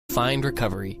Find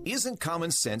recovery. Isn't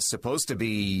common sense supposed to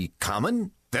be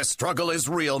common? The struggle is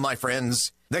real, my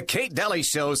friends. The Kate Daly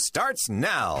Show starts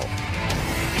now.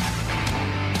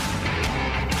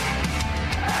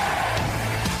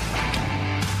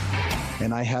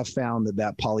 And I have found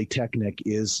that Polytechnic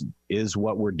is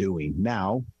what we're doing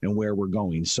now and where we're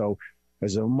going. So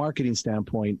as a marketing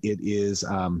standpoint, it is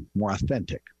more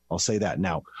authentic. I'll say that.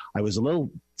 Now, I was a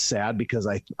little sad because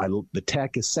the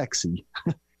tech is sexy.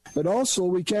 But also,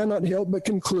 we cannot help but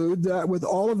conclude that with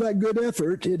all of that good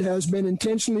effort, it has been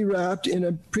intentionally wrapped in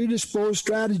a predisposed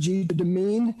strategy to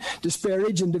demean,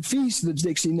 disparage, and defeat the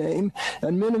Dixie name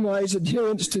and minimize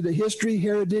adherence to the history,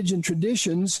 heritage, and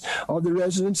traditions of the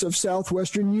residents of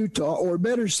southwestern Utah, or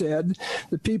better said,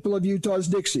 the people of Utah's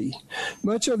Dixie.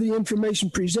 Much of the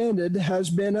information presented has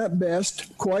been, at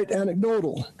best, quite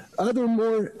anecdotal. Other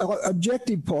more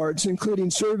objective parts, including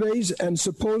surveys and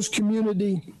supposed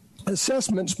community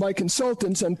assessments by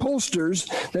consultants and pollsters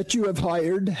that you have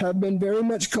hired, have been very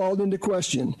much called into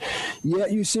question.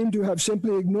 Yet you seem to have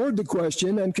simply ignored the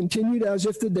question and continued as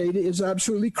if the data is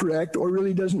absolutely correct or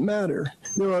really doesn't matter.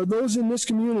 There are those in this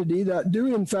community that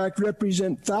do in fact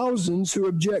represent thousands who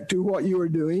object to what you are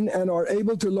doing and are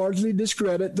able to largely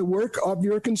discredit the work of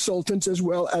your consultants as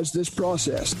well as this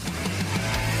process.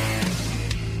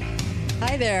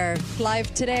 Hi there,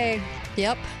 live today.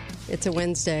 Yep, it's a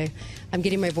Wednesday. I'm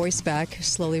getting my voice back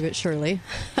slowly but surely.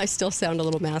 I still sound a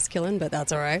little masculine, but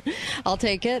that's all right. I'll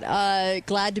take it.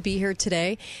 Glad to be here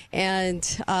today.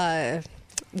 And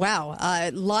wow,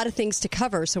 a lot of things to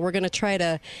cover. So we're going to try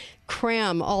to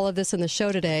cram all of this in the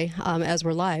show today as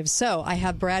we're live. So I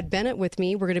have Brad Bennett with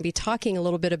me. We're going to be talking a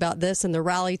little bit about this and the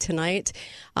rally tonight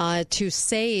to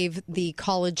save the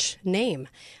college name,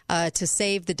 to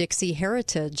save the Dixie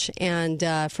heritage, and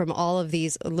from all of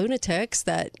these lunatics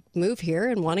that move here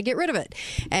and want to get rid of it.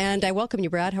 And I welcome you,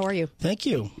 Brad. How are you? Thank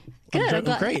you. Good.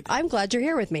 Great. I'm glad you're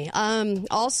here with me.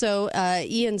 Also,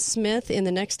 Ian Smith in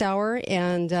the next hour,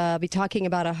 and I'll be talking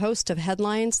about a host of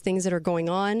headlines, things that are going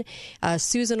on.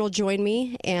 Susan will join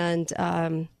me, and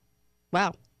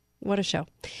wow, what a show.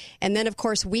 And then, of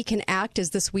course, We Can Act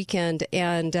is this weekend,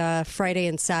 and Friday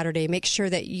and Saturday. Make sure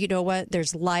that, you know what,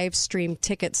 there's live stream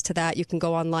tickets to that. You can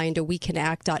go online to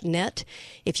wecanact.net.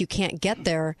 If you can't get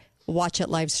there, watch it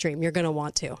live stream. You're going to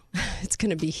want to. It's going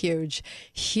to be huge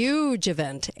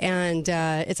event. And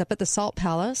it's up at the Salt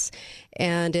Palace,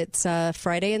 and it's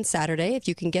Friday and Saturday. If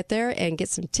you can get there and get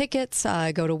some tickets,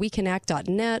 go to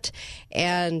wecanact.net,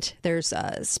 and there's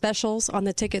specials on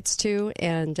the tickets too,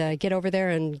 and get over there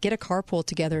and get a carpool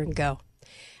together and go.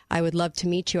 I would love to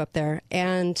meet you up there.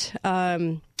 And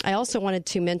I also wanted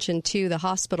to mention, too, the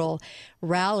hospital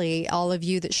rally, all of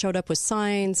you that showed up with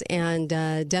signs and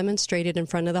demonstrated in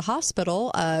front of the hospital.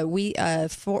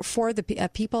 For the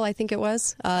people, I think it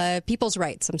was, People's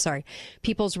Rights,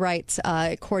 People's Rights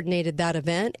coordinated that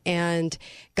event and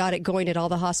got it going at all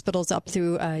the hospitals up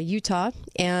through Utah.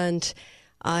 And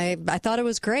I thought it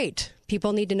was great.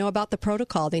 People need to know about the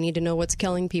protocol. They need to know what's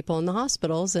killing people in the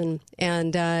hospitals, and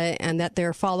that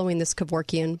they're following this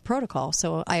Kevorkian protocol.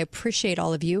 So I appreciate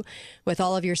all of you with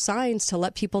all of your signs to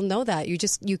let people know that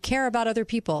you care about other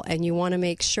people, and you want to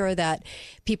make sure that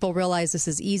people realize this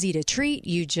is easy to treat.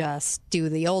 You just do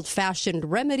the old-fashioned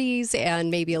remedies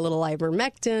and maybe a little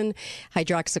ivermectin,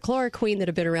 hydroxychloroquine that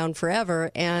have been around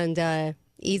forever, and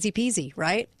easy peasy,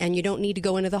 right? And you don't need to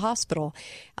go into the hospital.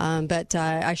 But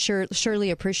I surely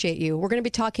appreciate you. We're going to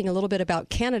be talking a little bit about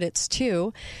candidates,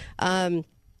 too.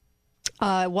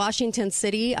 Washington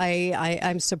City,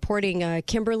 I'm supporting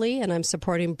Kimberly, and I'm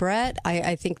supporting Brett.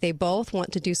 I think they both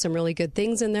want to do some really good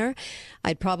things in there.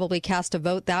 I'd probably cast a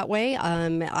vote that way.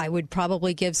 I would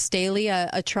probably give Staley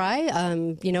a try.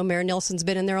 Mayor Nelson's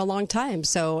been in there a long time,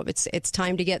 so it's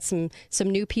time to get some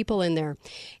new people in there.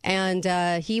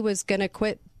 And he was going to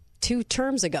quit 2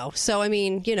 terms ago. So, I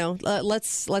mean,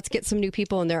 let's get some new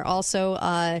people in there. Also,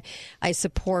 I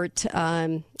support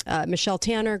Michelle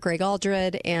Tanner, Greg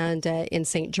Aldred, and in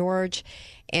St. George.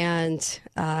 And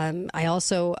I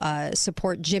also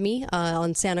support Jimmy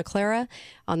on Santa Clara,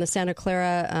 on the Santa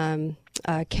Clara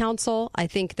Council. I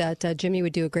think that Jimmy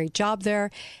would do a great job there.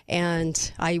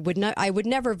 And I would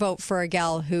never vote for a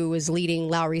gal who is leading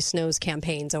Lowry Snow's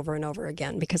campaigns over and over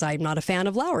again, because I'm not a fan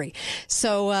of Lowry.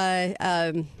 So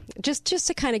just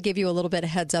to kind of give you a little bit of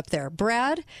heads up there.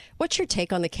 Brad, what's your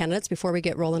take on the candidates before we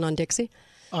get rolling on Dixie?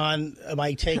 On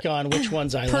my take on which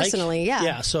ones I like? Personally, yeah.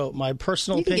 Yeah, so my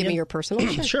personal opinion. You can give me your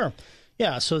personal. Sure.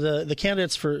 Yeah, so the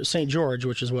candidates for St. George,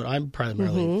 which is what I'm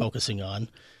primarily focusing on,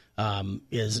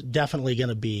 is definitely going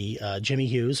to be Jimmy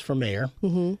Hughes for mayor.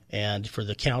 And for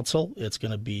the council, it's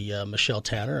going to be Michelle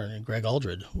Tanner and Greg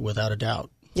Aldred, without a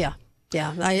doubt. Yeah.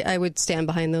 Yeah, I would stand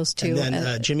behind those two. And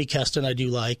then Jimmy Keston, I do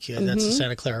like. That's the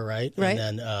Santa Clara, right? Right.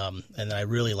 And then I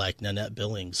really like Nanette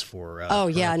Billings for.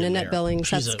 Nanette mayor. Billings.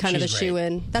 That's kind of a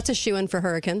shoe-in. That's a shoe-in for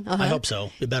Hurricane. I hope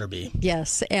so. It better be.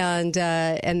 Yes, and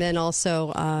then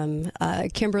also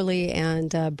Kimberly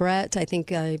and Brett. I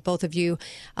think both of you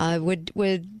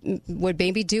would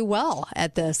maybe do well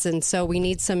at this, and so we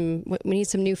need some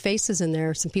new faces in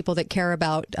there. Some people that care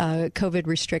about COVID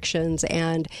restrictions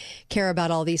and care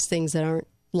about all these things that aren't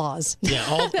laws. Yeah,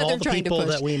 all the people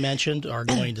that we mentioned are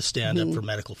going to stand up for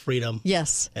medical freedom.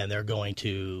 Yes. And they're going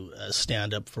to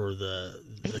stand up for the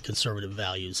conservative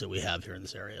values that we have here in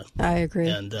this area. I agree.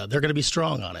 And they're going to be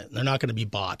strong on it. They're not going to be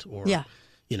bought or,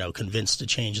 convinced to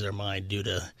change their mind due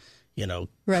to,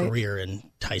 career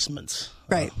enticements.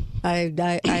 Right. I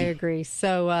agree.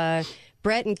 So,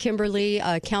 Brett and Kimberly,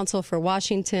 counsel for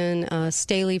Washington,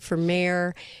 Staley for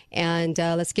mayor, and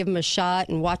let's give them a shot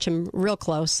and watch them real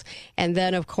close. And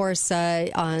then, of course,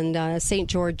 on St.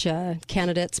 George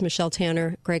candidates, Michelle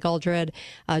Tanner, Greg Aldred,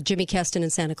 Jimmy Keston in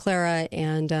Santa Clara,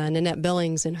 and Nanette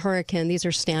Billings in Hurricane. These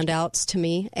are standouts to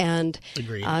me. And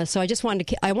so I just wanted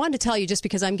to tell you, just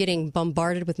because I'm getting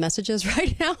bombarded with messages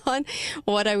right now on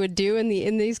what I would do in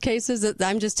these cases, that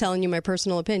I'm just telling you my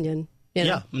personal opinion.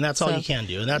 Yeah, and that's all you can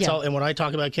do. And that's all. And when I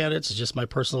talk about candidates, it's just my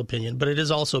personal opinion, but it is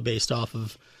also based off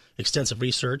of extensive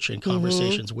research and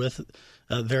conversations with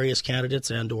various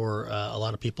candidates and or a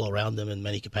lot of people around them in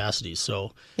many capacities.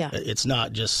 So it's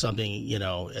not just something,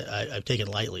 I've taken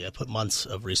lightly. I put months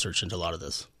of research into a lot of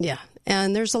this. Yeah,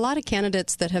 and there's a lot of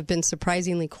candidates that have been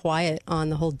surprisingly quiet on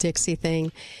the whole Dixie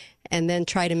thing, and then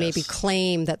try to maybe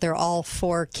claim that they're all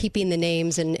for keeping the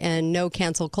names and no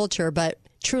cancel culture, but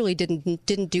truly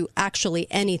didn't do actually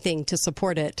anything to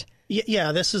support it.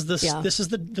 Yeah, this is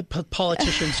the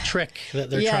politician's trick that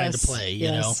they're trying to play,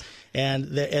 you know. And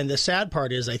the sad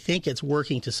part is, I think it's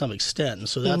working to some extent, and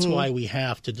so that's why we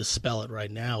have to dispel it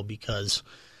right now, because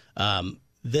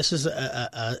this is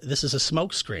a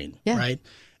smokescreen, right?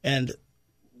 And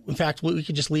in fact, we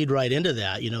could just lead right into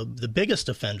that. The biggest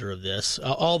offender of this,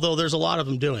 although there's a lot of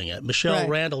them doing it, Michelle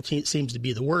Randall seems to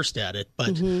be the worst at it,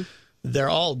 but they're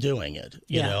all doing it.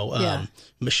 You know,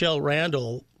 Michelle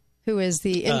Randall, who is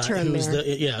the interim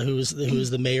mayor? Who's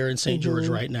the mayor in St. George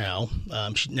right now.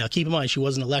 Now, keep in mind, she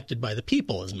wasn't elected by the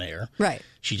people as mayor. Right.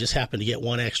 She just happened to get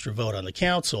one extra vote on the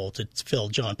council to fill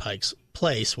John Pike's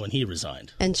place when he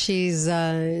resigned. And she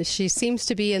seems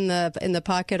to be in the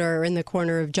pocket or in the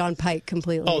corner of John Pike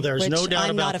completely. Oh, there's no doubt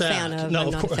about that. I'm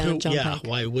not a fan of John Pike.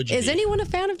 Why would you? Is anyone a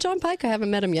fan of John Pike? I haven't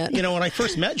met him yet. When I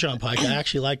first met John Pike, I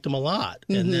actually liked him a lot.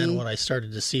 And then when I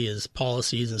started to see his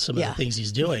policies and some of the things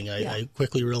he's doing, I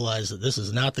quickly realized that this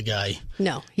is not the guy.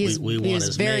 No, we want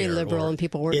as very mayor, liberal, and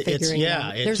people weren't figuring it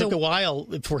out. It took a while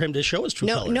for him to show his true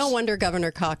colors. No wonder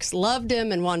Governor Cox loved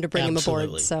him and wanted to bring him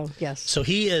aboard. So yes. So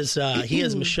he is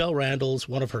Michelle Randall's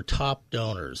one of her top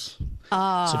donors.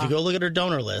 So if you go look at her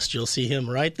donor list, you'll see him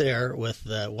right there with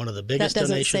one of the biggest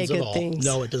donations of all. Things.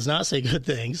 No, it does not say good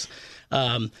things,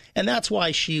 and that's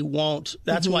why she won't.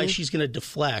 That's why she's going to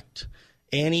deflect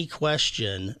any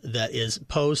question that is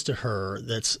posed to her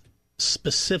that's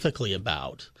specifically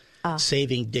about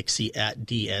saving Dixie at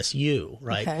DSU,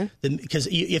 right? Okay. Because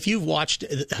if you've watched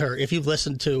her, if you've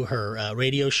listened to her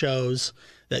radio shows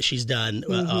that she's done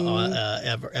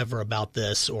ever about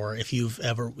this, or if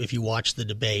you watch the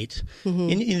debate, and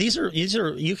these are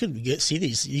you can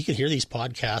you can hear these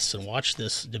podcasts and watch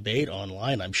this debate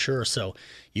online, I'm sure, so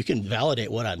you can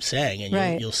validate what I'm saying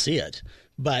and you'll see it.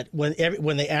 But when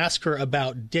they ask her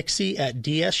about Dixie at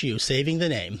DSU, saving the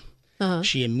name,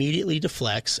 she immediately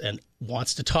deflects and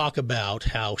wants to talk about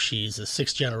how she's a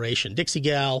sixth-generation Dixie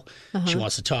gal. She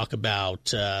wants to talk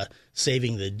about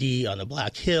saving the D on the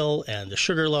Black Hill and the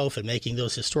Sugarloaf and making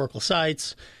those historical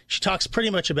sites. She talks pretty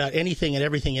much about anything and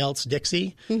everything else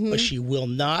Dixie, but she will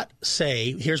not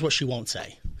say, here's what she won't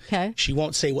say. Okay. She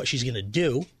won't say what she's going to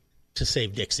do to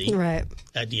save Dixie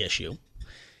at DSU.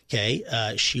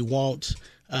 Okay. She won't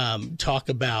talk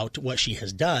about what she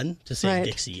has done to save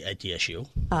Dixie at DSU.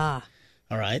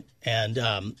 All right, and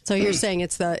so you're saying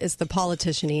it's the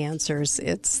politician he answers.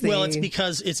 It's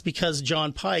because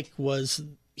John Pike was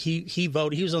he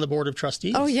voted. He was on the board of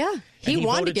trustees. Oh yeah, he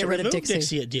wanted to get rid of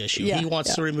Dixie at DSU. He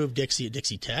wants to remove Dixie at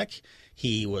Dixie Tech.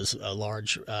 He was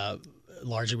largely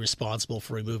responsible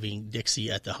for removing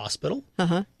Dixie at the hospital.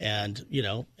 And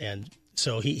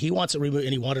so he wants it removed,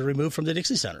 and he wanted it removed from the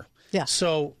Dixie Center. Yeah.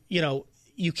 So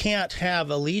you can't have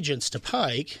allegiance to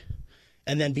Pike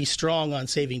and then be strong on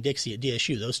saving Dixie at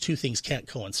DSU. Those two things can't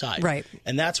coincide. Right.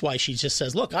 And that's why she just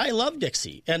says, look, I love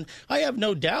Dixie. And I have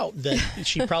no doubt that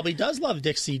she probably does love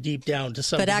Dixie deep down to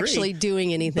some degree. But actually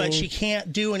doing anything. But she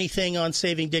can't do anything on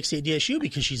saving Dixie at DSU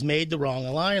because she's made the wrong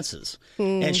alliances.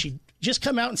 And she just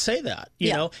come out and say that.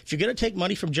 You know, if you're going to take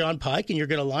money from John Pike and you're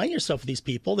going to align yourself with these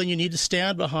people, then you need to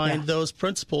stand behind those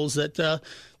principles that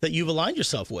that you've aligned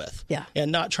yourself with.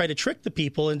 And not try to trick the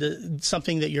people into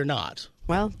something that you're not.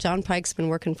 Well, John Pike's been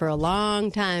working for a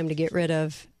long time to get rid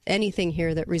of anything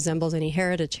here that resembles any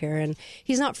heritage here. And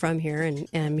he's not from here,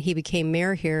 and he became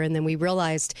mayor here. And then we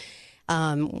realized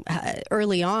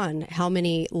early on how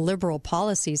many liberal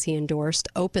policies he endorsed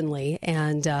openly,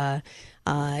 and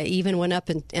even went up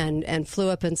and flew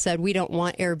up and said, we don't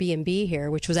want Airbnb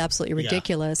here, which was absolutely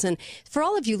ridiculous. And for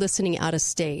all of you listening out of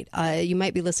state, you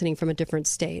might be listening from a different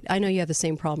state. I know you have the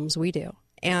same problems we do,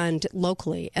 and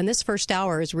locally. And this first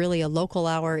hour is really a local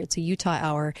hour. It's a Utah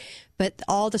hour. But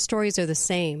all the stories are the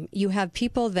same. You have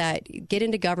people that get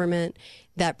into government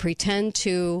that pretend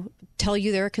to tell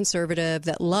you they're a conservative,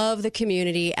 that love the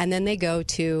community, and then they go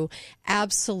to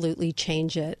absolutely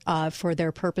change it for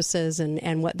their purposes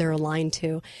and what they're aligned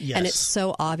to. Yes. And it's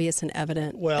so obvious and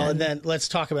evident. Well, and then let's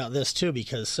talk about this, too,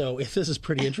 because if this is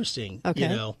pretty interesting, you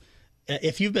know,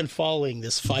 if you've been following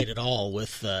this fight at all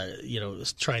with,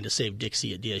 trying to save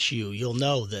Dixie at DSU, you'll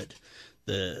know that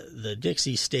the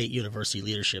Dixie State University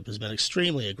leadership has been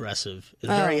extremely aggressive and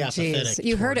very apathetic.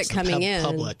 You heard it coming in,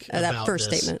 public that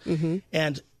first this. statement. Mm-hmm.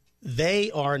 And they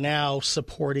are now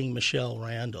supporting Michelle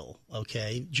Randall,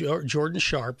 okay? Jordan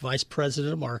Sharp, Vice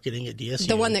President of Marketing at DSU.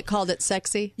 The one that called it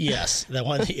sexy? Yes, the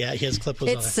one. Yeah, his clip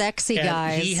was on It's sexy, and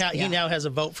guys. He now has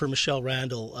a vote for Michelle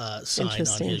Randall sign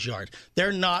on his yard.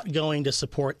 They're not going to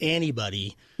support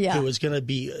anybody who is going to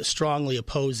be strongly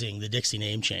opposing the Dixie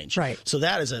name change. Right. So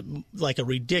that is a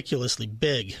ridiculously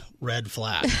big red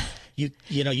flag. You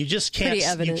just can't.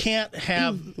 You can't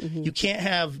have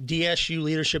DSU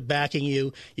leadership backing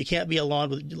you. You can't be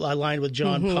aligned with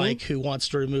John Pike, who wants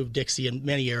to remove Dixie in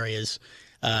many areas,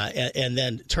 and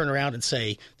then turn around and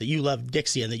say that you love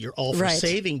Dixie and that you're all for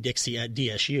saving Dixie at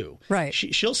DSU. Right.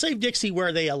 She'll save Dixie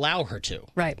where they allow her to.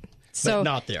 Right. But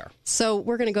not there. So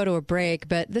we're going to go to a break,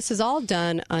 but this is all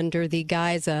done under the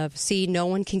guise of, no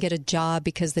one can get a job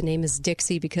because the name is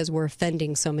Dixie because we're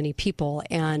offending so many people.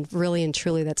 And really and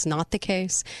truly, that's not the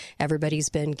case. Everybody's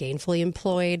been gainfully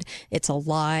employed. It's a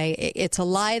lie. It's a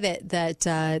lie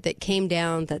that came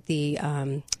down, that the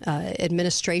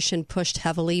administration pushed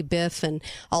heavily. Biff and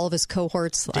all of his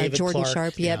cohorts, Jordan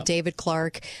Sharp, David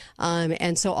Clark.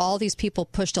 And so all these people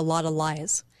pushed a lot of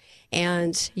lies.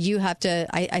 And you have to,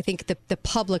 I think the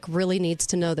public really needs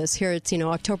to know this. Here it's,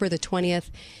 October the 20th,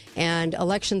 and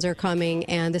elections are coming,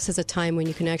 and this is a time when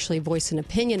you can actually voice an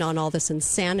opinion on all this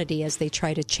insanity as they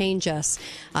try to change us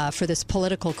for this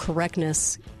political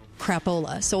correctness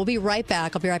crapola. So we'll be right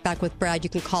back. I'll be right back with Brad. You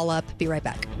can call up. Be right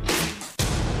back.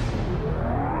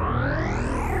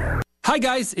 Hi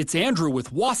guys, it's Andrew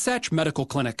with Wasatch Medical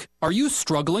Clinic. Are you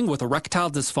struggling with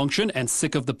erectile dysfunction and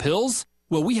sick of the pills?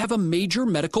 Well, we have a major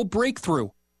medical breakthrough.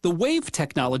 The WAVE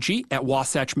technology at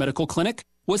Wasatch Medical Clinic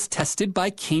was tested by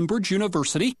Cambridge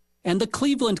University and the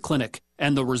Cleveland Clinic,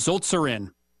 and the results are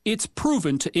in. It's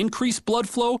proven to increase blood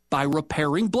flow by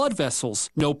repairing blood vessels.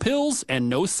 No pills and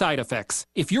no side effects.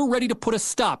 If you're ready to put a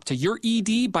stop to your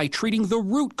ED by treating the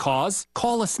root cause,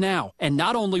 call us now. And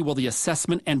not only will the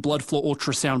assessment and blood flow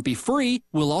ultrasound be free,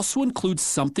 we'll also include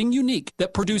something unique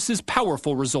that produces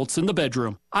powerful results in the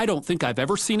bedroom. I don't think I've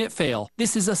ever seen it fail.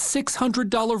 This is a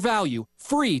 $600 value,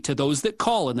 free to those that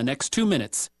call in the next 2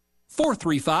 minutes.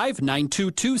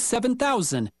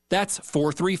 435-922-7000. That's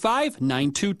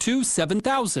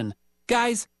 435-922-7000.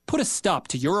 Guys, put a stop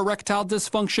to your erectile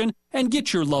dysfunction and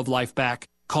get your love life back.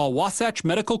 Call Wasatch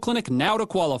Medical Clinic now to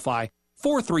qualify.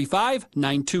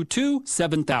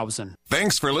 435-922-7000.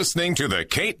 Thanks for listening to The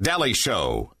Kate Daly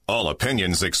Show. All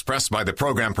opinions expressed by the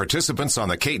program participants on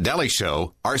The Kate Daly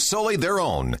Show are solely their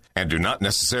own and do not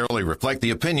necessarily reflect the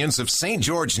opinions of St.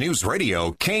 George News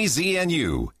Radio,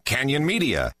 KZNU, Canyon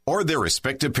Media, or their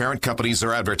respective parent companies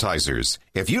or advertisers.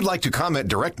 If you'd like to comment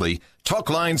directly,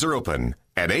 talk lines are open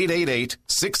at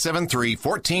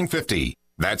 888-673-1450.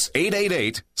 That's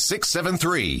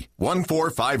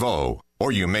 888-673-1450.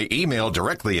 Or you may email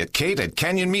directly at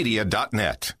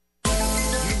kate@canyonmedia.net.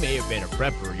 You may have been a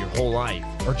prepper your whole life,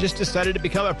 or just decided to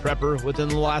become a prepper within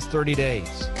the last 30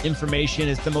 days. Information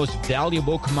is the most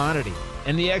valuable commodity,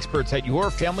 and the experts at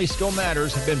Your Family Still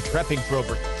Matters have been prepping for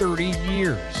over 30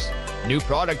 years. New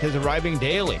product is arriving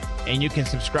daily, and you can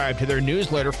subscribe to their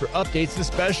newsletter for updates and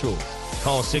specials.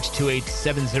 Call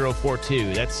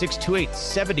 628-7042. That's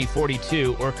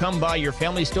 628-7042. Or come by Your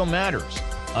Family Still Matters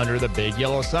under the big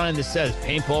yellow sign that says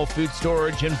Paintball Food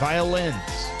Storage and Violins.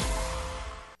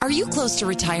 Are you close to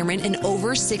retirement and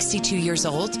over 62 years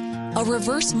old? A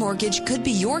reverse mortgage could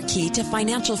be your key to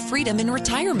financial freedom in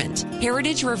retirement.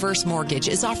 Heritage Reverse Mortgage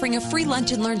is offering a free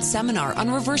Lunch and Learn seminar on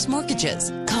reverse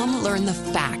mortgages. Come learn the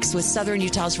facts with Southern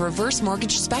Utah's reverse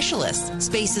mortgage specialists.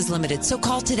 Space is limited, so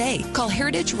call today. Call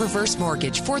Heritage Reverse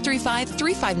Mortgage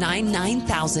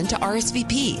 435-359-9000 to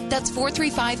RSVP. That's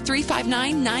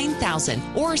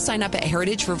 435-359-9000. Or sign up at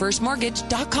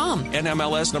heritagereversemortgage.com.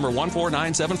 NMLS number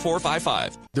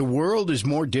 1497455. The world is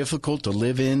more difficult to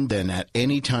live in than at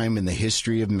any time in the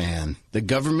history of man. The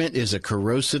government is a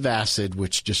corrosive acid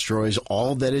which destroys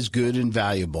all that is good and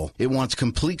valuable. It wants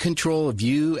complete control of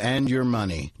you and your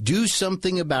money. Do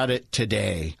something about it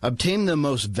today. Obtain the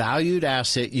most valued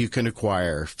asset you can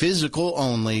acquire. Physical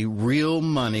only, real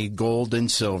money, gold and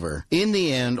silver. In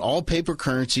the end, all paper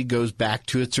currency goes back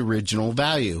to its original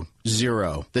value.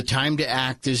 Zero. The time to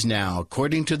act is now.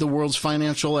 According to the world's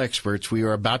financial experts, we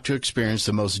are about to experience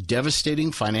the most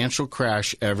devastating financial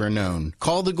crash ever known.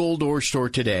 Call the Gold Ore Store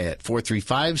today at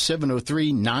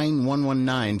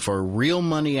 435-703-9119 for real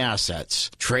money assets.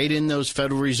 Trade in those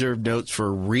Federal Reserve notes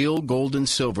for real gold and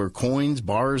silver, coins,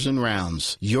 bars, and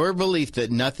rounds. Your belief that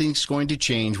nothing's going to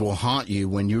change will haunt you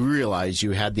when you realize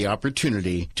you had the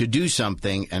opportunity to do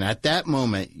something, and at that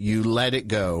moment, you let it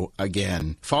go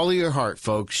again. Follow your heart,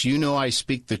 folks. You know I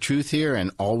speak the truth here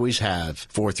and always have.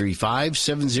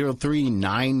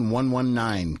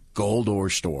 435-703-9119. Gold Ore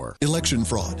Store. Election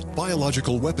fraud,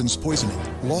 biological weapons poisoning,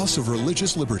 loss of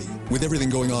religious liberty. With everything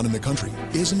going on in the country,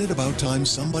 isn't it about time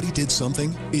somebody did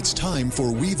something? It's time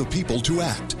for We the People to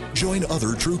act. Join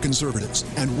other true conservatives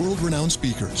and world-renowned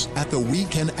speakers at the We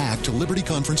Can Act Liberty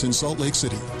Conference in Salt Lake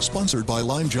City, sponsored by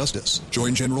Lime Justice.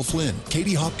 Join General Flynn,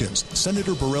 Katie Hopkins,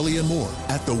 Senator Borrelli, and more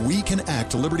at the We Can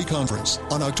Act Liberty Conference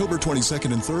on October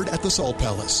 22nd and 3rd at the Salt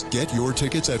Palace. Get your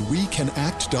tickets at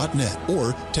wecanact.net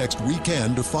or text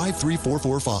WECAN to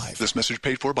 53445. This message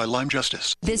paid for by Lime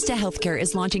Justice. Vista Healthcare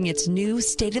is launching its new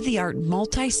state-of-the-art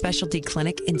multi-specialty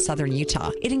clinic in southern Utah.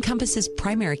 It encompasses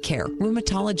primary care,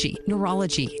 rheumatology,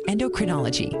 neurology,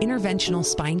 endocrinology, interventional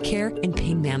spine care, and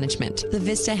pain management. The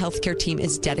Vista Healthcare team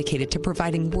is dedicated to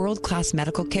providing world-class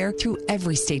medical care through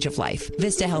every stage of life.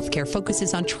 Vista Healthcare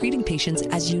focuses on treating patients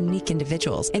as unique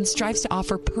individuals and strives to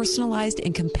offer personalized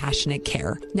and compassionate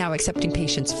care. Now accepting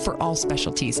patients for all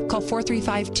specialties. Call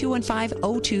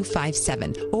 435-215-0257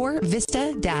 or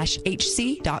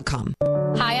vista-hc.com.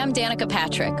 Hi, I'm Danica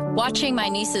Patrick. Watching my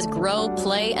nieces grow,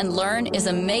 play, and learn is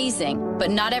amazing,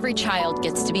 but not every child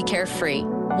gets to be carefree.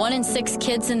 1 in 6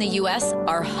 kids in the U.S.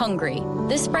 are hungry.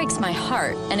 This breaks my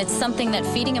heart, and it's something that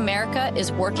Feeding America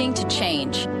is working to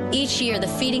change. Each year, the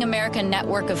Feeding America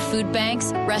network of food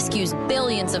banks rescues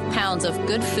billions of pounds of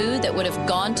good food that would have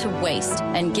gone to waste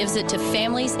and gives it to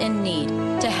families in need.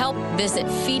 To help, visit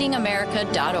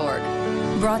feedingamerica.org.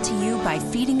 Brought to you by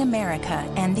Feeding America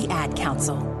and the Ad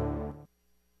Council.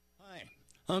 Hi,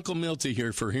 Uncle Milty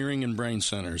here for Hearing and Brain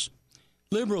Centers.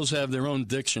 Liberals have their own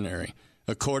dictionary.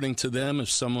 According to them, if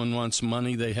someone wants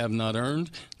money they have not earned,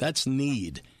 that's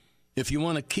need. If you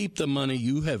want to keep the money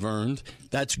you have earned,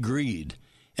 that's greed.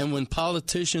 And when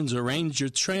politicians arrange your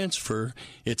transfer,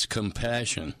 it's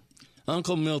compassion.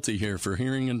 Uncle Milty here for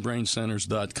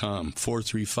hearingandbraincenters.com,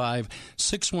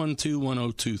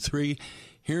 435-612-1023,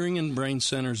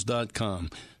 hearingandbraincenters.com,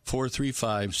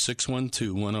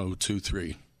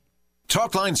 435-612-1023.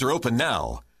 Talk lines are open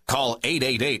now. Call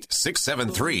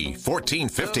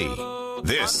 888-673-1450.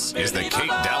 This is the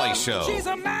Kate Daly Show. She's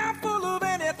a man full of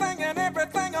anything and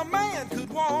everything a man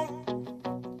could want.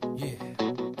 Yeah.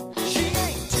 She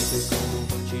ain't typical,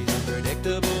 she's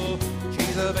unpredictable,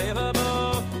 she's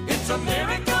available. It's a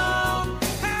miracle.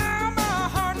 How my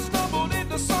heart stumbled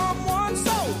into someone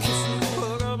so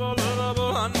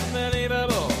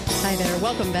unbelievable. Hi there,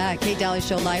 welcome back. Kate Daly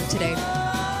Show live today.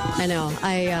 I know.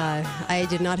 I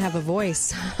did not have a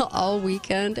voice all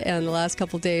weekend, and the last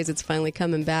couple of days it's finally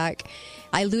coming back.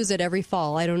 I lose it every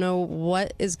fall. I don't know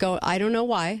what is going. I don't know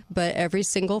why, but every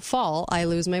single fall I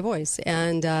lose my voice,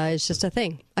 and it's just a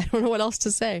thing. I don't know what else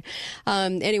to say.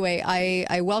 Anyway,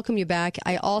 I welcome you back.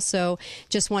 I also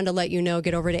just wanted to let you know,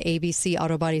 get over to ABC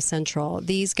Auto Body Central.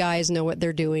 These guys know what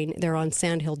they're doing. They're on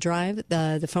Sandhill Drive.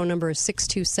 The phone number is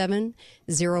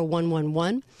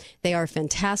 627-0111. They are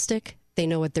fantastic. They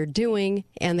know what they're doing,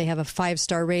 and they have a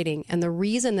 5-star rating. And the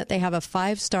reason that they have a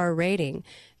 5-star rating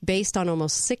based on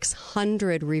almost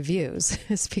 600 reviews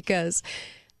is because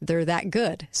They're that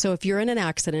good. So if you're in an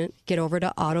accident, get over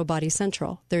to Auto Body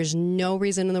Central. There's no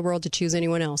reason in the world to choose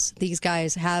anyone else. These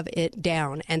guys have it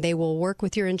down, and they will work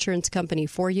with your insurance company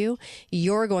for you.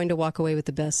 You're going to walk away with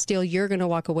the best deal. You're going to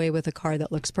walk away with a car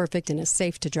that looks perfect and is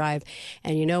safe to drive.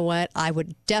 And you know what? I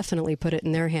would definitely put it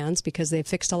in their hands because they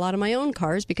fixed a lot of my own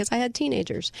cars because I had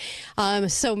teenagers.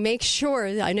 So make sure,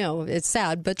 I know it's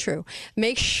sad, but true.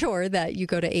 Make sure that you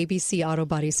go to ABC Auto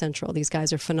Body Central. These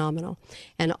guys are phenomenal.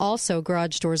 And also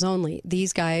Garage Doors Only.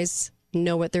 These guys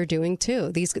know what they're doing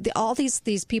too. All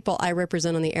these people I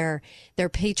represent on the air, they're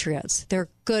patriots. They're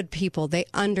good people. They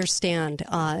understand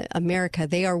America.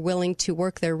 They are willing to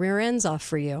work their rear ends off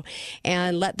for you,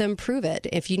 and let them prove it.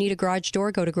 If you need a garage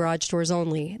door, go to Garage Doors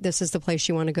Only. This is the place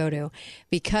you want to go to,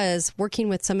 because working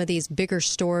with some of these bigger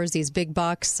stores, these big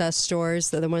box stores,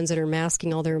 they're the ones that are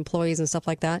masking all their employees and stuff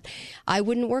like that, I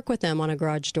wouldn't work with them on a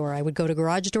garage door. I would go to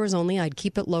Garage Doors Only. I'd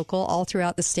keep it local all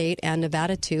throughout the state and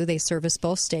Nevada too. They service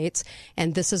both states,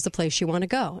 and this is the place you want to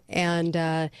go. And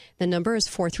the number is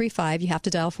 435. You have to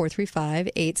dial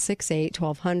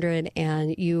 435-868-1200,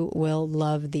 and you will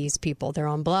love these people. They're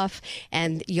on Bluff,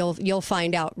 and you'll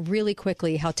find out really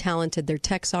quickly how talented their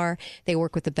techs are. They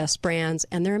work with the best brands,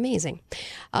 and they're amazing.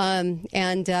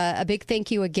 And a big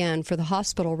thank you again for the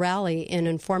hospital rally in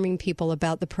informing people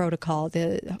about the protocol,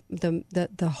 the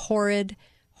horrid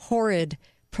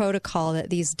protocol that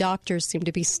these doctors seem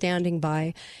to be standing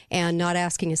by and not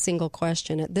asking a single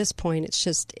question. At this point,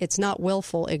 it's not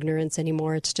willful ignorance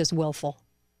anymore. It's just willful.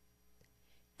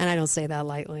 And I don't say that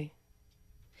lightly.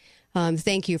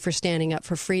 Thank you for standing up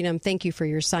for freedom. Thank you for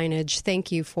your signage. Thank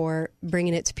you for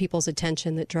bringing it to people's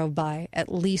attention that drove by.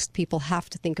 At least people have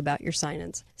to think about your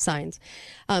signs.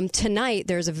 Tonight,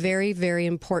 there's a very, very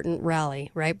important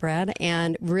rally, right, Brad?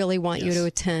 And really want you to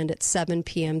attend at 7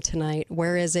 p.m. tonight.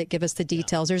 Where is it? Give us the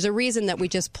details. There's a reason that we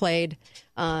just played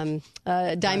Diamond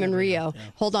Rio. Yeah.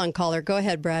 Hold on, caller. Go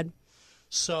ahead, Brad.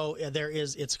 So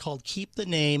it's called Keep the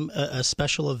Name, a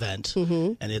special event,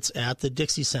 and it's at the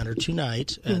Dixie Center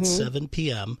tonight at 7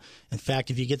 p.m. In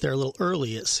fact, if you get there a little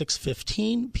early at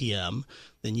 6:15 p.m.,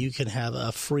 then you can have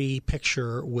a free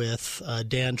picture with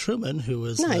Dan Truman, who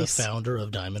is the founder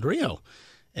of Diamond Rio.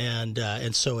 And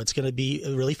so it's going to be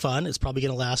really fun. It's probably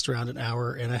going to last around an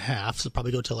hour and a half. So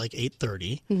probably go till like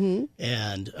 8:30.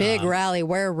 And big rally.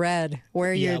 Wear red.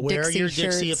 Wear your Dixie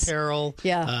Dixie shirts. apparel.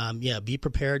 Yeah. Be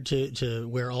prepared to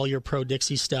wear all your pro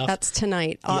Dixie stuff. That's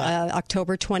tonight,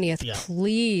 October 20th. Yeah.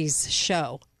 Please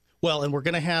show. Well, and we're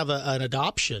going to have an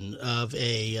adoption of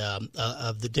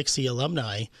of the Dixie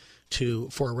alumni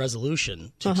for a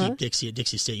resolution to keep Dixie at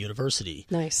Dixie State University.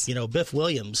 Nice. You know, Biff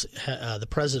Williams, the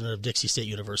president of Dixie State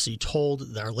University,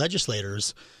 told our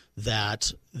legislators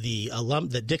that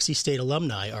that Dixie State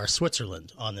alumni are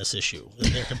Switzerland on this issue.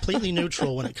 They're completely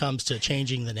neutral when it comes to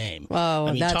changing the name. Oh,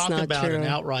 I mean, that's talk not about true. An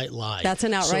outright lie. That's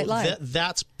an outright lie.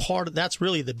 That's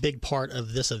really the big part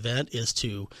of this event, is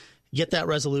to get that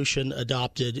resolution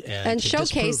adopted and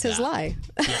showcase his lie.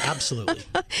 Yeah, absolutely.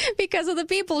 Because of the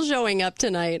people showing up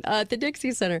tonight at the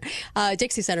Dixie Center.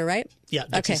 Dixie Center, right? Yeah,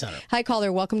 Dixie Center. Hi,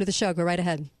 caller. Welcome to the show. Go right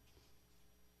ahead.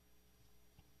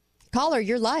 Caller,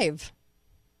 you're live.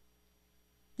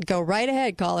 Go right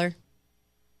ahead, caller.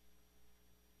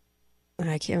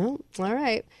 I can't. All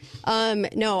right.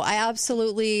 No, I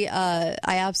absolutely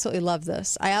love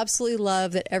this. I absolutely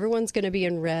love that everyone's going to be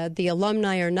in red. The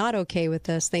alumni are not okay with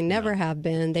this. They never have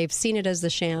been. They've seen it as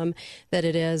the sham that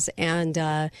it is, and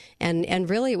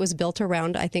really, it was built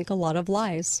around, I think, a lot of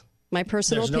lies. My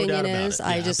personal opinion is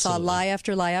I just saw lie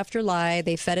after lie after lie.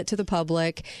 They fed it to the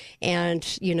public, and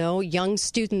young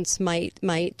students might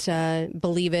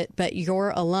believe it, but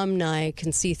your alumni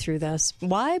can see through this.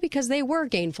 Why? Because they were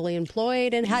gainfully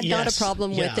employed and had not a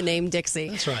problem with the name Dixie.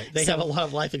 That's right. They have a lot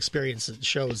of life experience that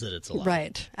shows that it's a lie.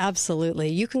 Right. Absolutely.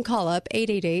 You can call up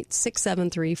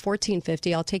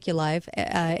 888-673-1450. I'll take you live.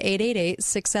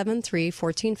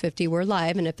 888-673-1450. We're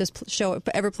live, and if this show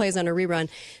ever plays on a rerun,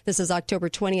 this is October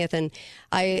 20th. And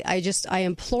I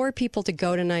implore people to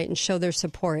go tonight and show their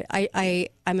support. I'm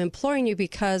imploring you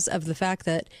because of the fact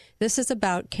that this is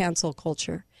about cancel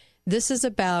culture. This is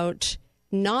about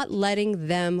not letting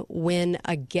them win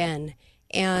again.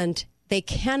 And they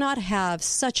cannot have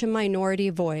such a minority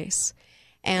voice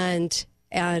and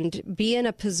be in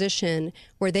a position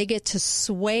where they get to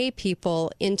sway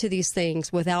people into these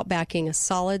things without backing a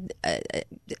solid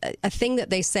a thing that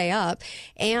they say up.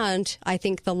 And I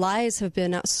think the lies have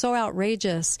been so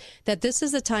outrageous that this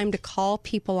is a time to call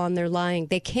people on their lying.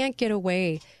 They can't get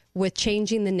away with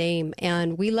changing the name,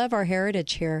 and we love our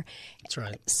heritage here. That's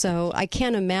right. So I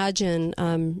can't imagine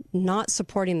not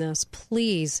supporting this.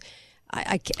 Please,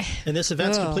 I can't. And this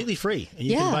event's completely free, and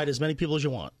you can invite as many people as you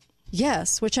want.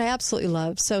 Yes, which I absolutely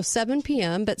love. So 7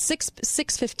 p.m., but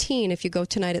 6:15. If you go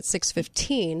tonight at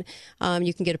 6:15,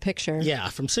 you can get a picture. Yeah,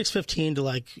 from 6:15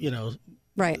 to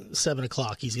right 7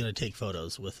 o'clock. He's going to take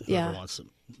photos with whoever wants to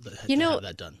have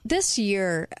that done. This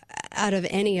year, out of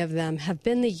any of them, have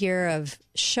been the year of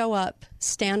show up,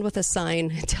 stand with a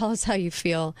sign, tell us how you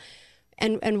feel.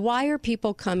 And why are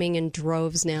people coming in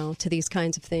droves now to these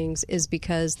kinds of things is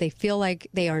because they feel like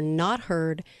they are not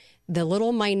heard. The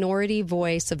little minority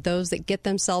voice of those that get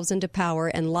themselves into power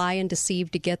and lie and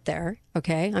deceive to get there,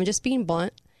 okay, I'm just being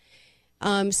blunt,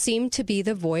 seem to be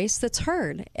the voice that's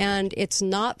heard. And it's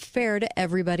not fair to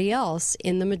everybody else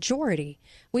in the majority.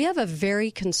 We have a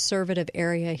very conservative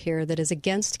area here that is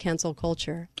against cancel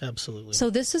culture. Absolutely. So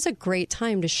this is a great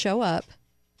time to show up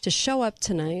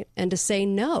tonight and to say,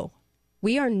 no,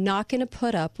 we are not going to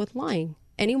put up with lying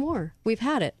anymore. We've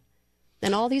had it.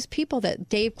 And all these people that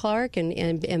Dave Clark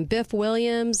and Biff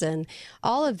Williams and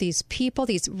all of these people,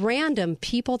 these random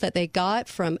people that they got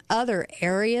from other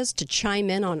areas to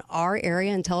chime in on our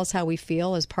area and tell us how we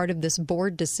feel as part of this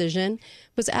board decision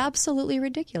was absolutely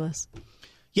ridiculous.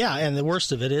 Yeah, and the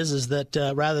worst of it is that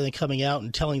rather than coming out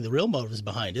and telling the real motives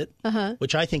behind it,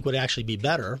 which I think would actually be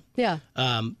better,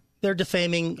 they're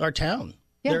defaming our town.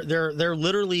 Yeah. They're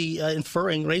literally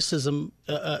inferring racism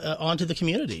onto the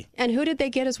community. And who did they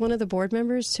get as one of the board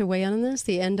members to weigh in on this?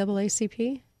 The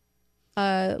NAACP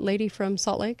lady from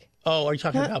Salt Lake? Oh, are you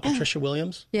talking about Patricia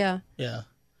Williams? Yeah. Yeah.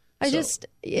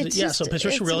 So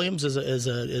Patricia Williams is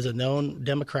a known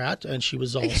Democrat, and she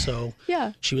was also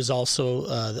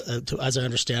as I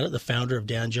understand it, the founder of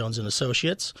Dan Jones and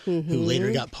Associates, who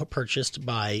later got purchased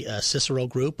by Cicero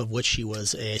Group, of which she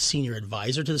was a senior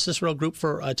advisor to the Cicero Group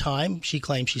for a time. She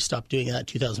claims she stopped doing that in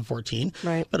 2014.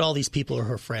 Right. But all these people are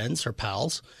her friends, her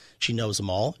pals. She knows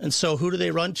them all. And so, who do they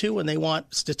run to when they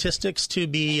want statistics to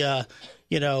be,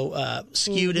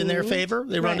 skewed in their favor?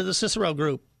 They run to the Cicero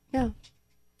Group. Yeah.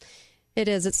 It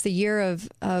is. It's the year of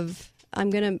I'm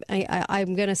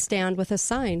gonna stand with a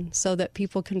sign so that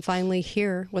people can finally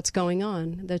hear what's going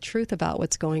on, the truth about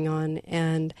what's going on.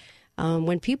 And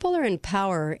when people are in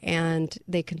power and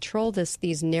they control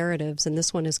these narratives, and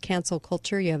this one is cancel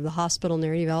culture. You have the hospital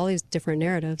narrative, all these different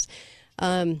narratives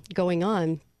going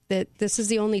on. That this is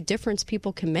the only difference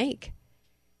people can make.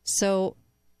 So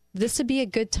this would be a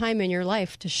good time in your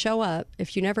life to show up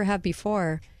if you never have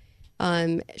before.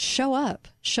 Show up,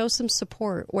 show some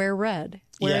support, wear red,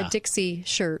 wear a Dixie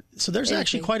shirt. So there's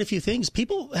actually quite a few things.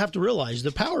 People have to realize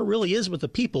the power really is with the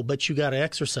people, but you got to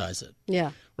exercise it.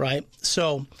 Yeah. Right?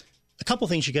 So a couple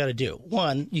things you got to do.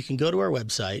 One, you can go to our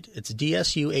website. It's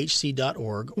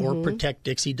dsuhc.org or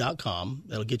protectdixie.com.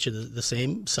 That'll get you the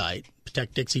same site.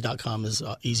 Protectdixie.com is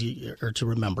easier to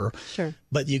remember. Sure.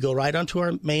 But you go right onto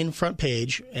our main front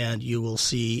page, and you will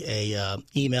see a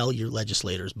email your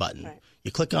legislators button. Right. You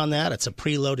click on that. It's a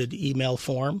preloaded email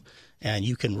form, and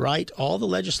you can write all the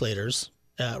legislators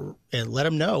and let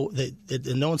them know that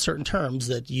in no uncertain terms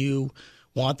that you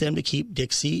want them to keep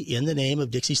Dixie in the name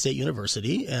of Dixie State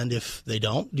University. And if they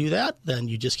don't do that, then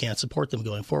you just can't support them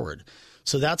going forward.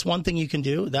 So that's one thing you can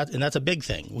do, and that's a big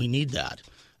thing. We need that.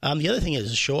 The other thing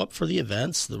is show up for the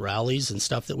events, the rallies and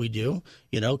stuff that we do,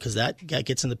 because that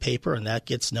gets in the paper and that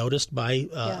gets noticed by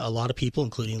a lot of people,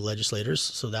 including legislators.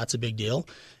 So that's a big deal.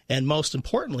 And most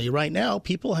importantly, right now,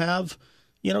 people have,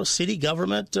 city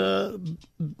government, ballots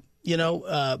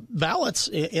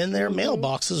in their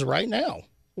mailboxes right now.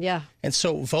 Yeah. And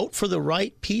so vote for the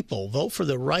right people, vote for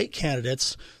the right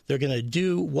candidates. They're going to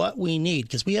do what we need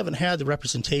because we haven't had the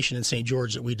representation in St.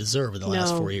 George that we deserve in the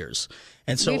last 4 years.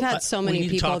 And so we've had so many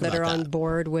people that are on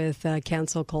board with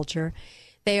cancel culture.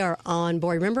 They are on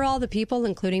board. Remember all the people,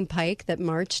 including Pike, that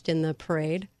marched in the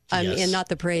parade? And not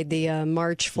the parade, the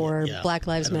march for Black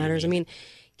Lives Matter. I mean,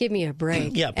 give me a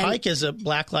break. Yeah, Pike is a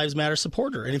Black Lives Matter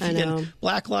supporter. And if you can,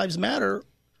 Black Lives Matter,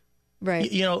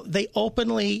 right? They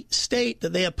openly state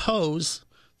that they oppose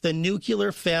the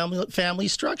nuclear family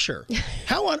structure.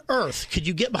 How on earth could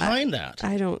you get behind that?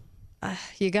 I don't.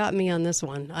 You got me on this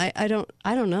one. I don't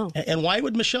know. And why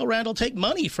would Michelle Randall take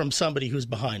money from somebody who's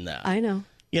behind that? I know.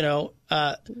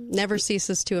 Never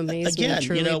ceases to amaze me. Again,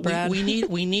 truly, Brad.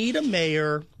 we need a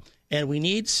mayor, and we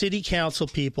need city council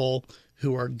people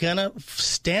who are gonna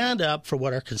stand up for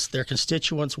what their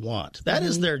constituents want. That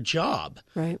is their job.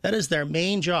 Right. That is their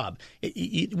main job.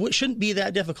 It shouldn't be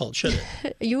that difficult, should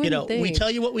it? You wouldn't think. We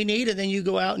tell you what we need, and then you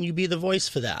go out and you be the voice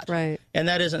for that. Right. And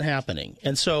that isn't happening.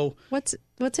 And so what's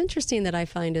interesting that I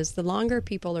find is the longer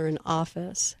people are in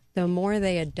office, the more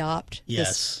they adopt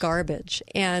this garbage.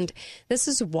 And this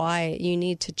is why you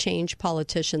need to change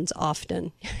politicians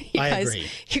often. I agree.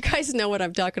 You guys know what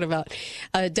I'm talking about.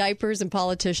 Diapers and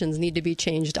politicians need to be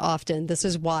changed often. This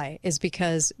is why, is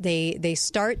because they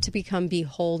start to become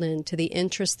beholden to the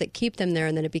interests that keep them there,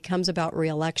 and then it becomes about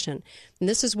re-election. And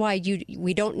this is why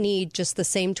we don't need just the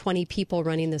same 20 people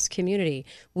running this community.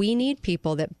 We need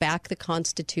people that back the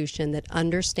Constitution, that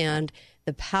understand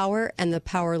the power and the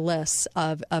powerless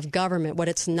of government, what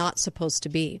it's not supposed to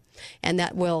be, and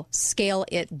that will scale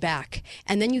it back.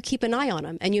 And then you keep an eye on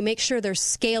them, and you make sure they're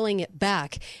scaling it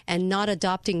back and not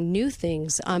adopting new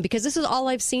things, because this is all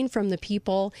I've seen from the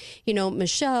people,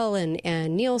 Michelle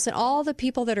and Nielsen, all the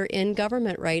people that are in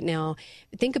government right now.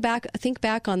 Think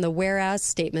back on the whereas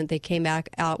statement they came back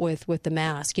out with the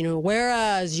mask.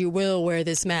 Whereas you will wear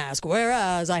this mask,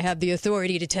 whereas I have the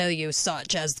authority to tell you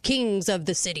such as kings of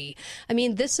the city. I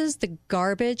mean, this is the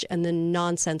garbage and the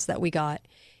nonsense that we got.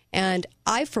 And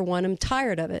I, for one, am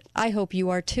tired of it. I hope you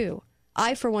are too.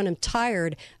 I, for one, am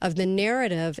tired of the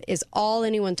narrative is all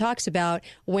anyone talks about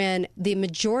when the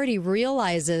majority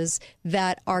realizes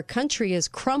that our country is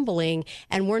crumbling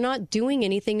and we're not doing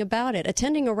anything about it.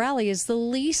 Attending a rally is the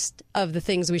least of the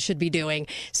things we should be doing.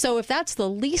 So if that's the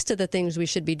least of the things we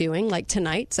should be doing, like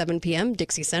tonight, 7 p.m.,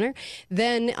 Dixie Center,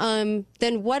 then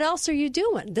what else are you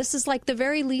doing? This is like the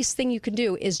very least thing you can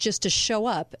do is just to show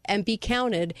up and be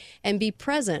counted and be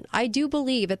present. I do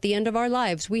believe at the end of our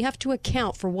lives, we have to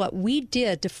account for what we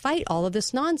did to fight all of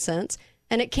this nonsense,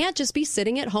 and it can't just be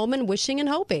sitting at home and wishing and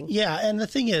hoping. Yeah, and the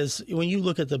thing is, when you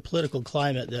look at the political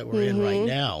climate that we're in right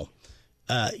now,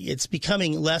 it's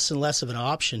becoming less and less of an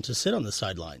option to sit on the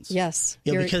sidelines. Yes.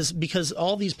 Because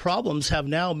all these problems have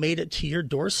now made it to your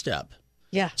doorstep.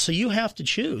 Yeah. So you have to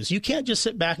choose. You can't just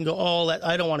sit back and go,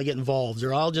 I don't want to get involved,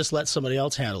 or I'll just let somebody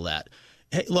else handle that.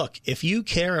 Hey, look, if you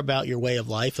care about your way of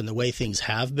life and the way things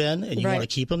have been, and you want to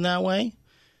keep them that way,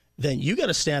 then you got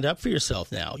to stand up for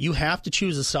yourself now. You have to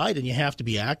choose a side, and you have to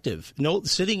be active. No,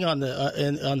 sitting on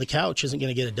the couch isn't going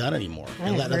to get it done anymore.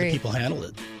 And let other people handle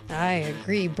it. I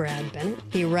agree, Brad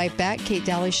Bennett. Be right back. Kate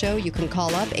Daly Show. You can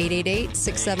call up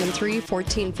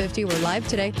 888-673-1450. We're live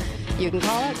today. You can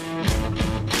call up.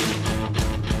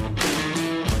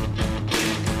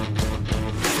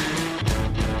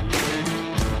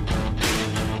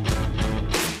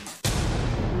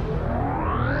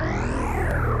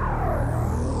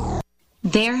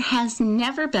 There has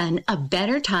never been a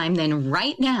better time than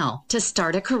right now to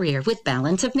start a career with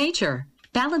Balance of Nature.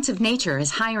 Balance of Nature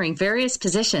is hiring various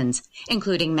positions,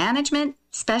 including management,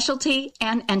 specialty,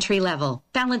 and entry level.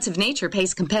 Balance of Nature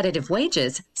pays competitive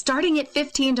wages, starting at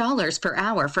 $15 per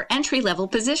hour for entry-level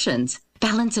positions.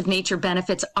 Balance of Nature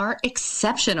benefits are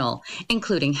exceptional,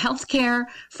 including health care,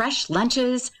 fresh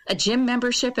lunches, a gym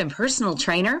membership and personal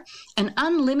trainer, an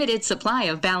unlimited supply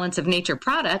of Balance of Nature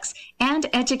products, and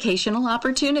educational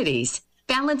opportunities.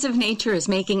 Balance of Nature is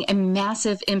making a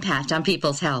massive impact on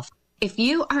people's health. If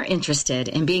you are interested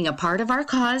in being a part of our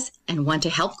cause and want to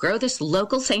help grow this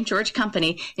local St. George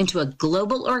company into a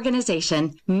global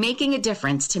organization, making a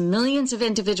difference to millions of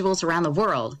individuals around the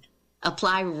world,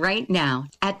 apply right now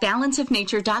at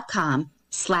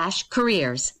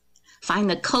balanceofnature.com/careers. Find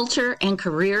the culture and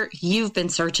career you've been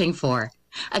searching for.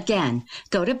 Again,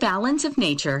 go to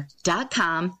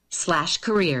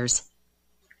balanceofnature.com/careers.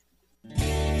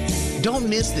 Don't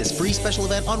miss this free special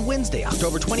event on Wednesday,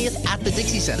 October 20th at the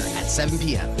Dixie Center at 7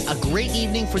 p.m. A great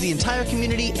evening for the entire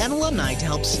community and alumni to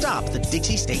help stop the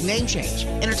Dixie State name change.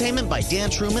 Entertainment by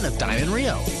Dan Truman of Diamond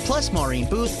Rio, plus Maureen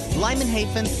Booth, Lyman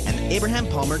Hafen, and Abraham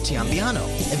Palmer Tiambiano.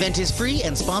 Event is free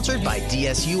and sponsored by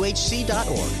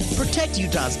DSUHC.org. Protect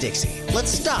Utah's Dixie.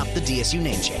 Let's stop the DSU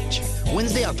name change.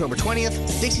 Wednesday, October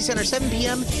 20th, Dixie Center, 7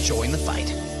 p.m. Join the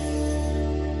fight.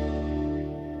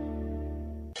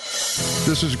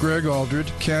 This is Greg Aldred,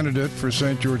 candidate for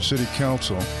St. George City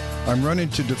Council. I'm running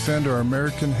to defend our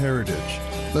American heritage.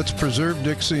 Let's preserve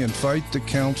Dixie and fight the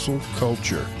council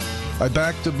culture. I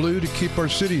back the blue to keep our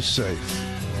cities safe.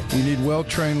 We need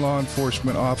well-trained law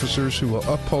enforcement officers who will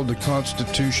uphold the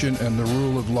Constitution and the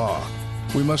rule of law.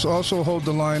 We must also hold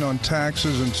the line on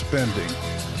taxes and spending.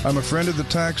 I'm a friend of the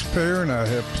taxpayer, and I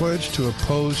have pledged to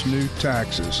oppose new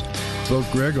taxes. Vote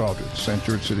Greg Aldred, St.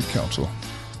 George City Council.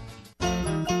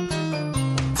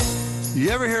 You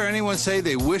ever hear anyone say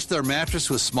they wish their mattress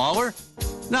was smaller?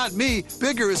 Not me.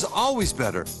 Bigger is always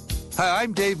better. Hi,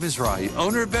 I'm Dave Mizrahi,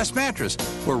 owner of Best Mattress,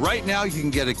 where right now you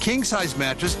can get a king-size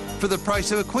mattress for the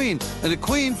price of a queen and a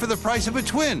queen for the price of a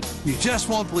twin. You just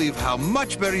won't believe how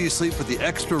much better you sleep with the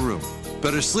extra room.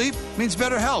 Better sleep means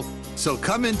better health. So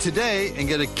come in today and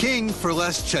get a king for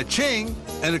less cha-ching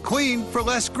and a queen for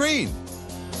less green.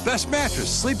 Best Mattress.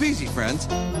 Sleep easy, friends.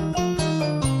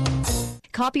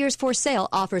 Copiers for Sale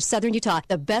offers Southern Utah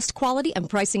the best quality and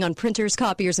pricing on printers,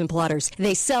 copiers, and plotters.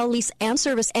 They sell, lease, and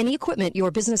service any equipment your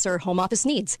business or home office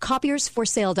needs.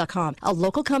 Copiersforsale.com, a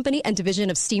local company and division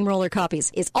of Steamroller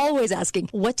Copies, is always asking,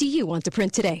 what do you want to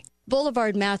print today?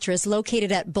 Boulevard Mattress,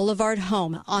 located at Boulevard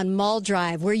Home on Mall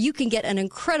Drive, where you can get an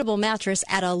incredible mattress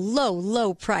at a low,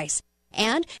 low price.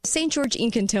 And St. George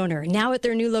Ink and Toner, now at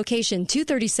their new location,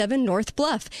 237 North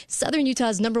Bluff, Southern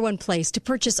Utah's #1 place to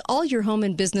purchase all your home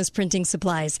and business printing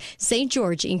supplies. St.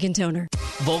 George Ink and Toner.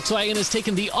 Volkswagen has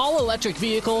taken the all-electric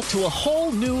vehicle to a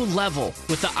whole new level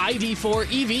with the ID4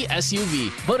 EV SUV,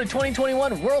 voted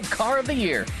 2021 World Car of the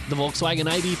Year. The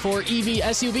Volkswagen ID4 EV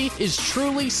SUV is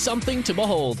truly something to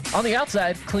behold. On the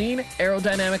outside, clean,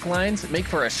 aerodynamic lines make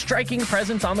for a striking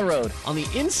presence on the road. On the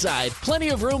inside, plenty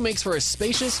of room makes for a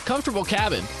spacious, comfortable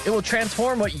cabin. It will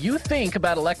transform what you think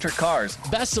about electric cars.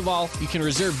 Best of all, you can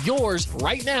reserve yours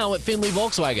right now at Findlay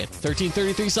Volkswagen,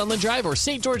 1333 Sunland Drive or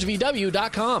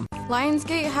stgeorgevw.com.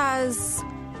 Lionsgate has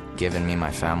given me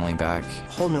my family back.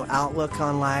 Whole new outlook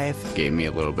on life. Gave me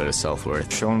a little bit of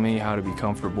self-worth. Shown me how to be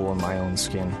comfortable in my own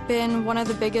skin. Been one of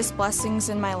the biggest blessings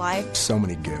in my life. So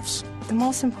many gifts. The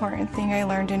most important thing I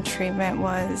learned in treatment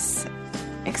was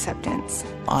acceptance.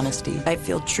 Honesty. I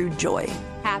feel true joy.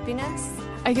 Happiness.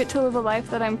 I get to live a life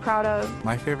that I'm proud of.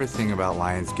 My favorite thing about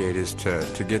Lionsgate is to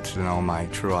get to know my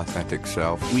true, authentic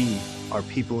self. We are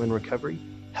people in recovery,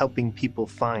 helping people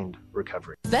find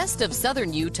recovery. Best of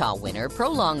Southern Utah winner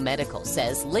Prolong Medical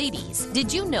says, ladies,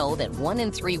 did you know that 1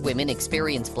 in 3 women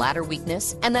experience bladder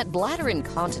weakness and that bladder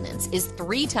incontinence is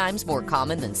 3 times more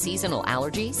common than seasonal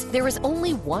allergies? There is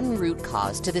only one root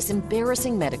cause to this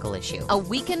embarrassing medical issue, a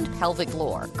weakened pelvic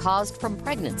floor caused from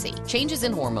pregnancy, changes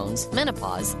in hormones,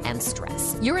 menopause, and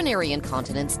stress. Urinary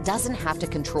incontinence doesn't have to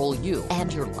control you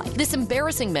and your life. This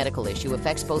embarrassing medical issue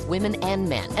affects both women and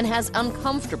men and has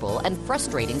uncomfortable and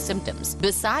frustrating symptoms.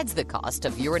 Besides the cost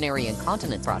of urinary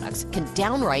incontinence products can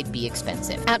downright be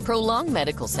expensive. At Prolong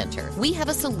Medical Center, we have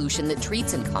a solution that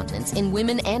treats incontinence in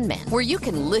women and men, where you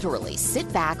can literally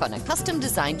sit back on a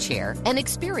custom-designed chair and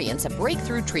experience a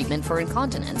breakthrough treatment for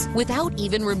incontinence without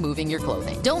even removing your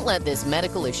clothing. Don't let this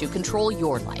medical issue control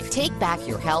your life. Take back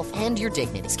your health and your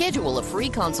dignity. Schedule a free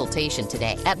consultation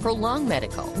today at Prolong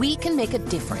Medical. We can make a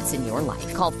difference in your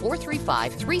life. Call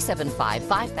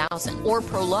 435-375-5000 or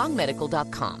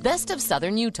prolongmedical.com. Best of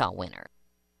Southern Utah winner.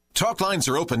 Talk lines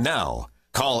are open now.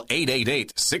 Call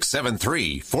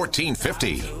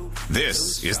 888-673-1450.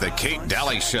 This is the Kate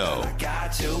Daly Show.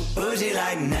 Bougie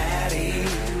like Natty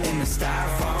in the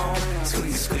styrofoam,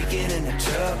 squeaking in the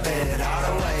truck bed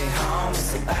all the way home.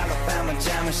 Some Alabama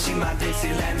jammer, she my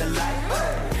Dixieland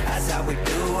delight. That's how we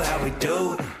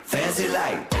do, fancy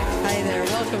like. Hi there,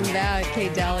 welcome back,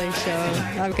 Kate Daly Show.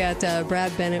 I've got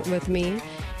Brad Bennett with me.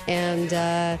 And,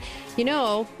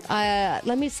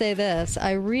 let me say this.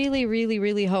 I really, really,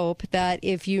 really hope that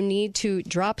if you need to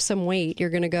drop some weight, you're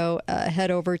going to go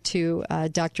head over to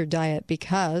Dr. Diet,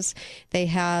 because they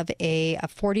have a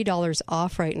 $40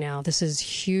 off right now. This is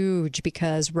huge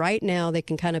because right now they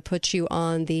can kind of put you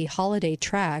on the holiday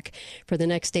track for the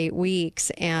next 8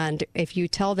 weeks. And if you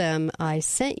tell them I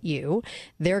sent you,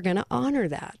 they're going to honor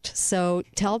that. So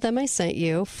tell them I sent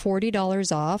you,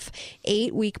 $40 off,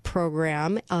 8-week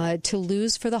program to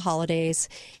lose for the holidays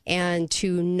and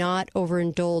to not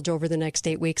overindulge over the next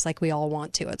 8 weeks like we all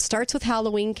want to. It starts with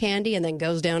Halloween candy and then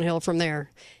goes downhill from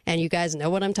there. And you guys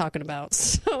know what I'm talking about.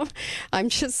 So I'm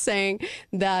just saying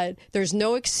that there's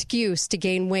no excuse to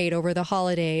gain weight over the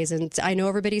holidays. And I know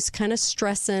everybody's kind of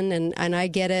stressing, and I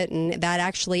get it. And that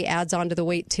actually adds on to the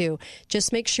weight too.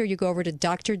 Just make sure you go over to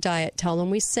Dr. Diet. Tell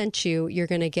them we sent you. You're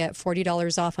going to get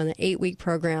 $40 off on the 8-week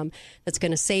program that's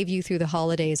going to save you through the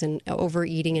holidays and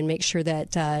overeating, and make sure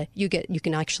that you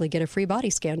can actually get a free body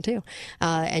scan too.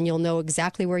 And you'll know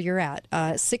exactly where you're at.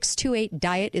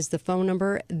 628-DIET is the phone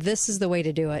number. This is the way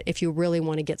to do it if you really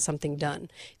want to get something done.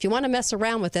 If you want to mess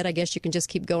around with it, I guess you can just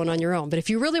keep going on your own. But if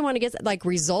you really want to get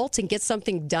results and get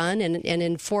something done and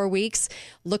in 4 weeks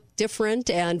look different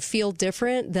and feel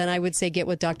different, then I would say get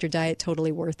with Dr. Diet.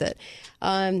 Totally worth it.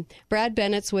 Brad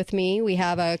Bennett's with me. We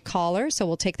have a caller, so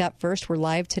we'll take that first. We're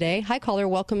live today. Hi, caller.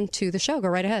 Welcome to the show. Go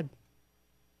right ahead.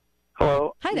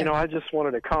 Hello. Hi there. I just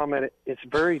wanted to comment. It's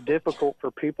very difficult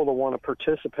for people to want to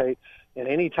participate in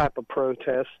any type of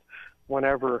protest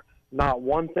whenever not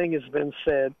one thing has been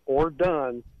said or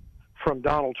done from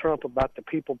Donald Trump about the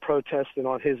people protesting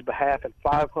on his behalf, and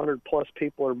 500 plus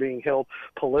people are being held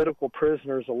political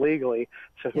prisoners illegally.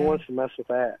 So who wants to mess with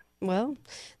that? Well,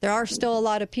 there are still a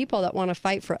lot of people that want to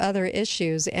fight for other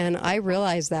issues, and I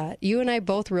realize that. You and I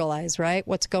both realize, right,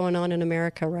 what's going on in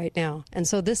America right now. And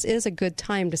so this is a good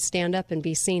time to stand up and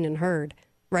be seen and heard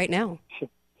right now.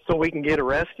 So we can get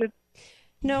arrested?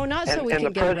 No, not so we can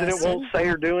can get arrested. And the president won't say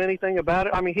or do anything about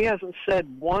it? I mean, he hasn't said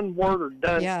one word or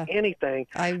done anything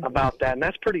about that, and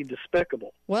that's pretty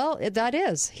despicable. Well, that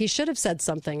is. He should have said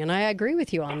something, and I agree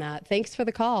with you on that. Thanks for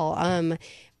the call.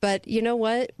 But you know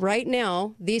what? Right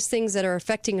now, these things that are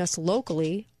affecting us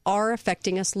locally are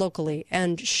affecting us locally,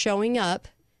 and showing up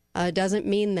doesn't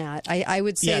mean that. I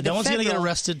would say no one's going to get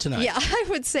arrested tonight. Yeah, I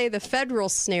would say the federal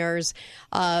snares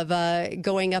of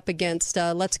going up against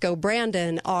Let's Go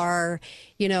Brandon are,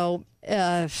 that's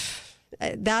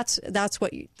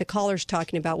what the caller's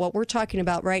talking about. What we're talking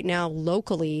about right now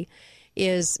locally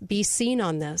is be seen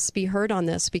on this, be heard on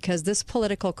this, because this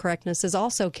political correctness is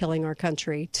also killing our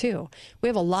country, too. We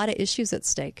have a lot of issues at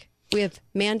stake. We have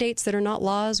mandates that are not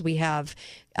laws. We have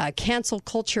cancel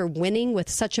culture winning with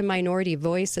such a minority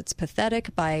voice. It's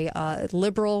pathetic by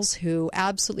liberals who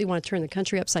absolutely want to turn the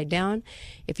country upside down.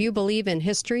 If you believe in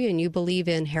history and you believe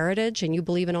in heritage and you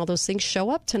believe in all those things, show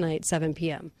up tonight, 7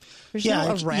 p.m. There's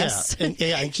no arrests. And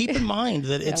keep in mind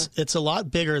that it's a lot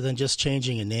bigger than just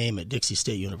changing a name at Dixie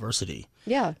State University.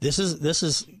 Yeah. This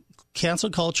is cancel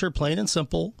culture, plain and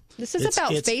simple. This is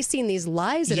about facing these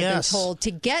lies that have been told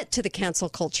to get to the cancel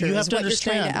culture. You have to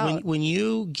understand, when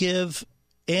you give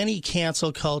any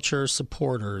cancel culture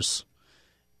supporters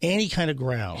any kind of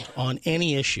ground on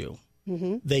any issue,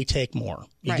 they take more.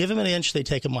 You give them an inch, they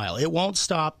take a mile. It won't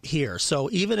stop here. So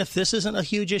even if this isn't a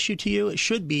huge issue to you, it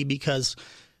should be because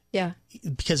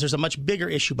there's a much bigger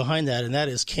issue behind that, and that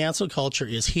is cancel culture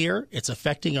is here. It's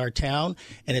affecting our town,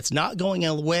 and it's not going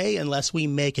away unless we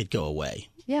make it go away.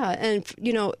 Yeah, and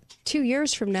 2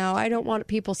 years from now, I don't want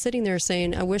people sitting there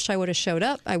saying, I wish I would have showed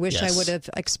up. I wish I would have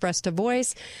expressed a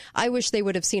voice. I wish they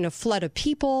would have seen a flood of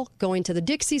people going to the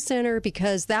Dixie Center,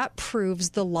 because that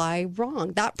proves the lie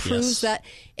wrong. That proves that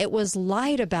it was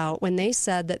lied about when they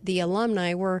said that the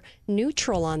alumni were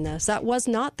neutral on this. That was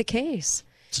not the case.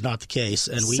 It's not the case,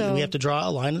 and we have to draw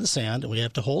a line in the sand, and we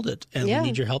have to hold it, and we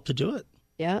need your help to do it.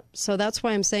 Yeah, so that's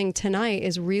why I'm saying tonight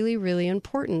is really, really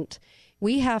important.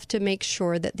 We have to make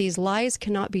sure that these lies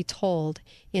cannot be told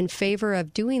in favor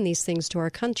of doing these things to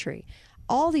our country.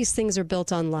 All these things are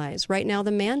built on lies. Right now, the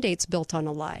mandate's built on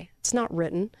a lie. It's not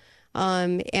written.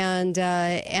 And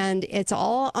it's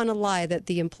all on a lie that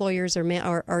the employers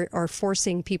are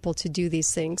forcing people to do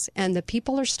these things. And the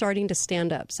people are starting to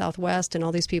stand up, Southwest and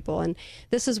all these people. And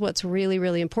this is what's really,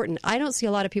 really important. I don't see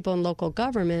a lot of people in local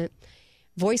government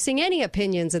voicing any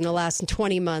opinions in the last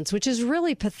 20 months, which is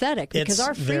really pathetic because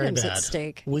our freedom's at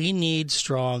stake. We need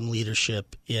strong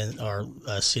leadership in our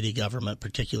city government,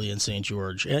 particularly in St.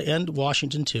 George and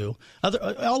Washington, too.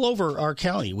 All over our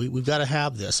county, we've got to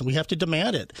have this, and we have to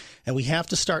demand it. And we have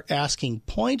to start asking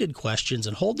pointed questions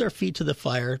and hold their feet to the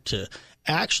fire to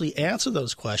actually answer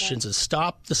those questions and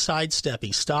stop the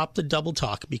sidestepping, stop the double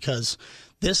talk, because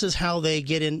this is how they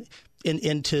get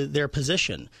into their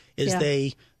position, is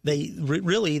they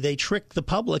trick the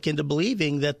public into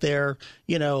believing that they're,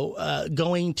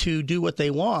 going to do what they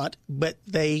want, but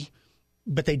they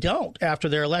don't after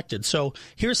they're elected. So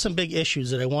here's some big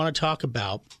issues that I want to talk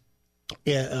about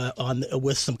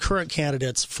with some current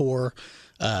candidates for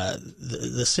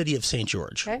the city of St.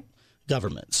 George. Okay.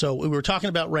 Government. So we were talking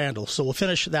about Randall, so we'll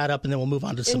finish that up and then we'll move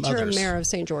on to some others. Interim mayor of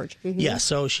St. George. Mm-hmm. Yeah,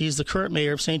 so she's the current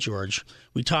mayor of St. George.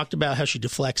 We talked about how she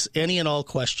deflects any and all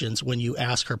questions when you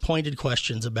ask her pointed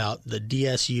questions about the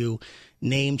DSU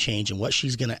name change and what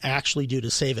she's going to actually do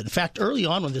to save it. In fact, early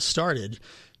on when this started,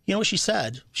 you know what she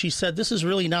said? She said, this is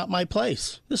really not my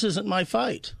place. This isn't my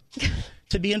fight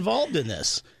to be involved in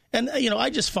this. And, I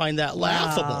just find that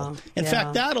laughable. In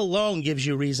fact, that alone gives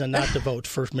you reason not to vote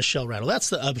for Michelle Randall.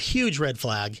 That's a huge red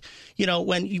flag.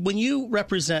 When you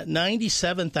represent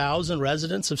 97,000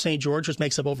 residents of St. George, which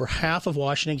makes up over half of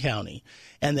Washington County,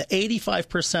 and the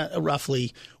 85%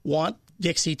 roughly want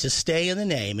Dixie to stay in the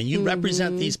name, and you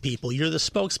represent these people, you're the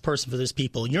spokesperson for these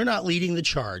people, you're not leading the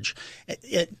charge.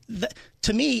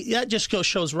 To me, that just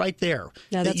shows right there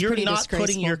that you're not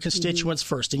putting your constituents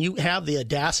first, and you have the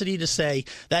audacity to say,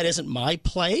 that isn't my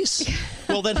place.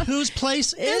 Well, then whose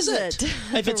place is it?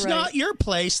 If it's not your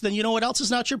place, then you know what else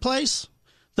is not your place?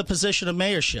 The position of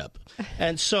mayorship.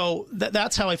 And so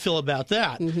that's how I feel about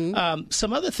that.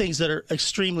 Some other things that are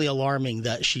extremely alarming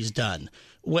that she's done.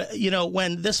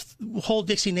 When this whole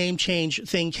Dixie name change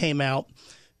thing came out,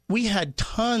 we had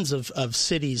tons of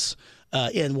cities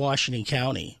in Washington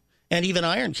County. And even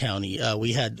Iron County,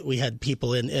 we had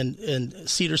people in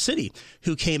Cedar City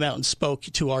who came out and spoke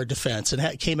to our defense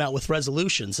and came out with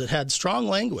resolutions that had strong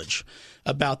language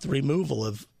about the removal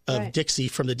of Right. Dixie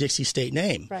from the Dixie state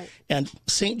name. Right. And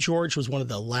St. George was one of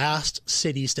the last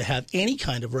cities to have any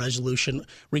kind of resolution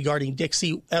regarding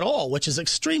Dixie at all, which is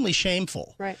extremely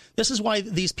shameful. Right. This is why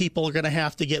these people are going to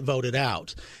have to get voted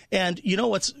out. And you know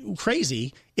what's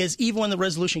crazy is even when the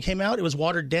resolution came out, it was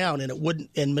watered down,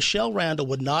 and Michelle Randall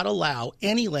would not allow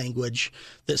any language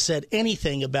that said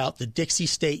anything about the Dixie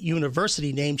State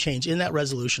University name change in that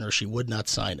resolution, or she would not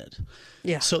sign it.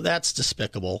 Yeah. So that's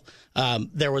despicable.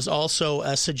 There was also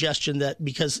a suggestion that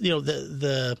because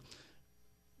the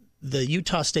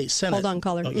Utah State Senate. Hold on,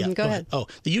 caller. Go ahead. Oh,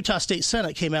 the Utah State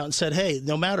Senate came out and said, "Hey,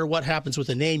 no matter what happens with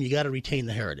the name, you got to retain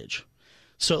the heritage."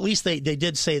 So at least they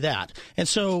did say that. And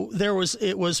so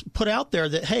it was put out there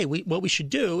that, hey, what we should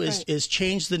do is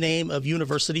change the name of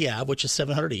University Ave, which is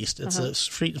 700 East. It's a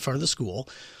street in front of the school.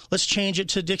 Let's change it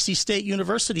to Dixie State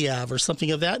University Ave or something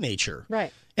of that nature.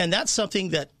 Right. And that's something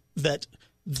that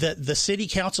the city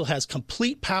council has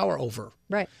complete power over.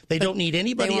 Right. They But don't need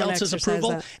anybody they won't else's exercise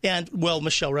approval. that. And, well,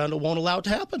 Michelle Randall won't allow it to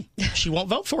happen. She won't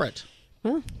vote for it.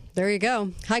 Well, there you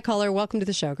go. Hi, caller. Welcome to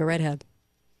the show. Go right ahead.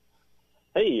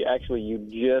 Hey, actually, you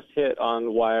just hit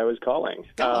on why I was calling.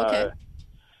 Oh, okay.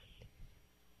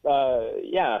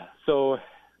 Yeah, so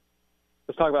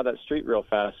let's talk about that street real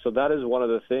fast. So that is one of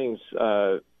the things,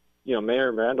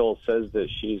 Mayor Randall says that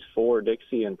she's for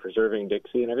Dixie and preserving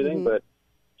Dixie and everything, but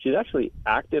she's actually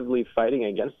actively fighting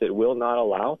against it, will not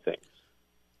allow things,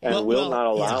 and will not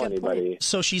allow anybody.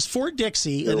 So she's for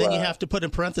Dixie, and then you have to put in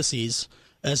parentheses,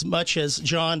 as much as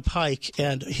John Pike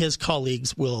and his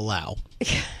colleagues will allow.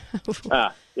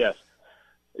 Yes.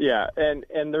 Yeah,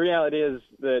 and the reality is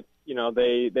that,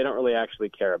 they don't really actually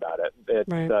care about it.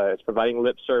 It's providing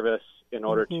lip service in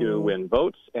order to win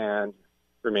votes and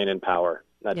remain in power.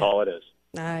 That's all it is.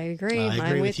 I agree.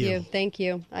 I'm with you. Thank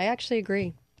you. I actually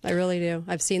agree. I really do.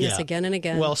 I've seen this again and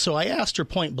again. Well, so I asked her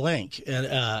point blank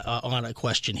on a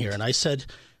question here, and I says,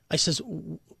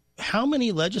 how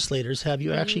many legislators have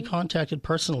you actually contacted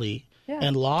personally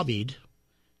and lobbied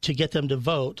to get them to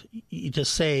vote to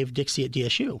save Dixie at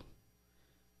DSU?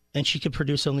 And she could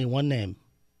produce only one name.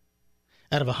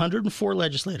 Out of 104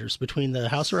 legislators between the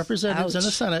House of Representatives and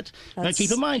the Senate. Now,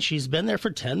 keep in mind, she's been there for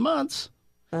 10 months.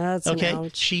 That's okay.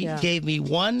 She gave me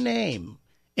one name,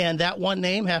 and that one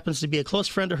name happens to be a close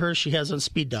friend of hers she has on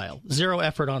speed dial. Zero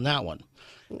effort on that one.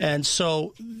 And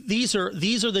so these are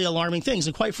the alarming things.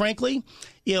 And quite frankly,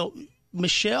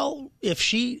 Michelle, if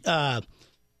she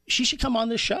should come on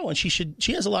this show, and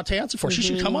she has a lot to answer for. She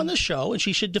should come on this show, and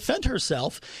she should defend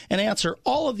herself and answer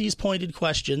all of these pointed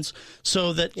questions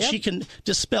so that she can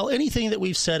dispel anything that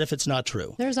we've said if it's not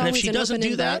true. There's and if always she an doesn't open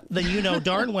do that, invite. then you know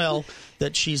darn well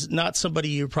that she's not somebody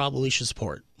you probably should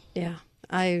support. Yeah.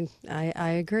 I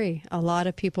agree. A lot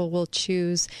of people will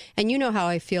choose, and you know how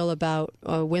I feel about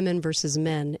women versus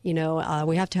men. We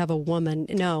have to have a woman.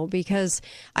 No, because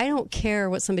I don't care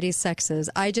what somebody's sex is.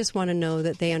 I just want to know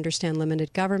that they understand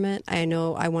limited government. I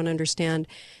want to understand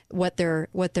what their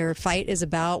fight is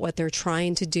about, what they're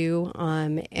trying to do,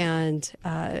 and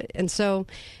so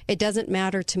it doesn't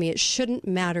matter to me. It shouldn't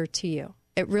matter to you.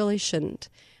 It really shouldn't.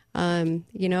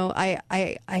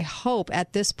 I hope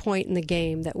at this point in the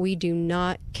game that we do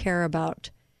not care about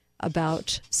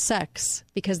sex,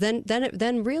 because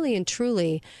then really and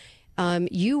truly,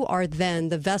 you are then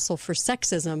the vessel for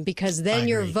sexism, because then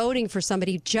you're voting for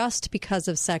somebody just because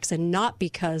of sex and not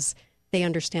because they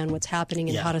understand what's happening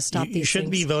and how to stop these things. You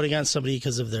shouldn't be voting on somebody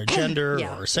because of their gender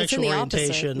or sexual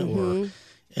orientation or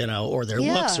or their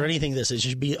looks or anything. It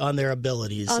should be on their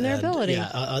abilities. On their ability.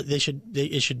 Yeah, it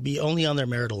should be only on their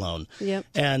merit alone. Yep.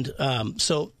 And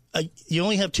so you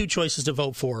only have two choices to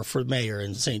vote for mayor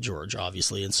in St. George,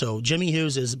 obviously. And so Jimmy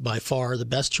Hughes is by far the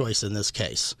best choice in this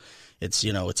case. It's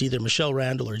either Michelle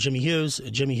Randall or Jimmy Hughes.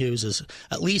 Jimmy Hughes has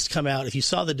at least come out. If you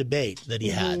saw the debate that he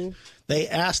had, they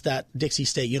asked that Dixie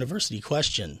State University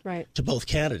question to both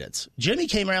candidates. Jimmy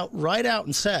came right out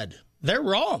and said, they're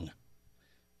wrong.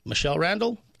 Michelle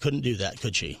Randall couldn't do that,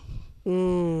 could she?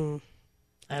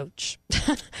 Ouch.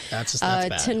 That's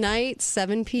bad. Tonight,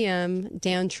 7 p.m.,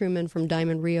 Dan Truman from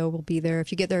Diamond Rio will be there.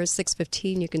 If you get there at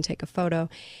 6:15, you can take a photo.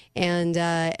 And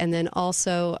then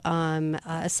also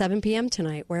 7 p.m.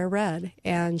 tonight, wear red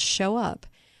and show up.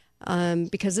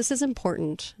 Because this is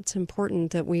important. It's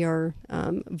important that we are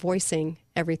voicing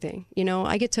everything.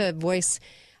 I get to voice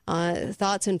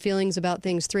thoughts and feelings about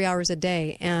things 3 hours a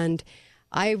day, and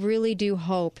I really do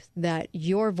hope that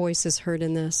your voice is heard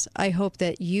in this. I hope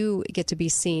that you get to be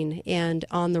seen and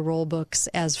on the roll books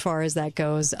as far as that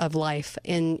goes of life,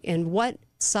 and what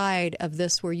side of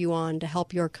this were you on to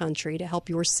help your country, to help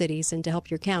your cities, and to help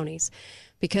your counties?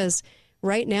 Because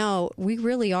right now, we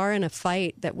really are in a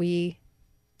fight that we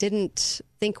didn't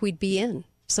think we'd be in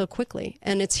so quickly,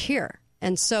 and it's here.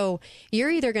 And so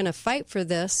you're either going to fight for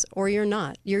this or you're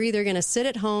not. You're either going to sit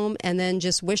at home and then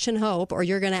just wish and hope, or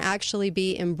you're going to actually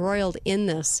be embroiled in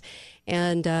this.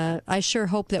 And I sure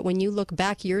hope that when you look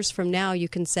back years from now, you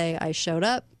can say, I showed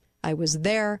up, I was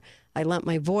there, I lent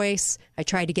my voice, I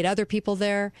tried to get other people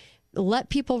there. Let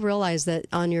people realize that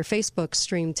on your Facebook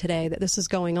stream today that this is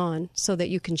going on, so that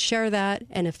you can share that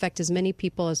and affect as many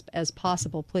people as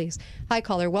possible, please. Hi,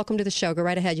 caller. Welcome to the show. Go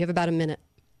right ahead. You have about a minute.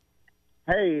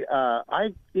 Hey, I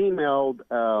emailed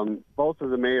both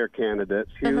of the mayor candidates,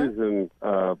 Hughes and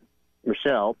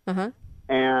Michelle,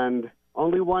 and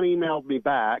only one emailed me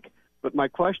back. But my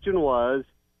question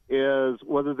is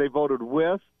whether they voted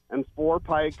with and for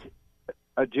Pike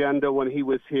agenda when he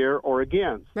was here or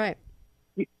against. Right.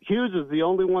 Hughes is the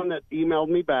only one that emailed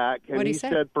me back, and he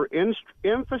said for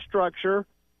infrastructure,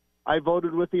 I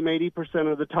voted with him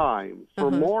 80% of the time.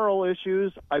 For moral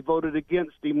issues, I voted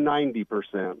against him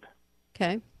 90%.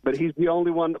 Okay. But he's the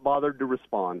only one that bothered to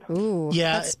respond. Ooh,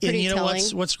 yeah, that's pretty and you know telling.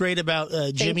 what's great about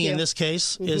Jimmy in this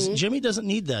case is Jimmy doesn't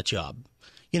need that job.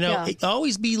 You know,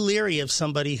 always be leery of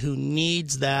somebody who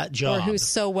needs that job. Or who's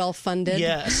so well funded.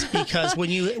 Yes, because when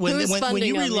you when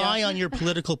you rely on your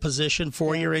political position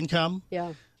for your income,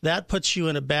 that puts you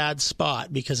in a bad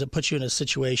spot, because it puts you in a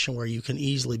situation where you can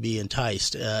easily be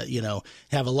enticed,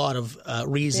 have a lot of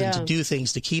reason to do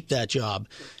things to keep that job.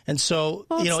 And so,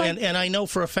 and I know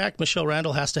for a fact Michelle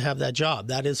Randall has to have that job.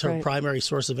 That is her primary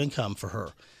source of income for her.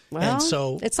 Well, and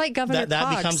so it's like Governor that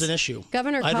Cox. becomes an issue.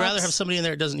 Governor I'd Cox, rather have somebody in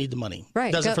there that doesn't need the money.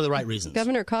 Right. Does it for the right reasons.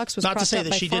 Governor Cox was not to say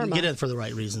that she didn't pharma. get it for the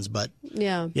right reasons, but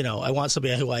I want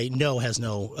somebody who I know has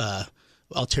no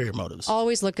ulterior motives.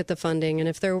 Always look at the funding, and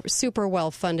if they're super well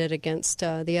funded against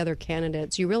the other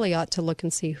candidates, you really ought to look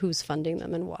and see who's funding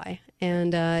them and why.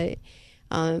 And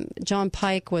John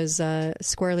Pike was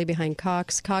squarely behind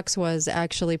Cox. Cox was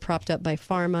actually propped up by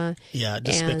pharma. Yeah,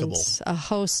 despicable. And a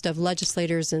host of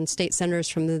legislators and state senators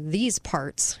from these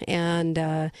parts. And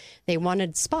they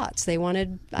wanted spots. They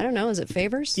wanted, I don't know, is it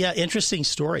favors? Yeah, interesting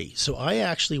story. So I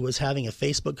actually was having a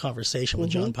Facebook conversation with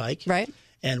John Pike. Right.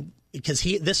 And because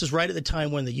this is right at the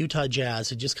time when the Utah Jazz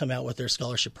had just come out with their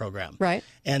scholarship program. Right.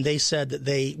 And they said that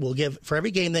they will give, for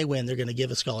every game they win, they're going to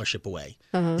give a scholarship away.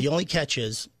 The only catch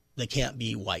is they can't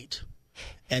be white.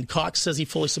 And Cox says he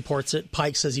fully supports it.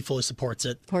 Pike says he fully supports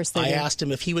it. Of course they do. asked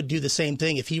him if he would do the same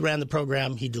thing. If he ran the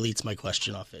program, he deletes my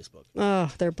question off Facebook. Oh,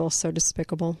 they're both so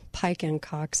despicable. Pike and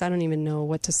Cox. I don't even know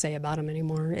what to say about them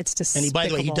anymore. It's despicable. And by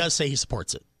the way, he does say he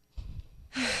supports it.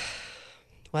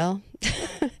 Well,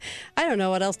 I don't know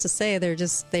what else to say.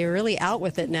 They're really out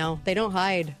with it now. They don't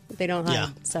hide. Yeah.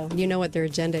 So you know what their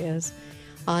agenda is.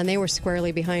 And they were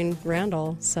squarely behind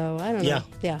Randall. So I don't know.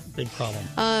 Yeah. Big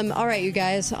problem. All right, you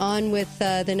guys. On with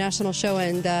the national show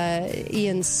and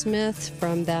Ian Smith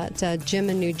from that gym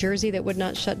in New Jersey that would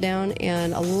not shut down.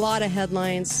 And a lot of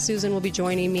headlines. Susan will be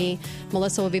joining me.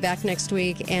 Melissa will be back next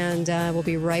week. And we'll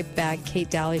be right back. Kate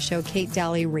Daly Show,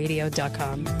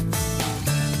 KateDalyRadio.com.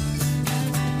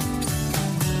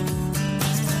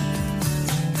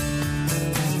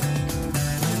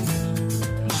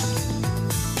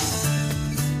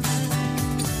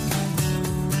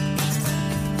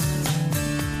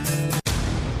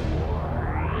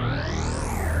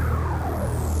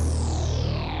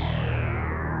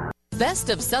 Best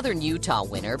of Southern Utah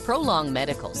winner Prolong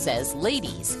Medical says,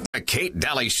 ladies. The Kate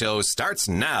Daly Show starts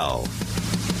now.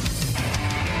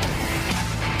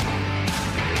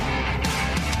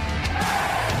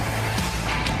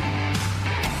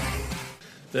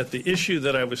 That the issue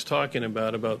that I was talking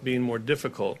about being more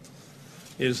difficult,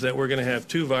 is that we're going to have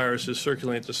two viruses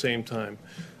circulating at the same time.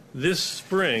 This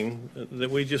spring that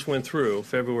we just went through,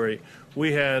 February,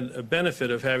 we had a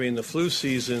benefit of having the flu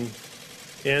season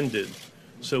ended.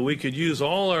 So we could use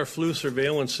all our flu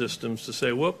surveillance systems to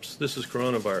say, whoops, this is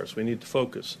coronavirus. We need to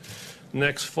focus.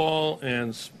 Next fall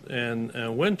and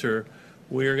winter,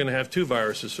 we are going to have two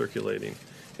viruses circulating.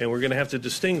 And we're going to have to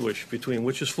distinguish between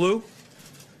which is flu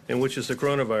and which is the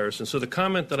coronavirus. And so the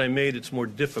comment that I made, it's more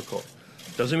difficult.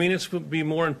 Doesn't mean it's going to be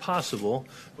more impossible.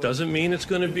 Doesn't mean it's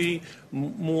going to be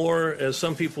more, as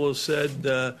some people have said,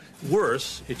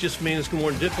 worse. It just means it's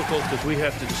more difficult because we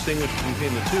have to distinguish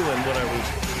between the two. And what I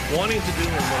was wanting to do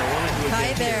and what I want to do again.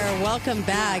 Hi there. Welcome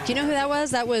back. Do you know who that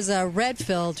was? That was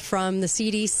Redfield from the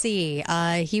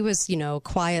CDC. He was,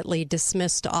 quietly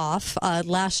dismissed off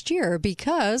last year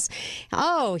because,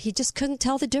 he just couldn't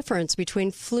tell the difference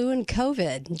between flu and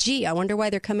COVID. Gee, I wonder why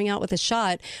they're coming out with a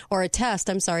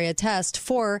test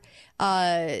for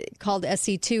called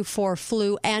SC2 for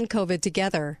flu and COVID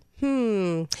together.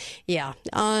 Yeah.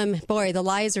 Boy, the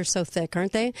lies are so thick,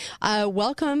 aren't they?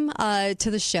 Welcome to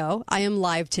the show. I am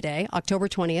live today, October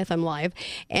 20th. I'm live,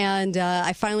 and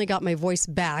I finally got my voice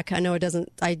back. I know it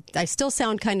doesn't. I still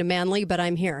sound kind of manly, but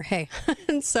I'm here. Hey,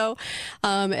 and so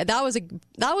that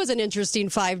was an interesting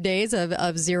 5 days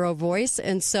of zero voice,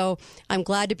 and so I'm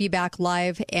glad to be back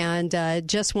live. And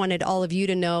just wanted all of you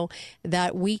to know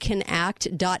that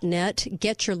WeCanAct.net.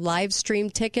 Get your live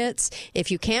stream tickets. If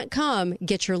you can't come,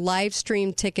 get your live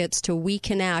stream tickets to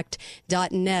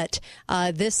WeCanAct.net.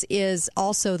 This is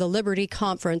also the Liberty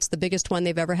Conference, the biggest one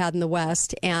they've ever had in the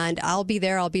West, and I'll be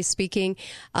there. I'll be speaking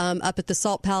up at the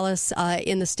Salt Palace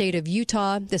in the state of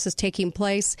Utah. This is taking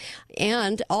place,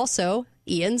 and also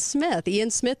Ian Smith.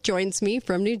 Ian Smith joins me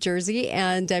from New Jersey,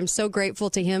 and I'm so grateful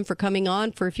to him for coming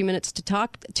on for a few minutes to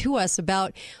talk to us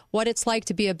about what it's like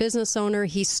to be a business owner.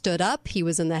 He stood up. He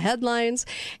was in the headlines,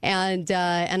 and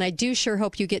I do sure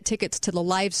hope you get tickets to the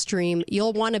live stream.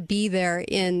 You'll want to be there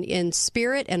in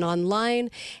spirit and online,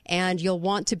 and you'll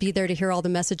want to be there to hear all the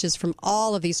messages from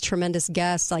all of these tremendous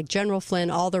guests like General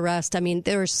Flynn, all the rest. I mean,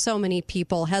 there are so many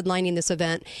people headlining this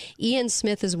event. Ian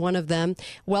Smith is one of them.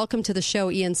 Welcome to the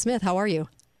show, Ian Smith. How are you?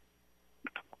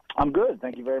 I'm good.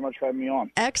 Thank you very much for having me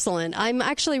on. Excellent. I'm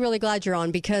actually really glad you're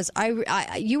on because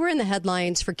you were in the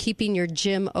headlines for keeping your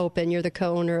gym open. You're the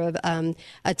co-owner of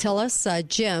Atilis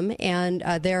Gym, and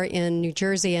they're in New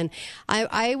Jersey. And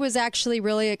I was actually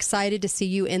really excited to see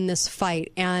you in this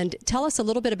fight. And tell us a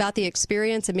little bit about the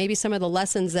experience and maybe some of the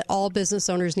lessons that all business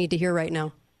owners need to hear right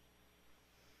now.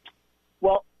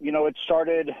 Well, it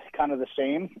started kind of the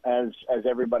same as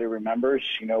everybody remembers.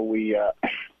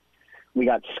 We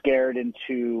got scared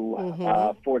into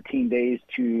 14 days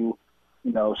to,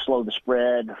 slow the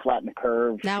spread, flatten the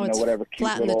curve. Now it's whatever cute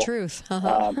flatten little, the truth.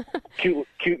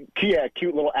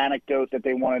 Cute little anecdote that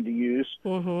they wanted to use.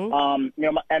 And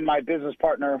my business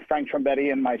partner Frank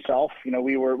Trombetti and myself,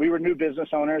 we were new business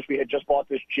owners. We had just bought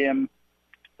this gym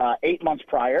 8 months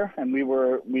prior, and we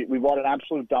bought an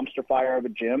absolute dumpster fire of a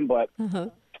gym, but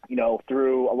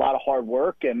through a lot of hard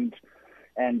work and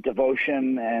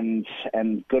devotion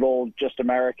and good old just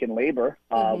American labor,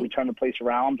 we turned the place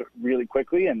around really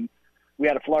quickly, and we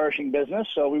had a flourishing business.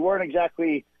 So we weren't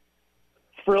exactly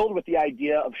thrilled with the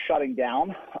idea of shutting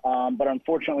down, but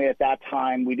unfortunately at that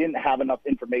time we didn't have enough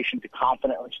information to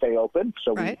confidently stay open.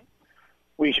 So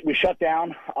we shut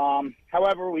down.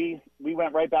 However, we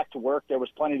went right back to work. There was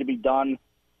plenty to be done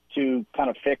to kind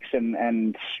of fix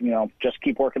and just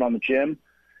keep working on the gym.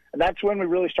 And that's when we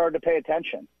really started to pay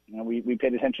attention. We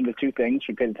paid attention to two things.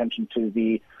 We paid attention to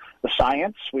the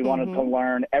science. We wanted to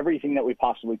learn everything that we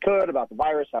possibly could about the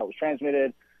virus, how it was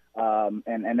transmitted,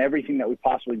 and everything that we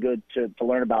possibly could to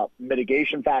learn about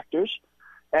mitigation factors.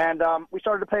 And we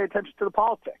started to pay attention to the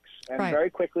politics. And very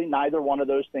quickly, neither one of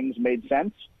those things made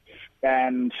sense.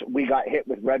 And we got hit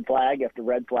with red flag after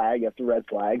red flag after red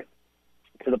flag,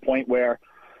 to the point where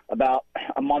about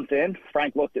a month in,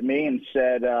 Frank looked at me and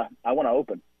said, I want to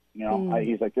open.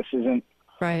 He's like, this isn't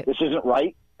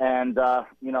right. And,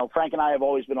 Frank and I have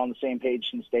always been on the same page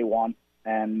since day one,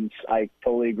 and I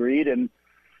totally agreed. And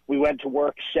we went to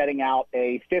work setting out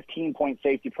a 15-point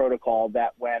safety protocol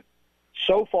that went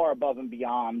so far above and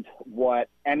beyond what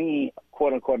any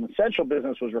quote-unquote essential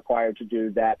business was required to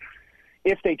do, that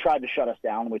if they tried to shut us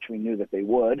down, which we knew that they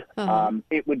would,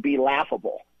 it would be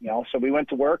laughable. So we went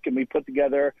to work and we put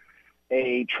together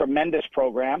a tremendous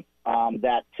program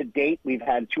that to date we've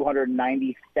had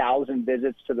 290,000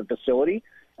 visits to the facility,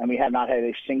 and we have not had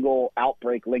a single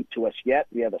outbreak linked to us yet.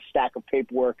 We have a stack of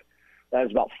paperwork that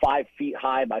is about 5 feet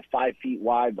high by 5 feet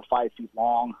wide by 5 feet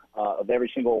long of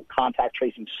every single contact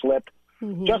tracing slip,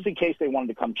 just in case they wanted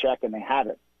to come check, and they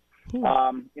haven't.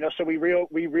 So we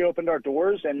reopened our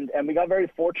doors, and we got very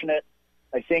fortunate.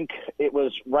 I think it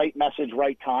was right message,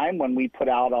 right time when we put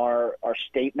out our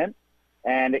statement.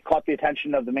 And it caught the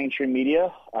attention of the mainstream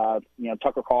media.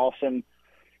 Tucker Carlson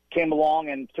came along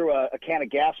and threw a can of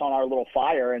gas on our little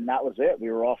fire, and that was it. We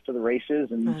were off to the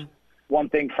races. And one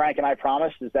thing Frank and I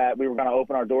promised is that we were going to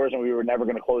open our doors and we were never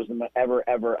going to close them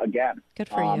ever again. Good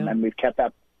for you. And we've kept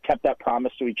that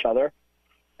promise to each other.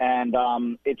 And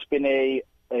it's been a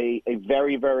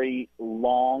very, very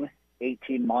long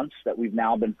 18 months that we've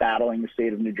now been battling the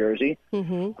state of New Jersey.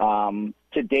 To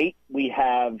date, we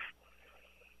have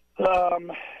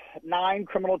 9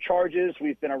 criminal charges.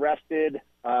 We've been arrested.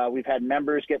 We've had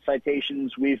members get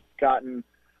citations. We've gotten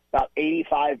about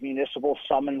 85 municipal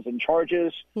summons and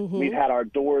charges. We've had our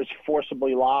doors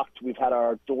forcibly locked. We've had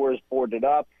our doors boarded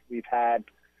up. We've had,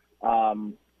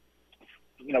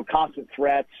 constant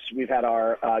threats. We've had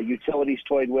our utilities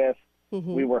toyed with.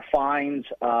 We were fined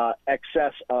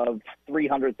excess of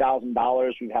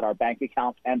 $300,000. We've had our bank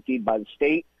accounts emptied by the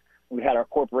state. We've had our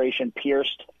corporation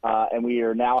pierced, and we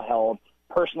are now held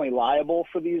personally liable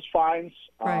for these fines.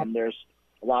 There's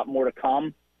a lot more to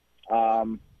come.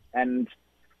 And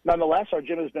nonetheless, our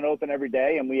gym has been open every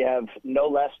day, and we have no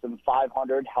less than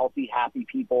 500 healthy, happy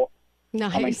people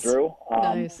coming through.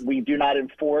 We do not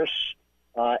enforce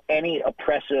any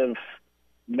oppressive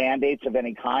mandates of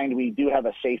any kind. We do have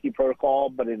a safety protocol,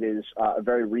 but it is a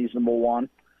very reasonable one.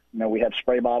 We have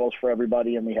spray bottles for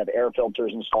everybody, and we have air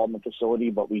filters installed in the facility,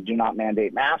 but we do not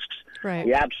mandate masks.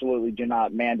 We absolutely do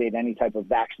not mandate any type of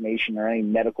vaccination or any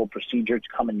medical procedure to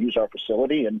come and use our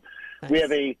facility. And we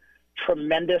have a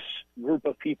tremendous group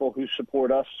of people who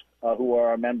support us, who are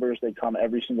our members. They come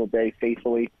every single day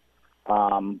faithfully.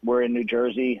 We're in New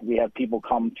Jersey. We have people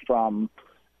come from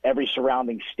every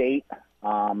surrounding state,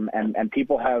 and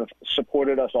people have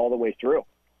supported us all the way through.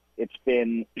 It's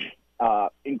been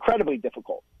incredibly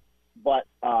difficult, but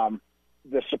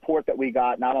the support that we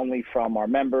got, not only from our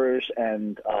members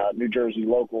and New Jersey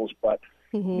locals, but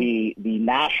the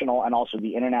national and also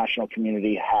the international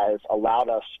community has allowed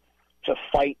us to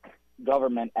fight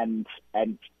government and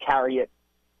carry it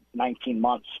 19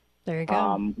 months. There you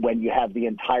go. When you have the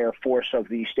entire force of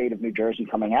the state of New Jersey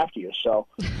coming after you. So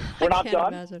we're not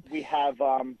done. Imagine.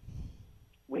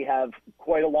 We have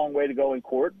quite a long way to go in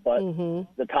court, but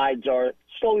the tides are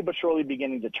slowly but surely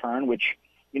beginning to turn, which,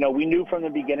 we knew from the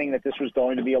beginning that this was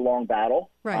going to be a long battle.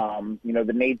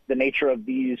 The nature of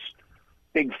these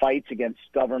big fights against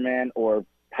government or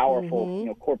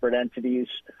powerful, corporate entities,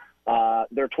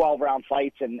 they're 12-round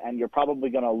fights, and you're probably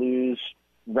going to lose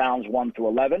rounds 1 through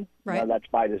 11. That's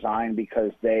by design,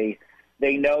 because they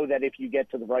know that if you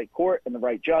get to the right court and the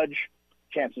right judge,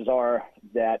 chances are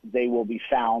that they will be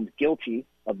found guilty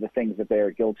of the things that they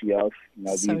are guilty of,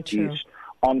 these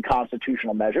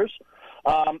unconstitutional measures.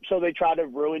 So they try to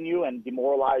ruin you and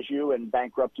demoralize you and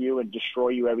bankrupt you and destroy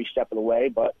you every step of the way.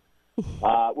 But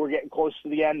we're getting close to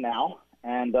the end now,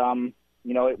 and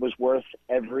it was worth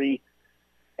every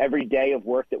day of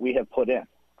work that we have put in.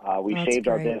 We saved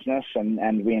our business,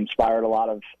 and we inspired a lot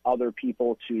of other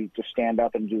people to stand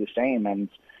up and do the same. And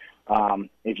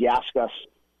if you ask us,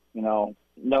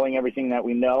 knowing everything that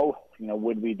we know,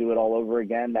 would we do it all over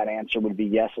again? That answer would be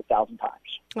yes, 1,000 times.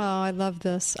 Oh, I love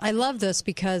this. I love this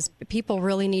because people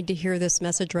really need to hear this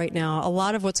message right now. A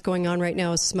lot of what's going on right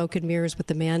now is smoke and mirrors with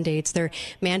the mandates. Their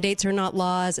mandates are not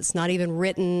laws. It's not even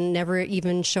written, never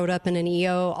even showed up in an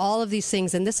EO, all of these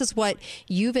things. And this is what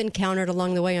you've encountered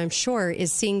along the way, I'm sure,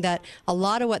 is seeing that a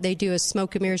lot of what they do is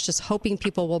smoke and mirrors, just hoping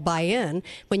people will buy in.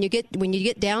 When you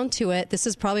get down to it, this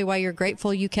is probably why you're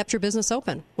grateful you kept your business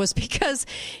open, was because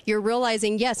you're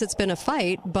realizing, yes, it's been a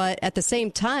fight, but at the same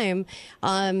time,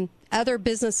 other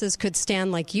businesses could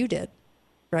stand like you did,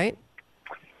 right?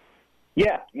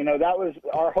 Yeah, that was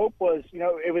our hope. Was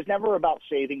it was never about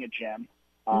saving a gym.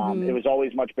 It was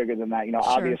always much bigger than that.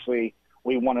 Obviously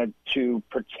we wanted to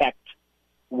protect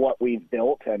what we've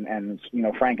built, and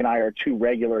Frank and I are 2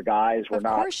 regular guys. We're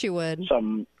not, of course you would,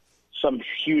 some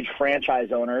huge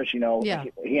franchise owners. He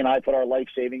and I put our life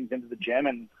savings into the gym,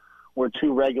 and we're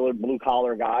 2 regular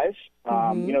blue-collar guys.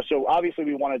 So obviously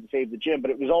we wanted to save the gym,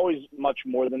 but it was always much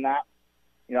more than that.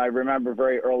 I remember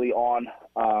very early on,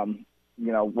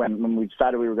 when we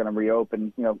decided we were going to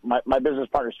reopen, my business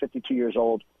partner is 52 years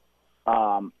old,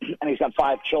 and he's got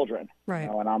 5 children. Right.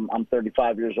 And I'm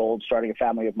 35 years old, starting a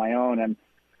family of my own. And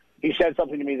he said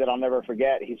something to me that I'll never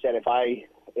forget. He said, if I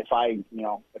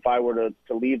were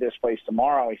to leave this place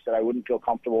tomorrow, he said, I wouldn't feel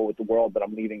comfortable with the world that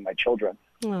I'm leaving my children.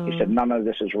 He said, none of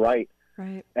this is right.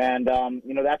 Right. And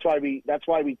that's why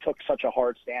we took such a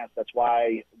hard stance. That's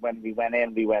why when we went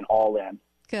in, we went all in.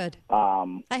 Good.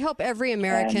 I hope every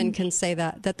American can say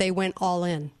that they went all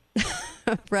in.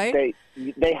 Right?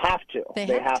 They have to.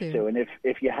 They have to. And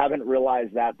if you haven't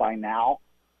realized that by now,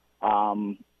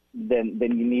 then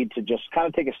you need to just kind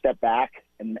of take a step back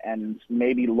and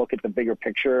maybe look at the bigger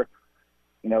picture.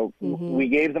 We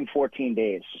gave them 14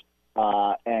 days,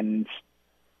 and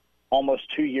almost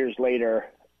 2 years later,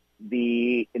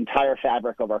 the entire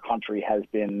fabric of our country has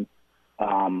been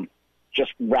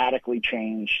just radically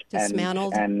changed,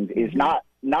 dismantled, and is not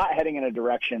heading in a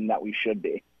direction that we should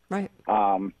be. Right.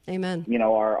 Amen. You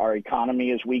know, our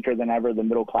economy is weaker than ever. The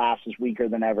middle class is weaker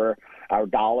than ever. Our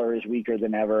dollar is weaker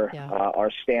than ever. Yeah.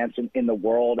 Our stance in the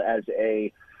world as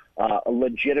a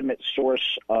legitimate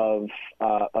source of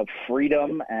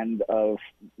freedom and of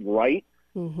right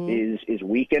is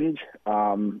weakened.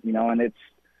 You know, and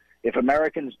if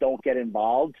Americans don't get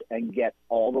involved and get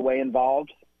all the way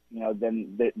involved, you know,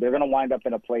 then they're going to wind up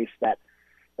in a place that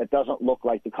doesn't look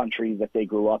like the country that they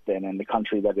grew up in and the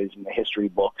country that is in the history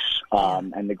books,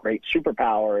 and the great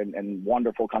superpower and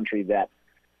wonderful country that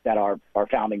our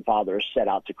founding fathers set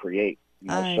out to create. You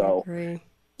know? I agree.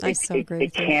 I so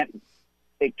agree.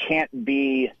 It can't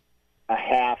be a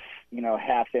half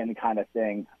in kind of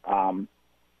thing.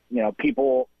 You know,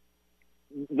 people.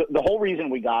 The whole reason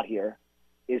we got here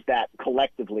is that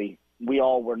collectively we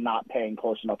all were not paying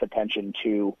close enough attention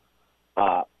to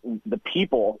the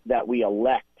people that we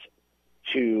elect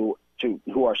to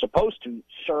who are supposed to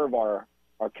serve our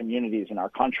communities and our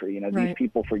country. You know, Right. these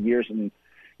people for years and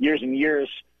years,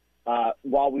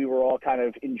 while we were all kind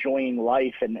of enjoying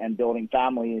life and building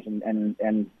families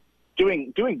and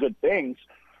doing good things,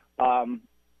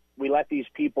 we let these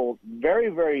people very,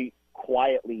 very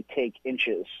quietly take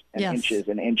inches and Yes. inches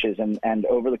and inches. And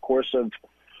over the course of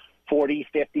 40,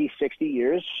 50, 60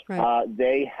 years, Right.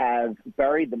 they have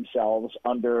buried themselves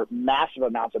under massive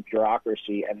amounts of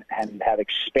bureaucracy and have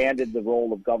expanded the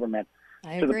role of government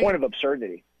I to the agree. point of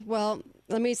absurdity. Well,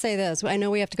 let me say this. I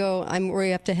know we have to go. We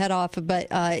have to head off, but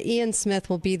Ian Smith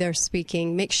will be there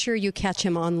speaking. Make sure you catch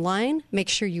him online. Make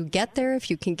sure you get there if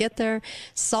you can get there.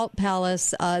 Salt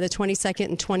Palace, the 22nd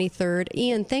and 23rd.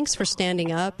 Ian, thanks for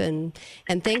standing up and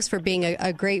thanks for being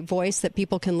a great voice that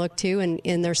people can look to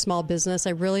in their small business.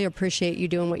 I really appreciate you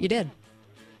doing what you did.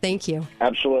 Thank you.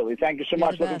 Absolutely. Thank you so You're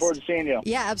much. the Looking best. forward to seeing you.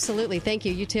 Yeah, absolutely. Thank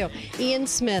you. You too. Ian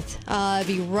Smith.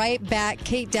 Be right back.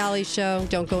 Kate Daly Show.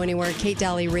 Don't go anywhere.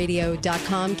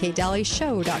 KateDalyRadio.com,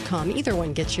 KateDalyShow.com. Either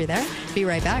one gets you there. Be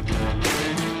right back.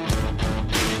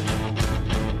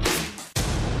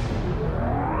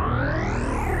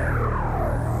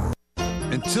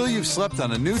 Until you've slept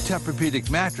on a new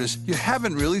Tempur-Pedic mattress, you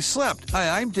haven't really slept.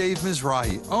 Hi, I'm Dave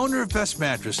Mizrahi, owner of Best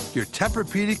Mattress, your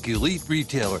Tempur-Pedic elite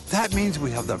retailer. That means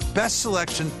we have the best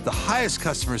selection, the highest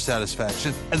customer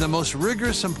satisfaction, and the most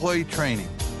rigorous employee training.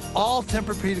 All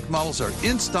Tempur-Pedic models are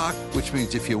in stock, which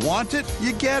means if you want it,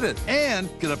 you get it. And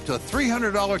get up to a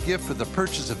 $300 gift for the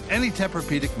purchase of any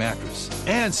Tempur-Pedic mattress.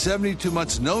 And 72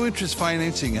 months no-interest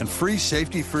financing and free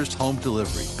safety-first home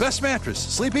delivery. Best Mattress.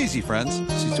 Sleep easy, friends.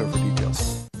 See store for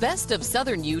details. Best of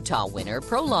Southern Utah winner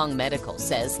Prolong Medical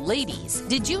says, ladies,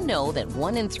 did you know that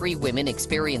 1 in 3 women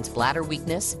experience bladder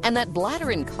weakness and that bladder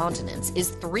incontinence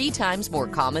is 3 times more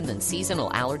common than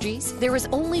seasonal allergies? There is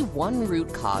only one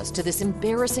root cause to this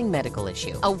embarrassing medical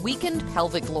issue: a weakened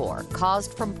pelvic floor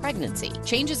caused from pregnancy,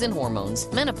 changes in hormones,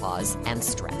 menopause, and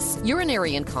stress.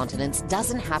 Urinary incontinence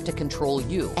doesn't have to control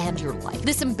you and your life.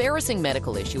 This embarrassing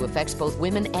medical issue affects both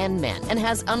women and men and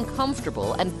has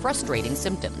uncomfortable and frustrating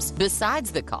symptoms.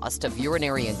 Besides, the cost of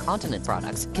urinary incontinence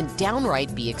products can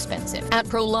downright be expensive. At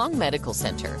Prolong Medical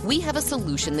Center, we have a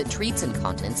solution that treats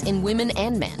incontinence in women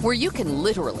and men, where you can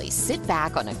literally sit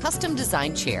back on a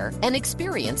custom-designed chair and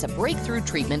experience a breakthrough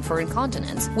treatment for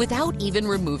incontinence without even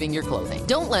removing your clothing.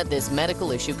 Don't let this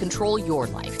medical issue control your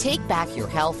life. Take back your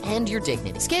health and your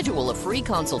dignity. Schedule a free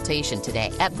consultation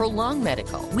today at Prolong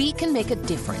Medical. We can make a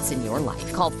difference in your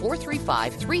life. Call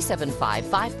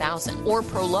 435-375-5000 or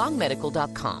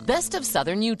prolongmedical.com. Best of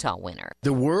Southern Utah winner.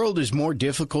 The world is more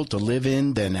difficult to live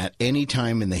in than at any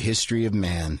time in the history of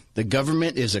man. The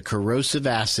government is a corrosive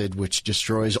acid which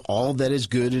destroys all that is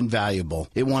good and valuable.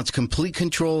 It wants complete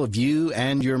control of you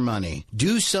and your money.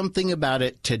 Do something about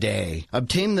it today.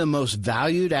 Obtain the most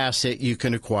valued asset you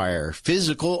can acquire.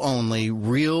 Physical only,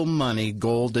 real money,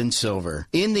 gold and silver.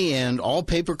 In the end, all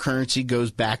paper currency goes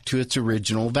back to its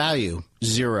original value.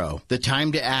 0. The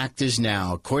time to act is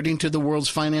now. According to the world's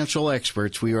financial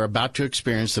experts, we are about to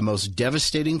experience the most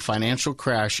devastating financial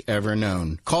crash ever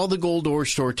known. Call the Gold Ore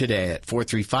Store today at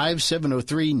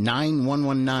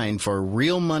 435-703-9119 for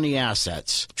real money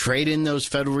assets. Trade in those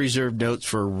Federal Reserve notes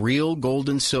for real gold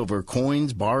and silver,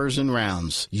 coins, bars, and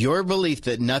rounds. Your belief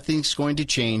that nothing's going to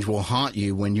change will haunt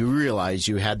you when you realize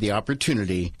you had the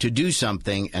opportunity to do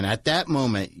something, and at that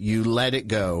moment, you let it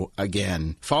go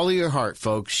again. Follow your heart,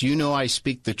 folks. You know I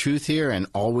speak the truth here and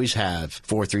always have.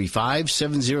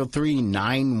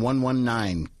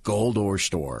 435-703-9119. Gold Ore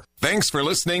Store. Thanks for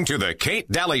listening to The Kate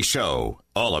Daly Show.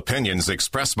 All opinions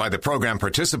expressed by the program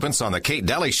participants on The Kate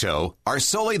Daly Show are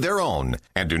solely their own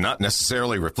and do not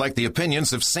necessarily reflect the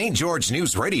opinions of St. George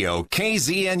News Radio,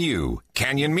 KZNU,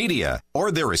 Canyon Media,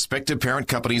 or their respective parent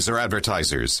companies or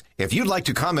advertisers. If you'd like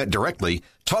to comment directly,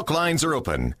 talk lines are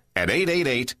open at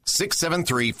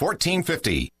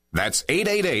 888-673-1450. That's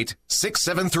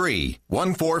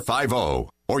 888-673-1450.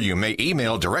 Or you may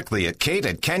email directly at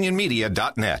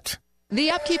kate@canyonmedia.net.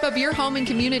 The upkeep of your home and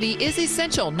community is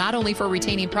essential not only for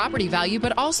retaining property value,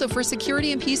 but also for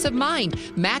security and peace of mind.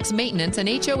 Max Maintenance, an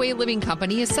HOA living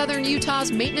company, is Southern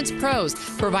Utah's maintenance pros,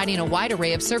 providing a wide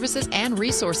array of services and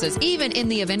resources, even in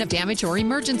the event of damage or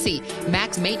emergency.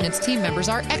 Max Maintenance team members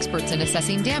are experts in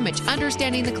assessing damage,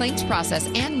 understanding the claims process,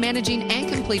 and managing and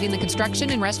completing the construction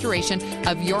and restoration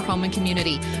of your home and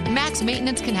community. Max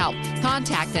Maintenance can help.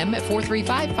 Contact them at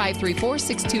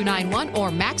 435-534-6291 or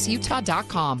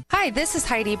maxutah.com. Hi, this is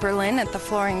Heidi Berlin at the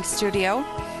Flooring Studio,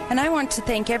 and I want to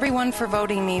thank everyone for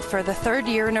voting me for the third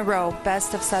year in a row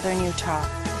Best of Southern Utah.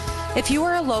 If you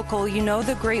are a local, you know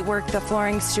the great work the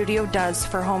Flooring Studio does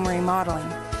for home remodeling.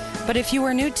 But if you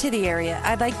are new to the area,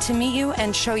 I'd like to meet you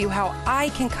and show you how I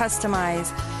can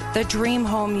customize the dream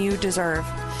home you deserve.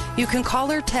 You can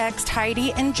call or text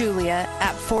Heidi and Julia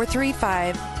at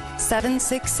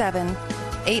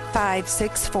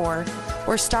 435-767-8564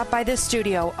 or stop by the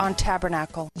studio on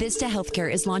Tabernacle. Vista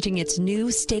Healthcare is launching its new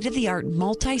state-of-the-art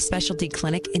multi-specialty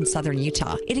clinic in Southern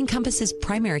Utah. It encompasses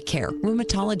primary care,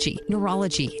 rheumatology,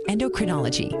 neurology,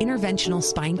 endocrinology, interventional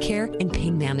spine care, and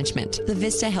pain management. The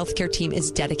Vista Healthcare team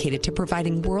is dedicated to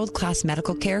providing world-class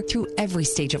medical care through every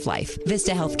stage of life.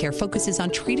 Vista Healthcare focuses on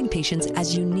treating patients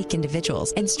as unique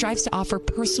individuals and strives to offer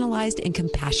personalized and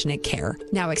compassionate care.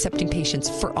 Now accepting patients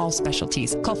for all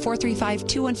specialties. Call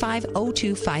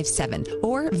 435-215-0257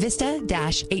 or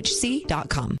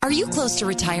vista-hc.com. Are you close to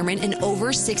retirement and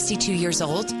over 62 years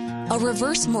old? A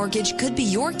reverse mortgage could be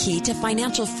your key to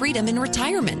financial freedom in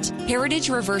retirement. Heritage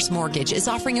Reverse Mortgage is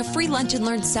offering a free Lunch and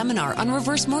Learn seminar on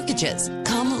reverse mortgages.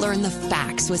 Come learn the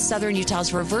facts with Southern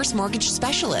Utah's reverse mortgage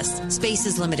specialists. Space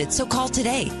is limited, so call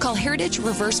today. Call Heritage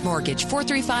Reverse Mortgage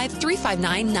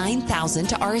 435-359-9000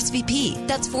 to RSVP.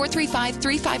 That's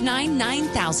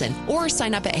 435-359-9000 or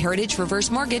sign up at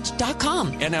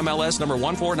heritagereversemortgage.com. NMLS number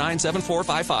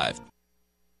 1497455.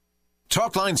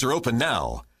 Talk lines are open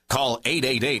now. Call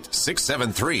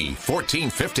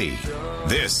 888-673-1450.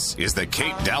 This is The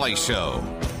Kate Daly Show.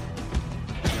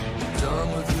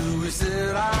 Done with who he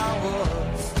said I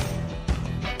was.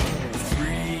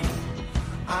 Free,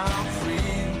 I'm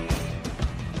free.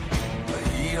 But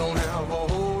he don't have a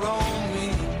hold on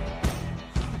me.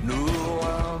 No,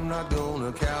 I'm not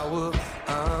gonna cower.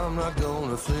 I'm not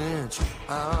gonna flinch.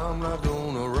 I'm not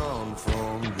gonna run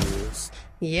from this.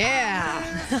 Yeah.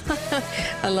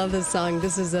 I love this song.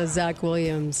 This is Zach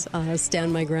Williams,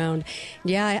 Stand My Ground.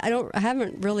 Yeah, I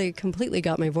haven't really completely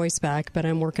got my voice back, but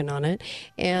I'm working on it.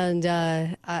 And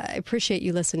I appreciate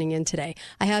you listening in today.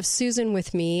 I have Susan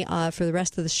with me for the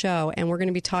rest of the show, and we're going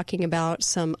to be talking about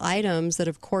some items that,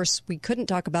 of course, we couldn't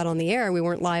talk about on the air. We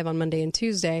weren't live on Monday and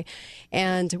Tuesday,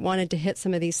 and wanted to hit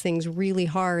some of these things really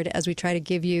hard as we try to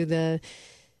give you the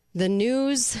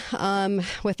news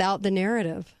without the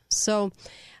narrative. So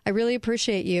I really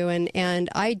appreciate you. And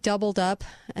I doubled up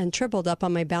and tripled up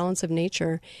on my balance of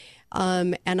nature.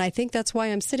 And I think that's why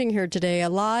I'm sitting here today. A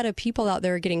lot of people out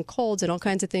there are getting colds and all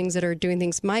kinds of things that are doing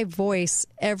things. My voice,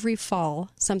 every fall,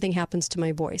 something happens to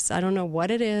my voice. I don't know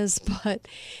what it is, but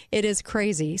it is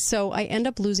crazy. So I end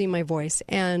up losing my voice.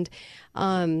 And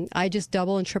I just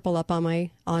double and triple up on my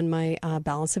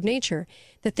balance of nature.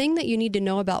 The thing that you need to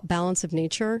know about balance of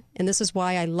nature, and this is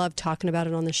why I love talking about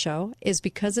it on the show, is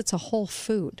because it's a whole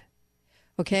food.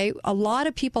 Okay? A lot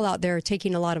of people out there are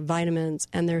taking a lot of vitamins,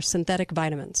 and they're synthetic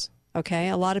vitamins. Okay?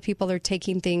 A lot of people are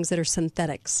taking things that are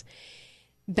synthetics.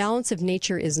 Balance of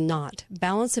nature is not.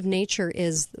 Balance of nature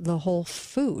is the whole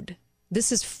food.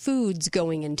 This is foods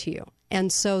going into you. And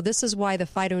so this is why the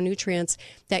phytonutrients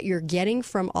that you're getting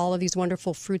from all of these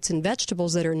wonderful fruits and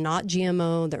vegetables that are not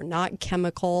GMO, they're not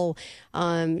chemical,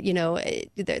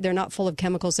 they're not full of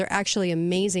chemicals. They're actually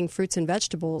amazing fruits and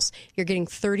vegetables. You're getting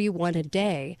 31 a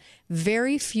day.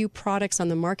 Very few products on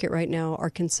the market right now are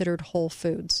considered whole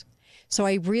foods. So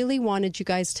I really wanted you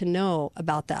guys to know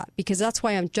about that, because that's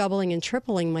why I'm doubling and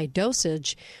tripling my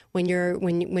dosage. When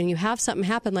you have something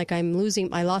happen like I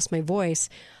lost my voice,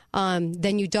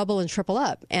 then you double and triple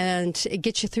up, and it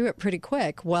gets you through it pretty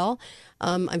quick. Well,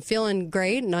 I'm feeling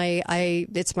great, and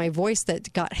it's my voice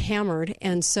that got hammered,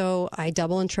 and so I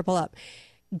double and triple up.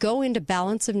 go into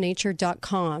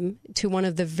balanceofnature.com to one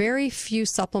of the very few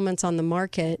supplements on the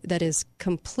market that is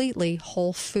completely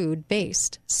whole food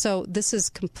based. So this is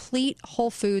complete whole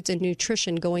foods and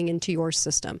nutrition going into your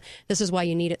system. This is why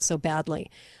you need it so badly.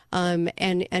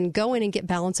 And go in and get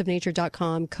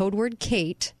balanceofnature.com, code word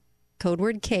Kate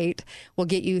will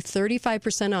get you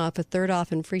 35% off, a third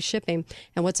off, and free shipping.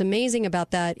 And what's amazing about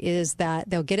that is that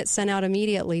they'll get it sent out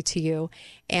immediately to you.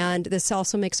 And this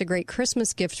also makes a great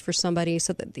Christmas gift for somebody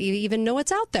so that you even know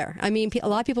it's out there. I mean, a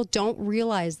lot of people don't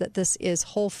realize that this is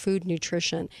whole food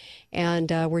nutrition. And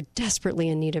we're desperately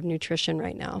in need of nutrition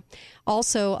right now.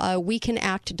 Also,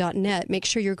 WeCanAct.net. Make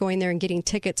sure you're going there and getting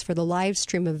tickets for the live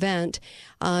stream event.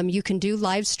 You can do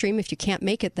live stream if you can't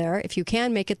make it there. If you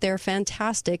can make it there,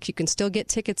 fantastic. You can still get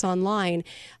tickets online,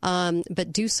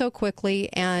 but do so quickly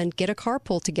and get a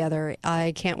carpool together.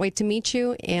 I can't wait to meet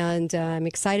you, and I'm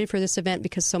excited for this event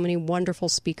because so many wonderful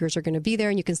speakers are going to be there,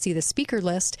 and you can see the speaker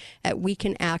list at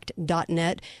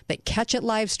WeCanAct.net. But catch it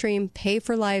live stream, pay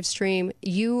for live stream.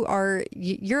 You're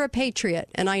a patriot,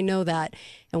 and I know that,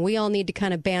 and we all need to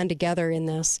kind of band together in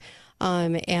this,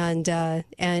 and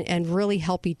really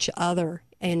help each other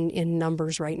in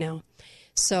numbers right now.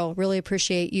 So really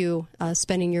appreciate you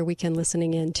spending your weekend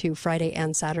listening in to Friday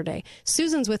and Saturday.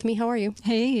 Susan's with me. How are you?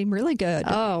 Hey, really good.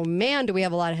 Oh, man, do we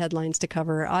have a lot of headlines to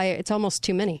cover. It's almost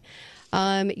too many.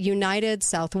 United,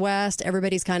 Southwest,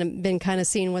 everybody's been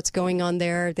seeing what's going on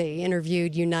there. They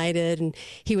interviewed United, and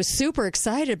he was super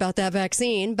excited about that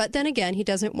vaccine. But then again, he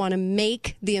doesn't want to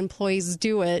make the employees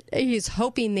do it. He's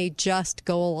hoping they just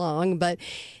go along. But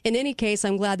in any case,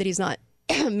 I'm glad that he's not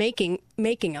making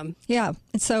them. Yeah.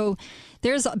 So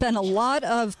there's been a lot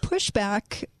of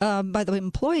pushback by the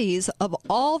employees of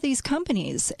all these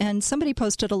companies. And somebody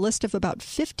posted a list of about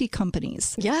 50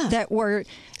 companies that were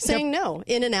saying no.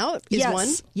 In-N-Out is one.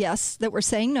 Yes, that were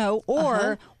saying no,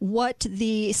 or what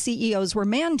the CEOs were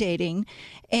mandating.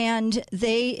 And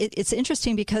it's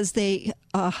interesting because they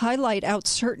highlight out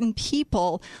certain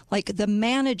people, like the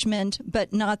management,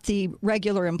 but not the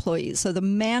regular employees. So the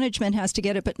management has to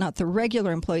get it, but not the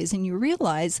regular employees. And you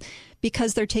realize,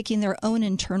 because they're taking their own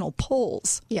internal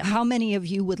polls, how many of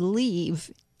you would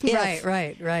leave?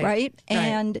 Right.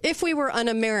 And if we were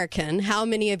un-American, how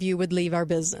many of you would leave our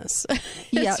business?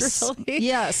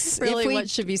 Yes. Really what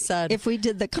should be said. If we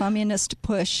did the communist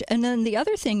push. And then the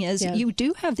other thing is, you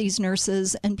do have these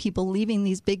nurses and people leaving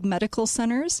these big medical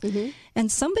centers. Mm-hmm.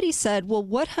 And somebody said, well,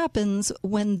 what happens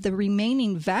when the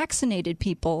remaining vaccinated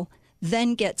people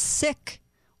then get sick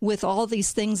with all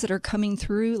these things that are coming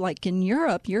through? Like in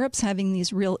Europe, Europe's having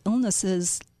these real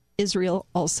illnesses, Israel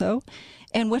also.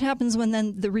 And what happens when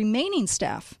then the remaining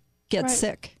staff gets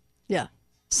sick? Yeah.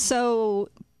 So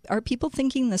are people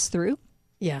thinking this through?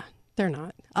 Yeah, they're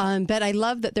not. But I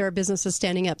love that there are businesses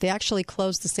standing up. They actually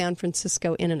closed the San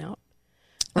Francisco In-N-Out,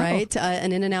 right?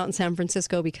 An In-N-Out in San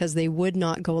Francisco because they would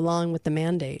not go along with the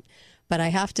mandate. But I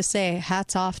have to say,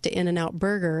 hats off to In-N-Out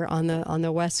Burger on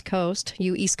the West Coast.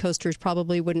 You East Coasters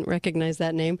probably wouldn't recognize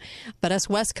that name, but us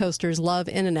West Coasters love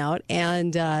In-N-Out,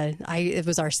 and it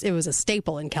was a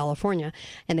staple in California,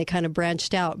 and they kind of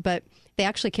branched out. But they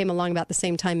actually came along about the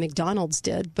same time McDonald's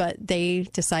did, but they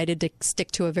decided to stick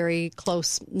to a very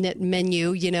close-knit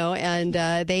menu, and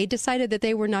they decided that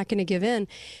they were not going to give in.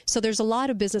 So there's a lot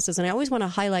of businesses, and I always want to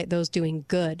highlight those doing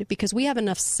good, because we have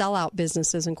enough sellout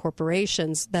businesses and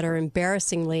corporations that are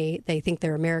embarrassingly, they think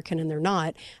they're American and they're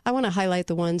not. I want to highlight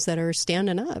the ones that are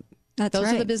standing up.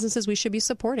 Those are the businesses we should be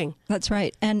supporting. That's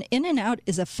right. And In-N-Out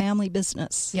is a family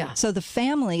business. Yeah. So the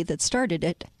family that started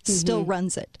it still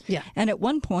runs it. Yeah. And at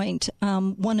one point,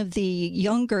 one of the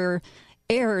younger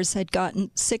heirs had gotten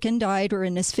sick and died, or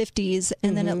in his 50s,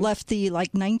 and then it left the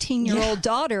 19-year-old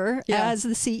daughter as the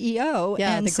CEO.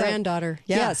 Yeah, and the granddaughter.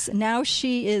 Yeah. Yes. Now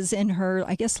she is in her,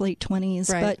 I guess, late 20s.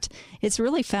 Right. But it's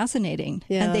really fascinating.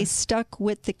 Yeah. And they stuck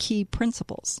with the key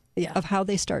principles of how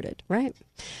they started. Right.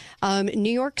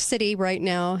 New York City right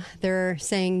now, they're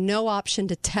saying no option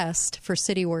to test for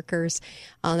city workers.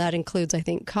 That includes, I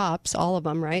think, cops, all of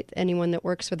them, right? Anyone that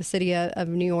works for the city of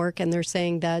New York. And they're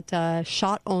saying that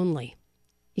shot only.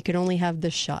 You can only have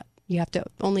this shot. You have to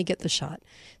only get the shot.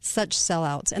 Such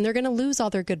sellouts. And they're going to lose all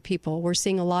their good people. We're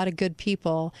seeing a lot of good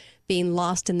people being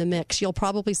lost in the mix. You'll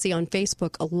probably see on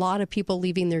Facebook a lot of people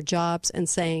leaving their jobs and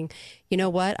saying, you know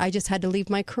what, I just had to leave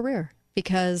my career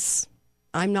because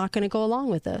I'm not going to go along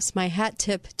with this. My hat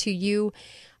tip to you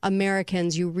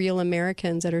Americans, you real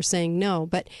Americans that are saying no.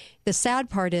 But the sad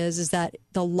part is that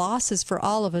the losses for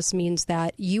all of us means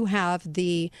that you have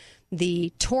the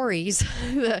Tories,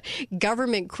 the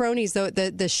government cronies,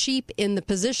 the sheep in the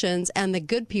positions, and the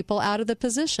good people out of the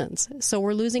positions. So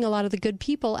we're losing a lot of the good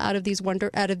people out of these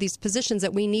positions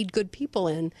that we need good people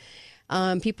in.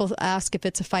 People ask if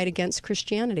it's a fight against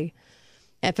Christianity,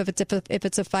 if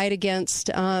it's a fight against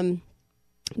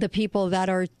the people that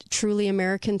are truly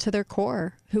American to their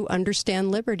core, who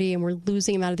understand liberty, and we're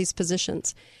losing them out of these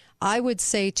positions. I would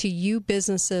say to you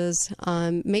businesses,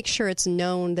 make sure it's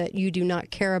known that you do not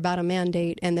care about a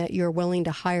mandate and that you're willing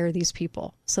to hire these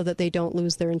people so that they don't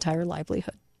lose their entire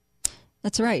livelihood.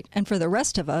 That's right. And for the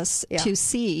rest of us to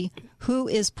see who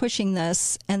is pushing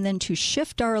this and then to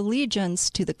shift our allegiance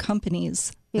to the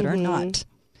companies that are not.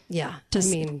 Yeah,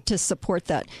 to support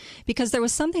that. Because there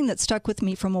was something that stuck with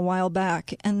me from a while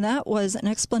back, and that was an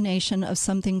explanation of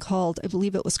something called, I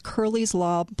believe it was Curley's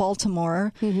Law,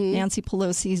 Baltimore, Nancy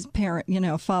Pelosi's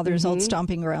father's old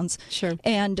stomping grounds. Sure.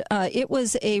 And it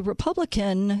was a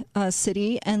Republican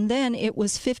city, and then it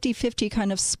was 50-50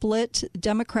 kind of split.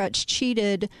 Democrats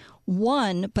cheated,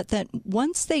 won, but that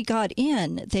once they got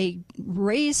in, they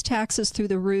raised taxes through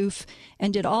the roof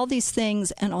and did all these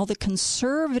things, and all the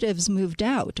conservatives moved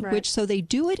out, so they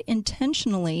do it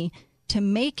intentionally to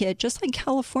make it, just like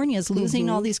California is losing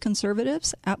all these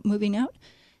conservatives moving out,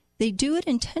 they do it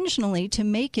intentionally to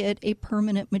make it a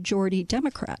permanent majority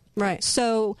Democrat. Right.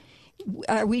 So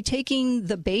are we taking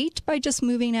the bait by just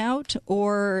moving out,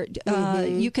 or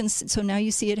so now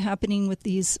you see it happening with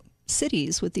these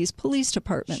cities, with these police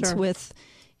departments, with,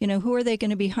 who are they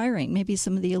going to be hiring? Maybe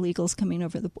some of the illegals coming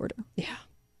over the border. Yeah.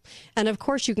 And of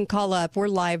course, you can call up. We're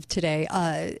live today.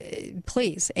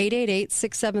 Please,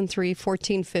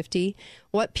 888-673-1450.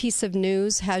 What piece of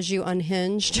news has you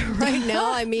unhinged right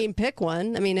now? I mean, pick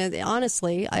one. I mean,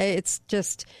 honestly, it's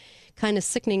just kind of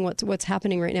sickening what's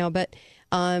happening right now. But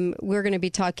we're going to be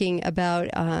talking about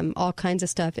all kinds of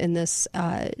stuff in this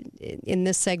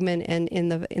segment and in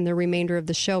the remainder of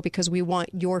the show, because we want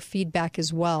your feedback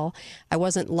as well. I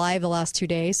wasn't live the last 2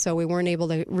 days, so we weren't able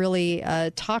to really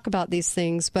talk about these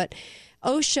things. But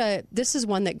OSHA, this is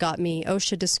one that got me.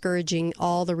 OSHA discouraging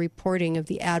all the reporting of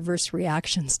the adverse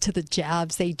reactions to the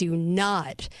jabs. They do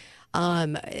not.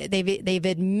 They've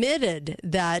admitted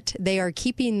that they are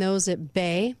keeping those at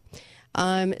bay.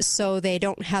 So they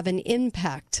don't have an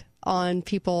impact on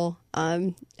people,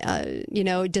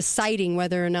 deciding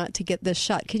whether or not to get this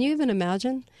shot. Can you even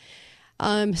imagine?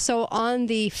 So on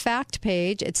the fact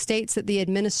page, it states that the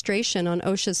administration, on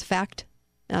OSHA's fact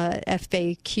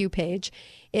FAQ page,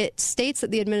 it states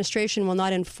that the administration will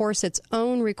not enforce its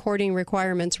own recording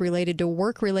requirements related to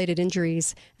work-related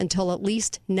injuries until at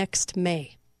least next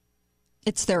May.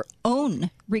 It's their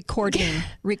own recording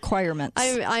requirements.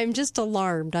 I'm just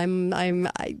alarmed.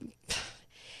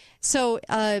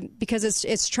 Because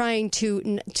it's trying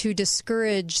to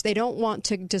discourage. They don't want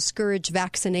to discourage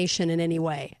vaccination in any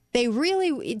way.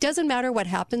 It doesn't matter what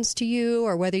happens to you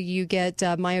or whether you get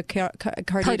carditis,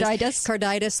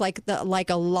 like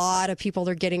a lot of people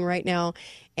are getting right now,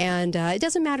 and it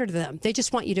doesn't matter to them. They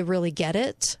just want you to really get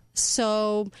it.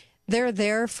 So they're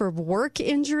there for work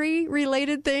injury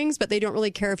related things, but they don't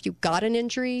really care if you got an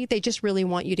injury. They just really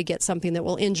want you to get something that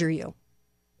will injure you.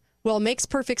 Well, it makes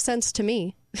perfect sense to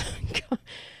me.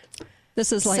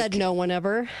 This is like, said no one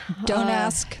ever. Don't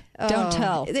ask, don't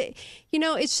tell.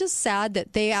 It's just sad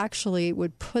that they actually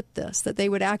would put this, that they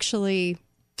would actually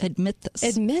admit this.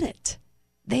 Admit it.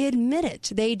 They admit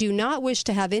it. They do not wish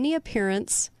to have any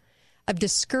appearance of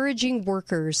discouraging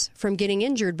workers from getting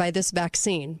injured by this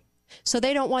vaccine. So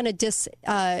they don't want to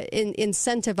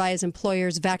incentivize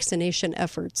employers' vaccination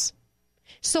efforts.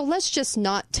 So let's just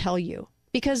not tell you,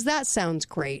 because that sounds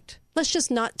great. Let's just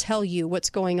not tell you what's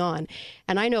going on.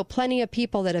 And I know plenty of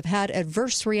people that have had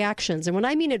adverse reactions. And when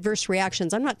I mean adverse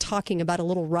reactions, I'm not talking about a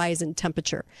little rise in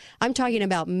temperature. I'm talking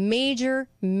about major,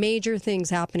 major things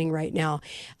happening right now.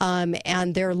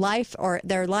 And their lives are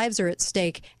at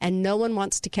stake, and no one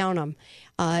wants to count them.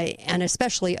 And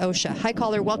especially OSHA. Hi,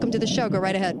 caller. Welcome to the show. Go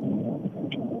right ahead.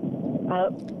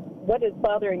 What is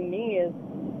bothering me is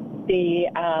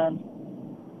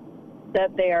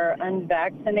that they are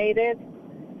unvaccinated,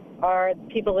 are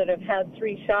people that have had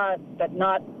 3 shots but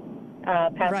not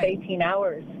past 18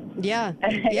 hours. Yeah.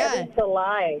 Yeah. It's a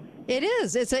lie. It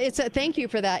is. It's a thank you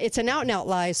for that. It's an out and out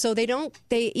lie. So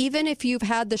even if you've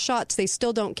had the shots, they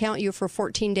still don't count you for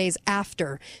 14 days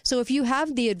after. So if you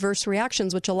have the adverse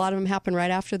reactions, which a lot of them happen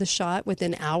right after the shot,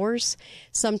 within hours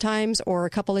sometimes, or a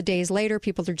couple of days later,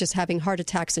 people are just having heart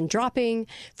attacks and dropping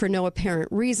for no apparent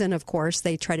reason. Of course,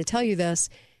 they try to tell you this.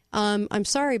 I'm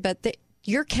sorry, but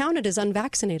you're counted as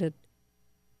unvaccinated.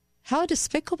 How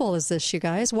despicable is this, you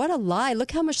guys? What a lie.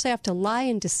 Look how much they have to lie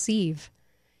and deceive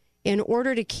in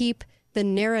order to keep the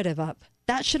narrative up.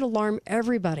 That should alarm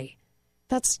everybody.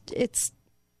 It's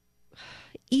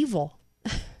evil.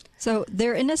 So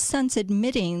they're, in a sense,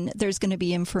 admitting there's going to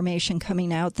be information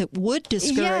coming out that would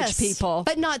discourage people.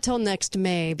 But not till next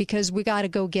May, because we got to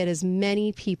go get as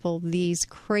many people these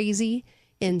crazy,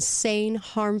 insane,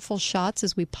 harmful shots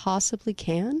as we possibly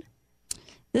can.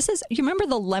 You remember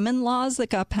the lemon laws that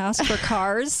got passed for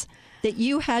cars? That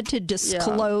you had to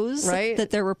disclose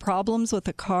that there were problems with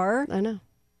a car? I know.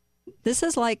 This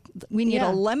is like, we need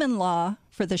a lemon law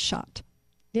for the shot.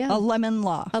 Yeah. A lemon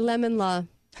law. A lemon law.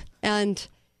 And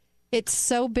it's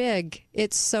so big.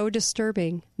 It's so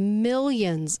disturbing.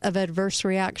 Millions of adverse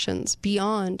reactions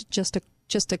beyond just a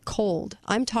cold.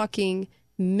 I'm talking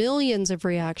millions of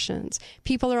reactions.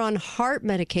 People are on heart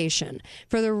medication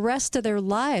for the rest of their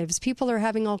lives. People are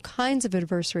having all kinds of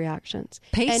adverse reactions.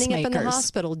 Ending up in the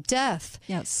hospital, death.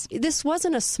 Yes. This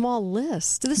wasn't a small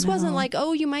list. This wasn't like,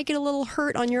 oh, you might get a little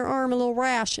hurt on your arm, a little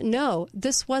rash. No,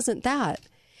 this wasn't that.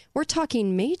 We're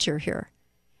talking major here.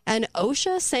 And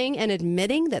OSHA saying and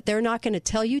admitting that they're not going to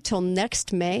tell you till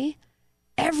next May,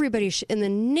 everybody in the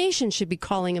nation should be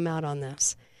calling them out on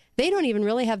this. They don't even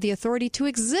really have the authority to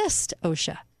exist,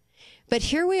 OSHA. But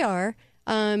here we are,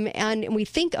 and we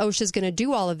think OSHA is going to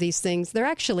do all of these things. They're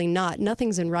actually not.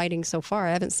 Nothing's in writing so far.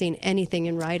 I haven't seen anything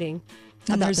in writing.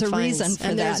 And there's a reason for that.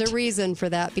 And there's a reason for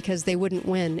that, because they wouldn't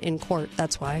win in court.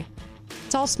 That's why.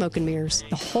 It's all smoke and mirrors.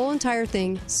 The whole entire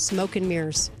thing, smoke and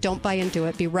mirrors. Don't buy into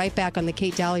it. Be right back on The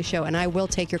Kate Daly Show, and I will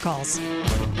take your calls.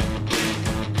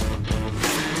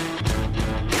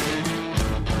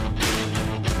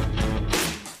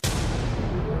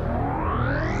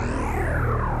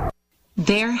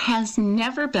 There has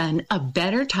never been a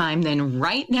better time than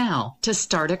right now to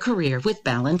start a career with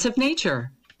Balance of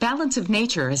Nature. Balance of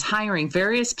Nature is hiring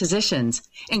various positions,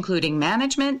 including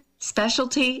management,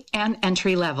 specialty, and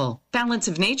entry level. Balance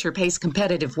of Nature pays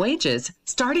competitive wages,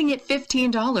 starting at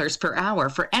 $15 per hour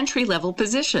for entry-level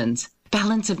positions.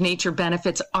 Balance of Nature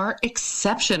benefits are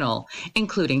exceptional,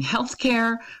 including health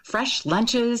care, fresh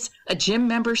lunches, a gym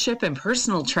membership and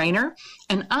personal trainer,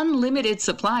 an unlimited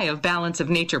supply of Balance of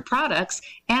Nature products,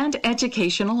 and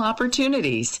educational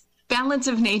opportunities. Balance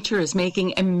of Nature is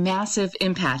making a massive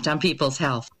impact on people's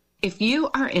health. If you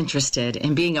are interested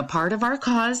in being a part of our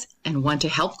cause and want to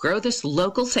help grow this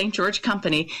local St. George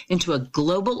company into a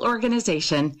global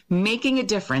organization, making a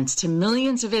difference to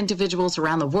millions of individuals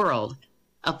around the world,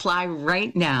 apply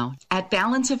right now at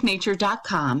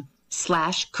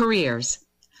balanceofnature.com/careers.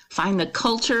 Find the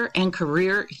culture and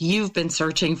career you've been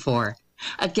searching for.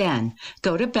 Again,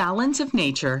 go to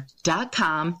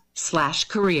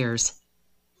balanceofnature.com/careers.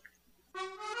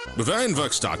 Bavarian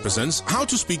Werkstatt presents How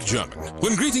to Speak German.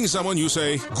 When greeting someone, you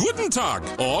say Guten Tag,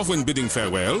 or when bidding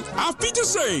farewell, Auf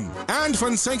Wiedersehen. And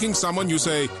when thanking someone, you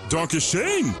say Danke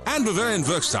schön. And Bavarian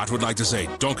Werkstatt would like to say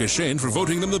Danke schön for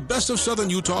voting them the best of Southern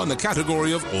Utah in the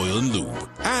category of oil and lube.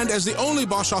 And as the only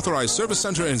Bosch authorized service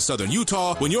center in Southern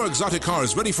Utah, when your exotic car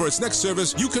is ready for its next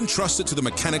service, you can trust it to the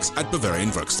mechanics at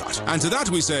Bavarian Werkstatt. And to that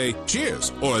we say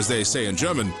Cheers, or as they say in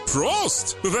German,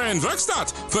 Prost! Bavarian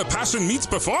Werkstatt, for passion meets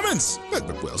performance. But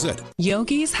well said.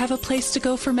 Yogis have a place to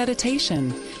go for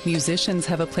meditation. Musicians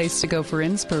have a place to go for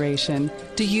inspiration.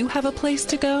 Do you have a place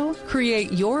to go?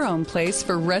 Create your own place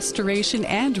for restoration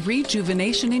and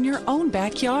rejuvenation in your own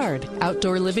backyard.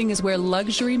 Outdoor living is where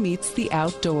luxury meets the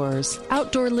outdoors.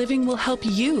 Outdoor living will help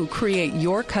you create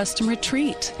your custom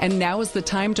retreat. And now is the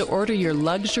time to order your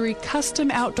luxury custom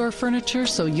outdoor furniture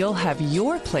so you'll have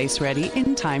your place ready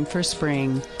in time for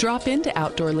spring. Drop into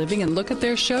Outdoor Living and look at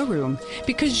their showroom,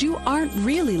 because you aren't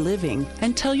really living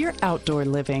until you're outdoor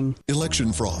living.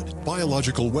 Election fraud,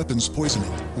 biological weapons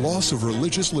poisoning, loss of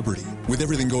religious liberty. With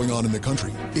everything going on in the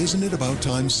country, isn't it about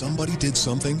time somebody did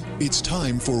something? It's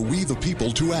time for we the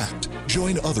people to act.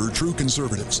 Join other true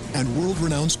conservatives and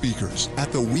world-renowned speakers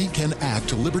at the We Can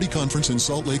Act Liberty Conference in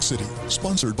Salt Lake City,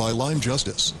 sponsored by Lyme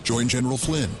Justice. Join General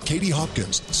Flynn, Katie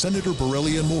Hopkins, Senator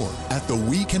Borelli, and more at the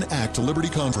We Can Act Liberty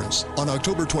Conference on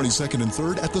October 22nd and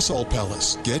 3rd at the Salt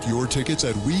Palace. Get your tickets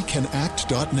at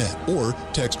wecanact.net or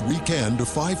text WECAN to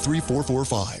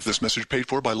 53445. This message paid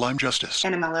for by Lyme Justice.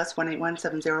 NMLS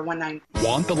 1817019.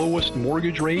 Want the lowest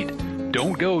mortgage rate?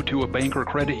 Don't go to a bank or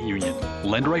credit union.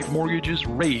 LendRight Mortgage's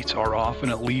rates are often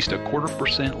at least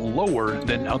 0.25% lower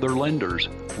than other lenders.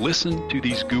 Listen to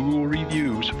these Google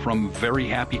reviews from very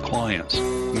happy clients.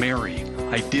 Mary,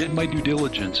 I did my due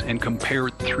diligence and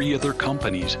compared 3 other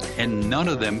companies, and none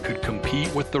of them could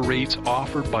compete with the rates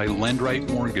offered by LendRight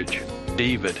Mortgage.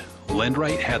 David,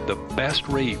 LendRight had the best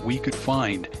rate we could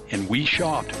find, and we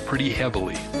shopped pretty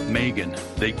heavily. Megan,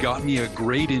 they got me a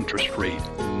great interest rate,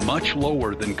 much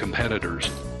lower than competitors.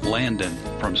 Landon,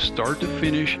 from start to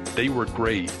finish, they were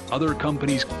great. Other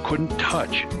companies couldn't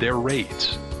touch their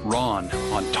rates. Ron,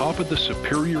 on top of the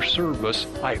superior service,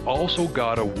 I also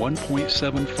got a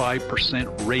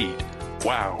 1.75% rate.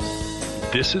 Wow.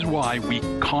 This is why we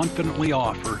confidently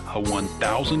offer a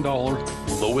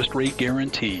 $1,000 lowest rate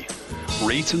guarantee.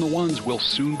 Rates in the ones will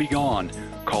soon be gone.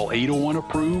 Call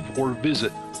 801-APPROVE or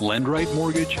visit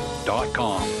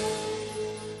lendrightmortgage.com.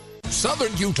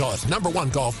 Southern Utah's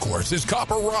 #1 golf course is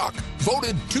Copper Rock,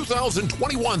 voted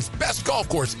 2021's best golf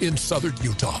course in Southern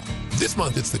Utah. This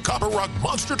month, it's the Copper Rock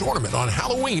Monster Tournament on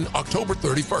Halloween, October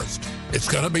 31st. It's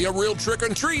going to be a real trick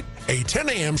and treat, a 10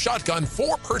 a.m. shotgun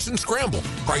 4-person scramble.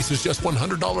 Price is just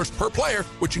 $100 per player,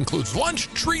 which includes lunch,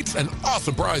 treats, and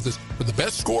awesome prizes for the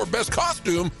best score, best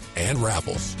costume, and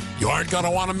raffles. You aren't going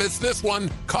to want to miss this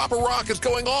one. Copper Rock is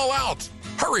going all out.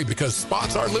 Hurry, because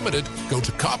spots are limited. Go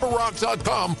to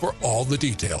copperrock.com for all the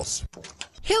details.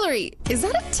 Hillary, is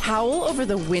that a towel over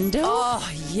the window?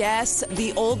 Oh, yes.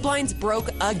 The old blinds broke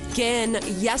again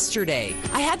yesterday.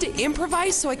 I had to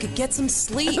improvise so I could get some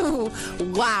sleep.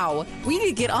 Wow. We need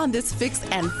to get on this fix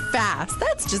and fast.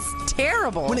 That's just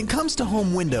terrible. When it comes to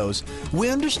home windows, we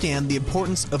understand the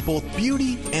importance of both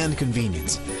beauty and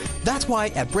convenience. That's why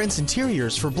at Brent's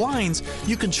Interiors for blinds,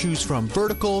 you can choose from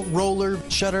vertical, roller,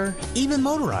 shutter, even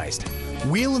motorized.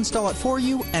 We'll install it for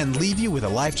you and leave you with a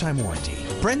lifetime warranty.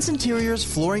 Brent's Interiors,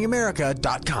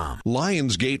 FlooringAmerica.com.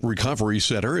 Lionsgate Recovery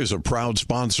Center is a proud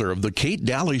sponsor of the Kate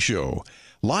Daly Show.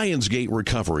 Lionsgate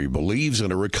Recovery believes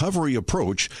in a recovery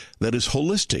approach that is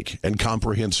holistic and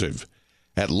comprehensive.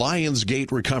 At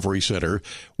Lionsgate Recovery Center,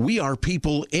 we are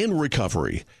people in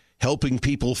recovery, helping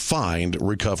people find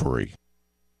recovery.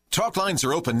 Talk lines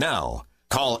are open now.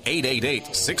 Call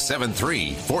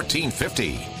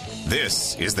 888-673-1450.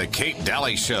 This is the Kate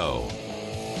Daly Show.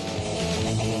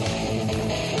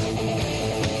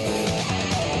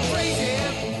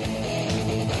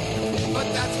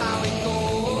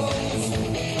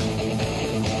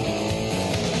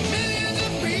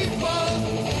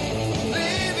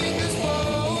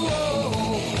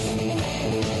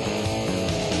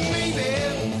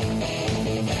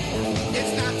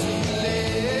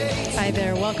 Hi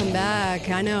there. Welcome back.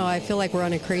 I know. I feel like we're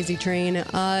on a crazy train.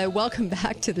 Welcome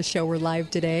back to the show. We're live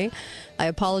today. I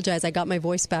apologize. I got my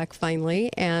voice back finally,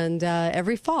 and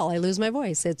every fall I lose my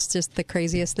voice. It's just the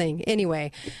craziest thing.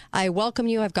 Anyway, I welcome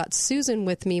you. I've got Susan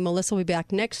with me. Melissa will be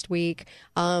back next week.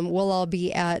 We'll all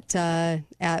be at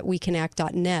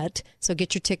wecanact.net. So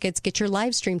get your tickets, get your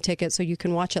live stream tickets so you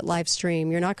can watch it live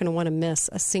stream. You're not going to want to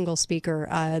miss a single speaker.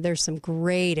 There's some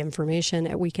great information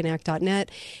at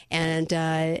wecanact.net,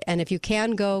 and if you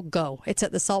can go. It's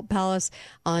at the Salt Palace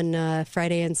on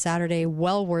Friday and Saturday.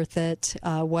 Well worth it.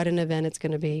 What an event it's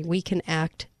going to be.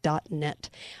 wecanact.net.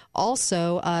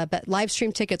 Also, but live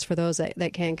stream tickets for those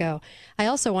that can't go. I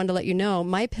also wanted to let you know,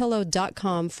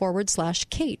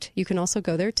 mypillow.com/Kate. You can also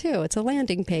go there too. It's a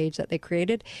landing page that they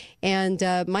created. And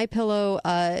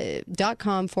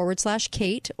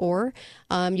mypillow.com/Kate, or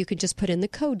you could just put in the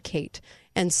code Kate.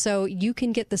 And so you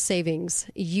can get the savings.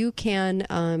 You can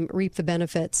reap the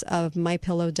benefits of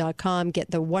mypillow.com,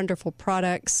 get the wonderful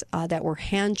products that were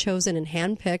hand-chosen and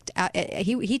hand-picked.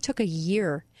 He took a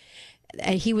year.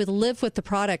 He would live with the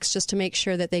products just to make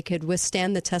sure that they could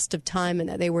withstand the test of time and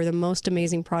that they were the most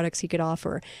amazing products he could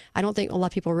offer. I don't think a lot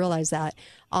of people realize that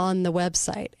on the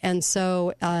website. And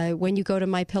so when you go to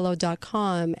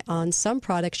mypillow.com, on some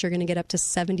products, you're going to get up to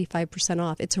 75%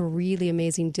 off. It's a really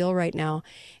amazing deal right now.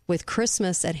 With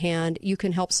Christmas at hand, you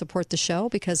can help support the show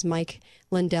because Mike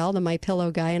Lindell, the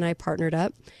MyPillow guy, and I partnered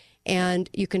up. And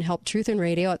you can help Truth in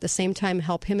Radio at the same time,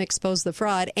 help him expose the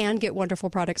fraud and get wonderful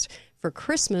products for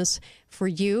Christmas for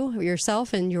you,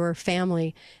 yourself, and your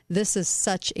family, this is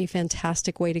such a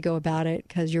fantastic way to go about it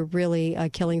because you're really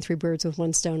killing three birds with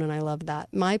one stone, and I love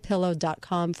that.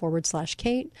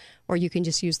 mypillow.com/Kate, or you can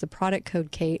just use the product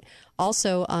code Kate.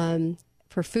 Also,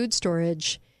 for food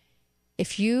storage,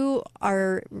 if you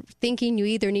are thinking you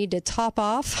either need to top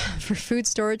off for food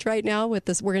storage right now with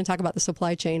this, we're going to talk about the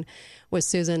supply chain with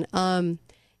Susan.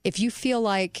 If you feel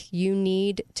like you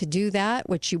need to do that,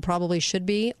 which you probably should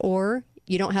be, or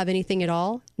you don't have anything at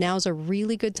all, now's a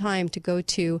really good time to go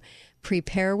to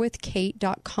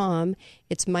preparewithkate.com.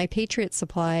 It's My Patriot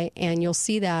Supply, and you'll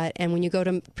see that. And when you go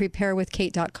to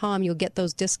preparewithkate.com, you'll get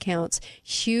those discounts,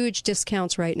 huge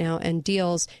discounts right now and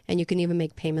deals, and you can even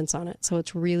make payments on it. So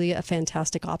it's really a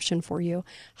fantastic option for you.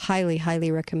 Highly, highly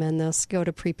recommend this. Go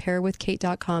to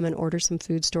preparewithkate.com and order some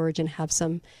food storage and have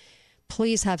some.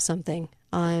 Please have something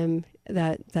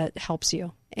that helps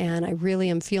you. And I really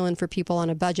am feeling for people on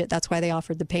a budget. That's why they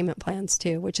offered the payment plans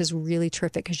too, which is really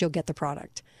terrific because you'll get the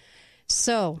product.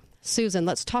 So, Susan,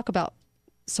 let's talk about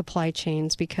supply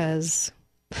chains because,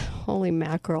 holy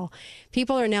mackerel,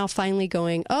 people are now finally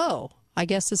going, oh, I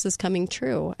guess this is coming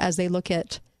true as they look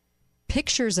at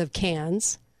pictures of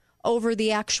cans over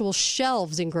the actual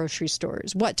shelves in grocery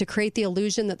stores. What, to create the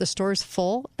illusion that the store's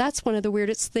full? That's one of the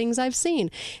weirdest things I've seen.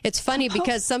 It's funny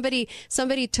because somebody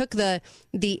took the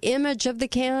image of the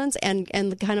cans and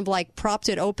kind of like propped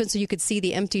it open so you could see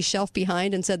the empty shelf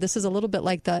behind and said, this is a little bit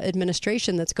like the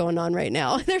administration that's going on right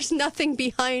now. There's nothing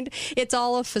behind. It's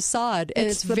all a facade. And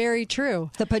it's very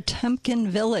true. The Potemkin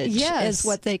Village is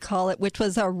what they call it, which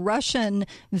was a Russian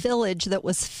village that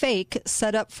was fake,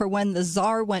 set up for when the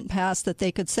Tsar went past that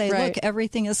they could say, look,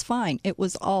 everything is fine. It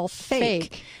was all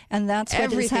fake. And that's what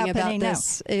everything is happening about now.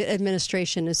 This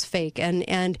administration is fake.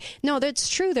 And no, that's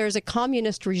true. There's a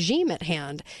communist regime at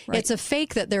hand. Right. It's a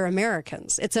fake that they're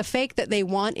Americans. It's a fake that they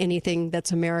want anything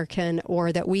that's American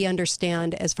or that we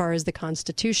understand as far as the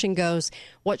Constitution goes,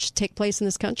 what should take place in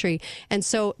this country. And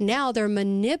so now they're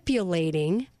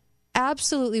manipulating,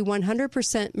 absolutely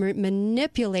 100%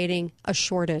 manipulating a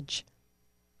shortage.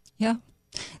 Yeah.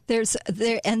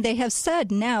 And they have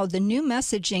said now the new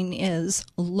messaging is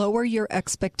lower your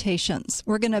expectations.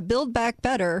 We're going to build back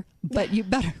better, but you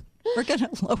better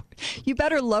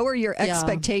lower your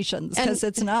expectations because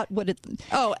it's not what it.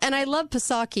 Oh, and I love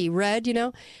Psaki. Red,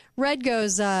 Red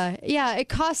goes, it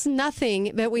costs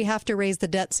nothing, but we have to raise the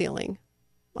debt ceiling.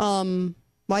 Why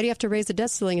do you have to raise the debt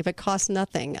ceiling if it costs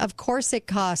nothing? Of course it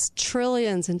costs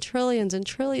trillions and trillions and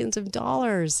trillions of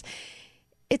dollars.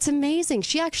 It's amazing.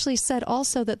 She actually said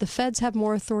also that the feds have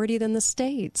more authority than the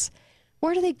states.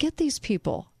 Where do they get these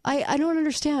people? I don't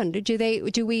understand.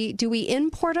 Do we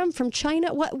import them from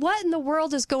China? What in the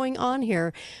world is going on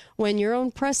here? When your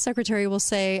own press secretary will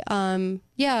say, feds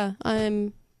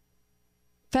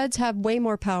have way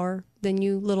more power than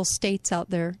you little states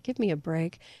out there. Give me a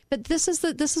break. But this is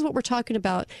what we're talking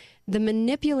about. The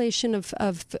manipulation of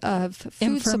food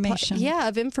information.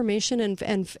 Of information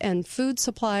and food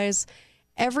supplies.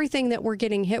 Everything that we're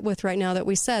getting hit with right now that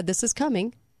we said, this is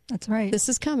coming. That's right. This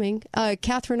is coming.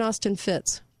 Catherine Austin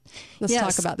Fitts. Let's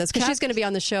talk about this because she's going to be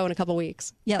on the show in a couple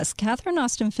weeks. Yes, Catherine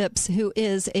Austin Fitts, who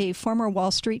is a former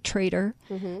Wall Street trader,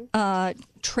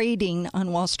 trading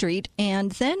on Wall Street,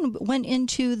 and then went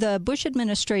into the Bush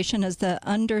administration as the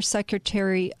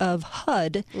Undersecretary of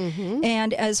HUD.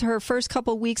 And as her first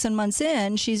couple weeks and months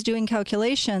in, she's doing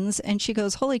calculations, and she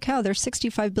goes, holy cow, there's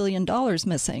 $65 billion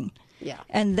missing. Yeah.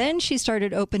 And then she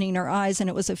started opening her eyes, and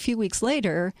it was a few weeks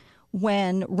later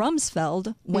when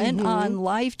Rumsfeld went on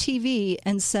live TV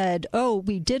and said,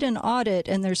 we did an audit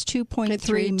and there's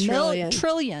 2.3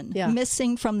 trillion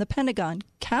missing from the Pentagon.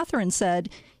 Catherine said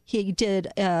he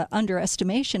did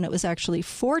underestimation. It was actually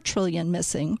 4 trillion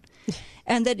missing.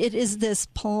 And that it is this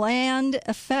planned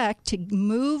effect to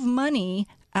move money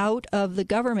out of the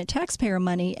government taxpayer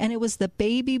money, and it was the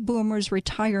baby boomers'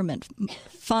 retirement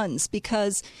funds.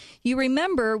 Because you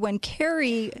remember when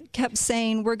Kerry kept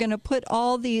saying we're going to put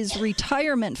all these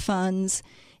retirement funds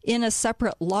in a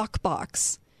separate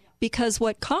lockbox, because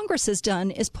what Congress has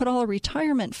done is put all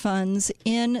retirement funds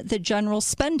in the general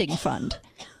spending fund,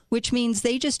 which means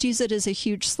they just use it as a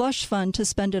huge slush fund to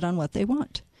spend it on what they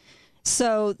want.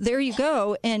 So there you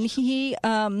go. And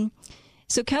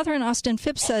so Catherine Austin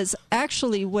Fitts says,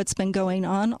 actually what's been going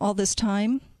on all this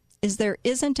time is there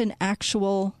isn't an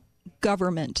actual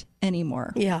government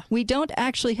anymore. Yeah. We don't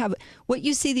actually have what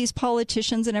you see these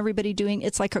politicians and everybody doing.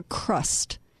 It's like a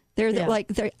crust. They're like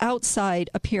their outside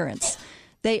appearance.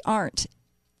 They aren't.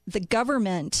 The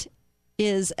government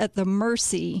is at the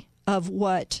mercy of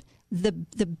what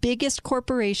the biggest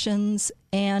corporations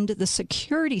and the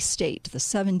security state, the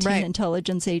 17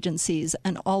 intelligence agencies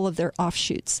and all of their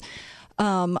offshoots,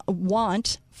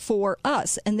 want for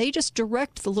us. And they just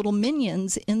direct the little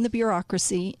minions in the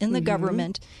bureaucracy, in the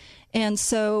government. And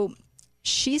so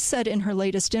she said in her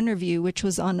latest interview, which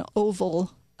was on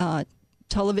Oval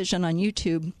television on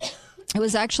YouTube, it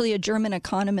was actually a German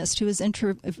economist who was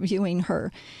interviewing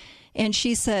her. And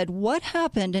she said, what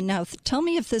happened? And now tell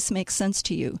me if this makes sense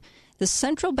to you. The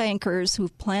central bankers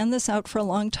who've planned this out for a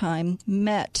long time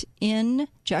met in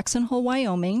Jackson Hole,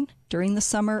 Wyoming during the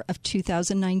summer of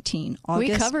 2019. We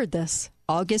covered this.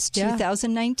 August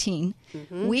 2019.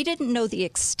 We didn't know the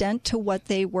extent to what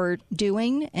they were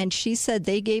doing. And she said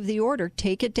they gave the order,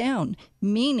 take it down,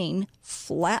 meaning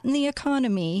flatten the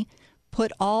economy,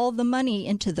 put all the money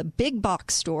into the big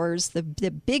box stores, the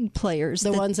big players.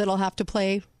 The ones that'll have to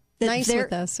play nice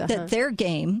with us. That their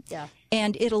game. Yeah.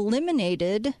 And it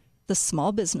eliminated the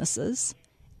small businesses.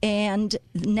 And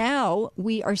now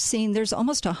we are seeing there's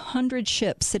almost 100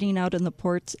 ships sitting out in the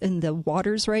ports, in the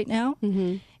waters right now.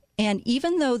 And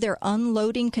even though they're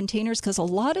unloading containers, because a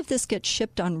lot of this gets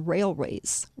shipped on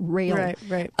railways,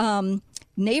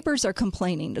 neighbors are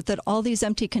complaining that all these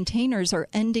empty containers are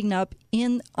ending up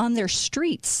on their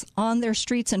streets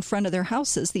in front of their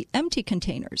houses, the empty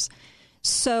containers.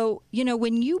 So,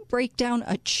 when you break down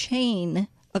a chain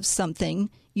of something,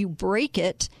 you break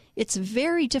it, it's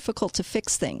very difficult to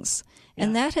fix things.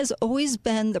 And that has always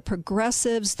been the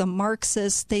progressives, the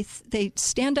Marxists. They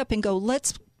stand up and go,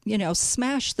 let's,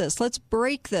 smash this, let's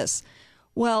break this.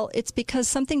 Well, it's because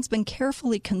something's been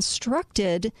carefully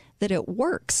constructed that it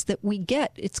works, that we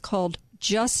get. It's called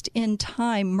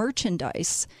just-in-time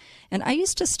merchandise. And I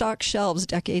used to stock shelves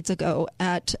decades ago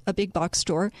at a big box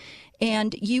store,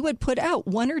 and you would put out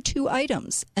 1 or 2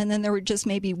 items, and then there were just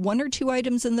maybe 1 or 2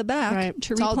 items in the back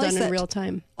to replace all done that. in real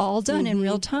time. All done in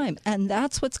real time. And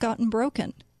that's what's gotten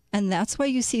broken. And that's why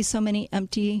you see so many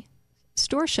empty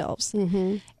store shelves.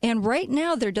 And right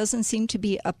now, there doesn't seem to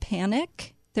be a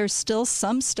panic. There's still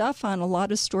some stuff on a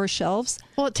lot of store shelves.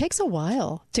 Well, it takes a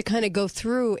while to kind of go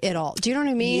through it all. Do you know what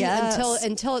I mean? Yes.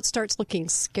 Until it starts looking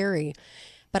scary.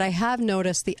 But I have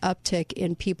noticed the uptick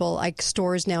in people, like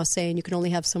stores now saying you can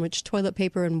only have so much toilet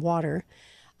paper and water.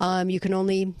 You can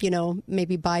only,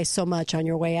 maybe buy so much on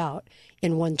your way out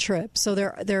in one trip. So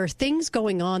there are things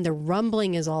going on. The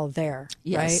rumbling is all there,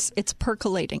 yes, right? It's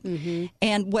percolating.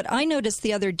 And what I noticed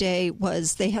the other day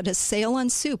was they had a sale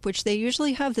on soup, which they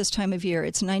usually have this time of year.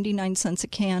 It's 99 cents a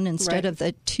can instead of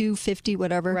the $2.50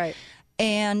 whatever. Right.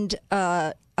 And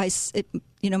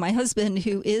my husband,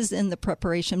 who is in the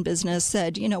preparation business,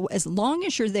 said, as long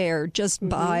as you're there, just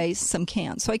buy some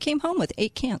cans. So I came home with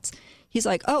 8 cans. He's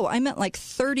like, oh, I meant like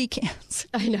 30 cans.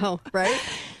 I know, right?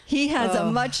 He has a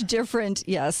much different,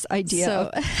 idea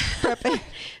of prepping.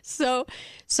 So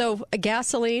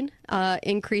gasoline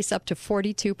increase up to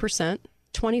 42%,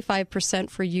 25%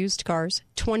 for used cars,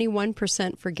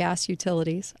 21% for gas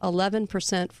utilities,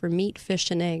 11% for meat, fish,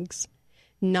 and eggs,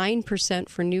 9%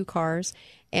 for new cars,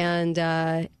 and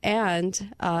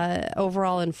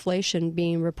overall inflation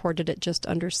being reported at just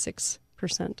under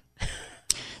 6%.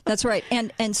 That's right.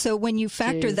 And so when you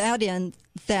factor that in,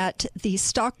 that the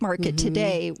stock market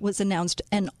today was announced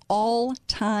an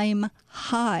all-time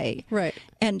high. Right.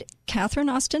 And Catherine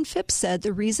Austin Phipps said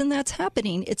the reason that's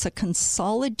happening, it's a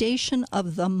consolidation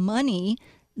of the money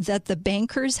that the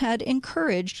bankers had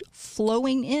encouraged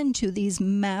flowing into these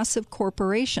massive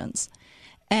corporations.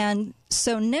 And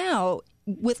so now,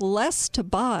 with less to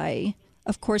buy,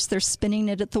 of course, they're spinning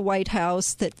it at the White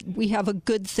House that we have a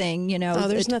good thing, Oh,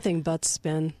 there's nothing but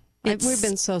spin. We've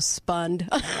been so spun.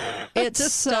 It's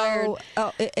just so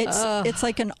it's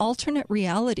like an alternate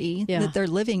reality that they're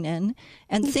living in,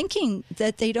 and thinking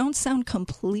that they don't sound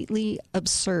completely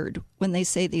absurd when they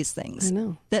say these things. I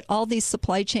know that all these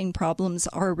supply chain problems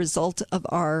are a result of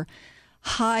our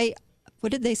high.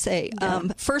 What did they say?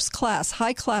 First class,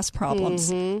 high class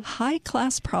problems. High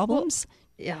class problems.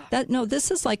 Yeah.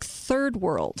 This is like third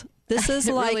world. This is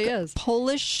like really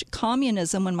Polish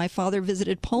communism. When my father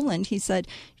visited Poland, he said,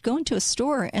 go into a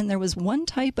store and there was one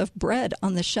type of bread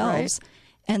on the shelves,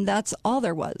 and that's all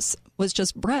there was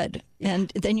just bread. And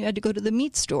then you had to go to the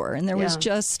meat store, and there was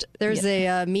just... There's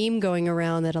a meme going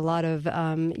around that a lot of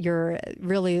your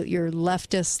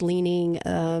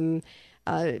leftist-leaning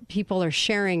people are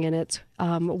sharing, and it's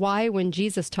why when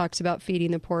Jesus talks about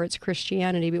feeding the poor, it's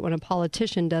Christianity, but when a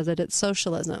politician does it, it's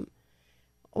socialism.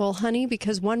 Well, honey,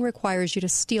 because one requires you to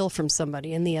steal from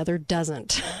somebody and the other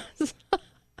doesn't.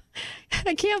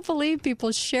 I can't believe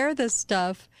people share this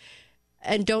stuff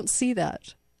and don't see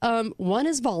that. One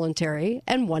is voluntary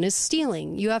and one is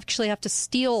stealing. You actually have to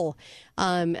steal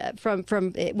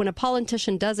from when a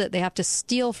politician does it, they have to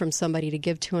steal from somebody to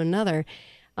give to another.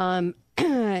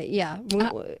 Yeah,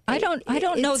 I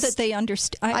don't know that they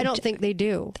understand. I don't think they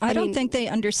do. I don't think they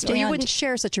understand. You wouldn't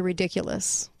share such a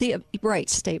ridiculous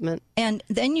statement. And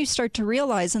then you start to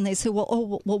realize, and they say,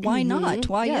 well, why not?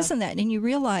 Why isn't that? And you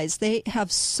realize they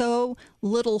have so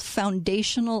little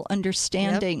foundational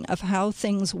understanding of how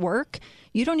things work.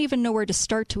 You don't even know where to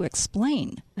start to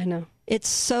explain. I know. It's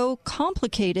so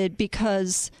complicated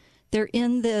because they're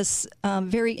in this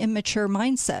very immature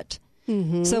mindset.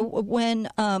 So when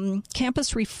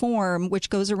Campus Reform, which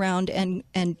goes around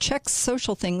and checks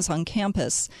social things on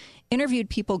campus, interviewed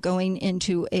people going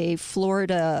into a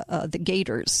Florida, the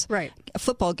Gators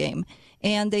football game,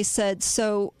 and they said,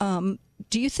 so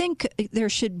do you think there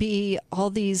should be all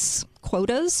these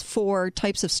quotas for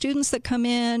types of students that come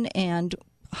in and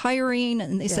hiring?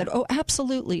 And they said, oh,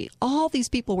 absolutely. All these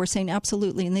people were saying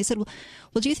absolutely. And they said, well,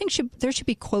 do you think there should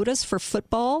be quotas for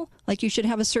football? Like you should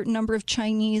have a certain number of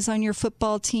Chinese on your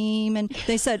football team? And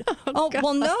they said,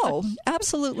 well, no,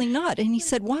 absolutely not. And he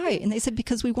said, why? And they said,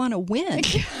 because we want to win.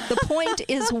 The point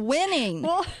is winning.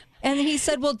 And he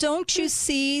said, well, don't you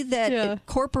see that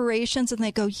corporations? And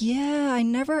they go, yeah, I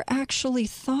never actually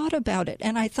thought about it.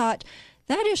 And I thought,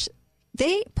 that is...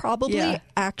 They probably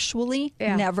actually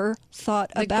never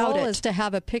thought about it. The goal is to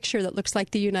have a picture that looks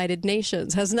like the United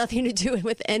Nations. Has nothing to do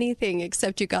with anything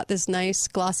except you got this nice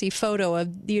glossy photo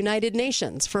of the United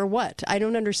Nations. For what? I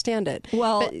don't understand it.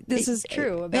 Well, but this is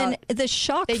true. And the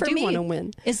shock for me want to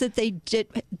win. Is that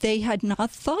they had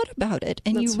not thought about it.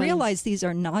 And you realize these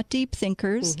are not deep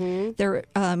thinkers. They're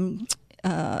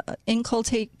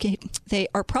they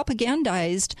are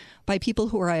propagandized by people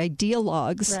who are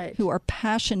ideologues, who are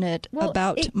passionate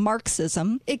about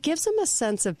Marxism. It gives them a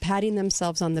sense of patting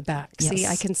themselves on the back. Yes. See,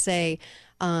 I can say,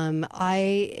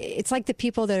 it's like the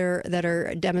people that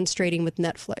are demonstrating with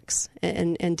Netflix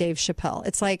and Dave Chappelle.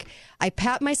 It's like I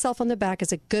pat myself on the back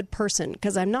as a good person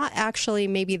because I'm not actually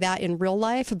maybe that in real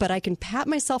life, but I can pat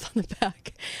myself on the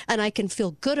back and I can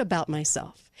feel good about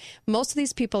myself. Most of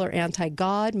these people are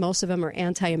anti-God. Most of them are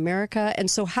anti-America. And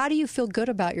so how do you feel good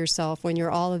about yourself when you're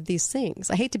all of these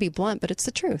things? I hate to be blunt, but it's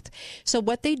the truth. So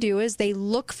what they do is they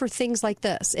look for things like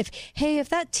this. If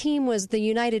that team was the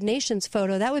United Nations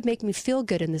photo, that would make me feel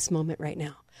good in this moment right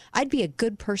now. I'd be a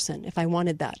good person if I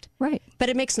wanted that. Right. But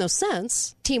it makes no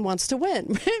sense. Team wants to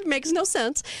win. It makes no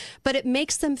sense. But it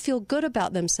makes them feel good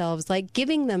about themselves, like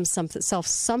giving themselves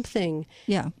something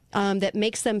that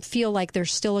makes them feel like they're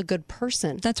still a good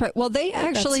person. That's right. Well, they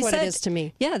actually That's what said, it is to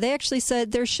me. Yeah, they actually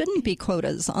said there shouldn't be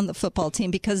quotas on the football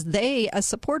team because they, as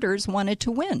supporters, wanted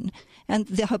to win. And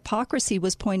the hypocrisy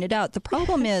was pointed out. The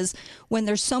problem is when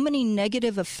there's so many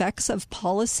negative effects of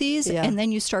policies and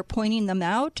then you start pointing them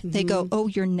out, they go, oh,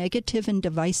 you're negative and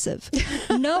divisive.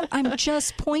 No, I'm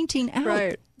just pointing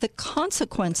out the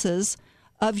consequences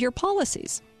of your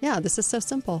policies. Yeah, this is so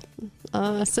simple.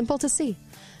 Simple to see.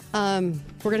 We're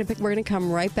gonna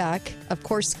come right back. Of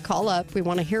course, call up. We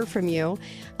want to hear from you.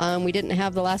 We didn't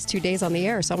have the last 2 days on the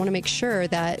air, so I want to make sure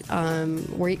that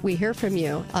we hear from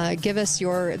you. Give us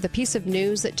the piece of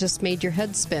news that just made your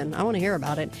head spin. I want to hear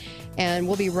about it. And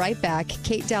we'll be right back.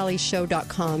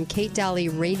 KateDalleyShow.com,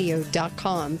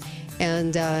 KateDalleyRadio.com.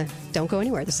 And don't go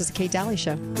anywhere. This is the Kate Daly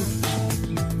Show.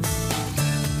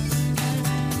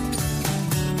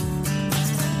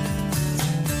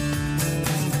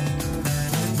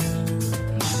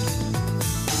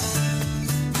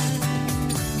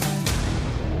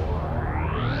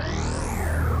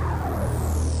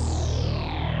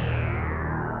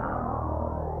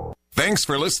 Thanks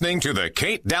for listening to the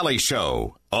Kate Daly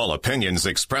Show. All opinions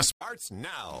expressed starts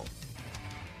now.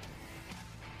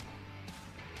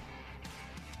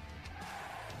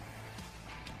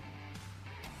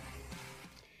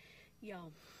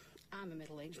 Y'all, I'm a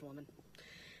middle-aged woman,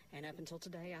 and up until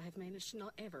today, I have managed to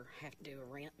not ever have to do a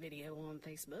rant video on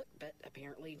Facebook, but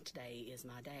apparently today is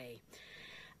my day.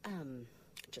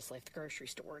 Just left the grocery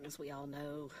store, and as we all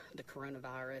know, the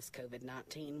coronavirus,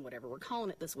 COVID-19, whatever we're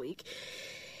calling it this week,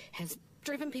 has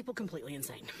driven people completely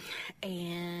insane.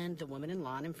 And the woman in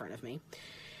line in front of me,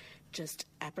 just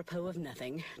apropos of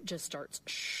nothing, just starts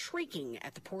shrieking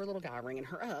at the poor little guy ringing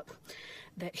her up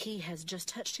that he has just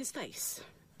touched his face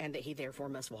and that he therefore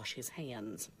must wash his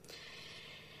hands.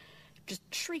 Just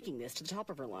shrieking this to the top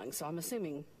of her lungs, so I'm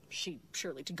assuming she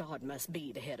surely to God must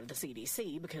be the head of the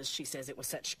CDC because she says it with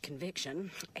such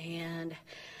conviction. And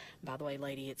by the way,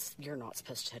 lady, you're not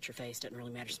supposed to touch your face. Doesn't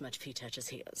really matter so much if he touches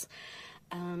his.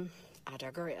 I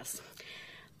digress.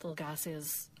 The little guy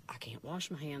says, I can't wash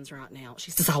my hands right now.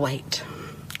 She says, I'll wait.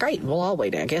 Great, well, I'll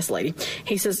wait, I guess, lady.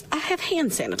 He says, I have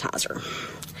hand sanitizer.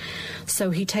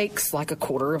 So he takes like a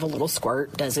quarter of a little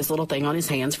squirt, does his little thing on his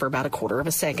hands for about a quarter of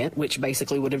a second, which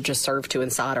basically would have just served to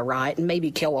incite a riot and maybe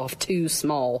kill off 2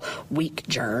 small, weak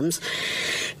germs,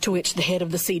 to which the head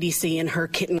of the CDC in her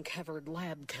kitten-covered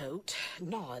lab coat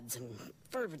nods and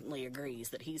fervently agrees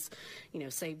that he's,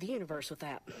 saved the universe with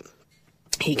that.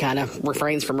 He kind of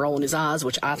refrains from rolling his eyes,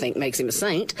 which I think makes him a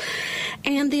saint.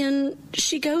 And then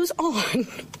she goes on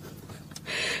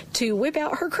to whip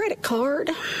out her credit card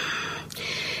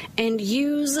and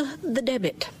use the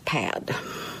debit pad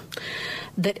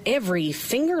that every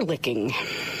finger-licking,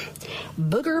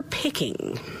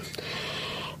 booger-picking,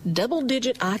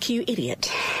 double-digit IQ idiot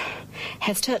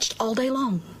has touched all day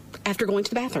long after going to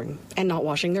the bathroom and not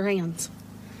washing their hands.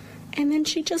 And then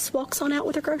she just walks on out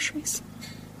with her groceries,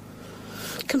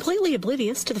 completely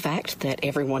oblivious to the fact that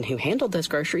everyone who handled those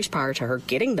groceries prior to her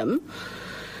getting them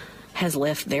has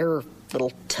left their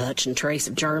little touch and trace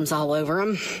of germs all over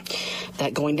them.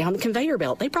 That going down the conveyor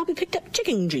belt, they probably picked up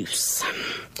chicken juice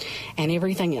and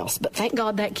everything else. But thank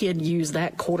God that kid used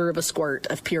that quarter of a squirt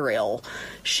of Purell.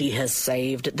 She has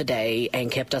saved the day and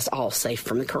kept us all safe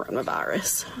from the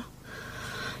coronavirus.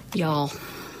 Y'all,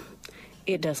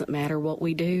 it doesn't matter what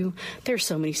we do. There's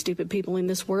so many stupid people in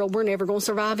this world. We're never going to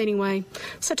survive anyway.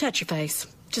 So touch your face.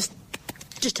 Just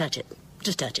touch it.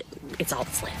 Just touch it. It's all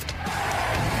that's left.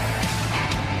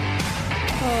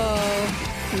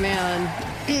 Oh, man.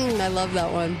 I love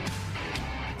that one.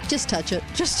 Just touch it.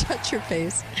 Just touch your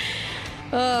face.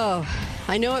 Oh,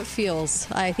 I know it feels.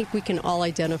 I think we can all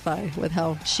identify with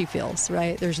how she feels,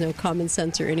 right? There's no common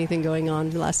sense or anything going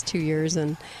on the last 2 years,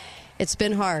 and it's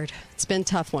been hard. It's been a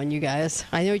tough one, you guys.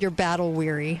 I know you're battle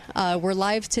weary. We're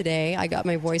live today. I got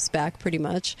my voice back pretty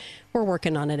much. We're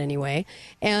working on it anyway.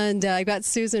 And I got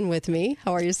Susan with me.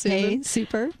 How are you, Susan? Hey,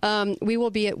 super. We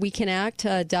will be at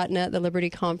WeCanAct.net, the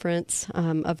Liberty Conference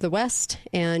of the West,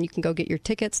 and you can go get your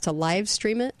tickets to live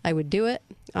stream it. I would do it.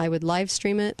 I would live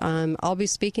stream it. I'll be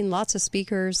speaking, lots of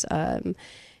speakers.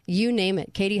 You name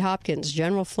it. Katie Hopkins,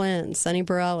 General Flynn, Sonny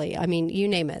Borelli. I mean, you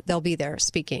name it. They'll be there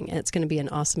speaking, and it's going to be an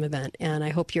awesome event. And I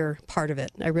hope you're part of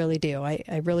it. I really do.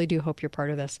 I really do hope you're part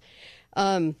of this.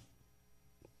 I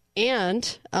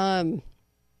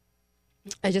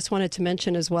just wanted to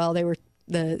mention as well,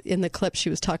 in the clip she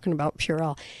was talking about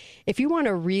Purell. If you want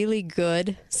a really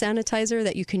good sanitizer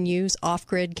that you can use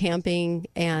off-grid camping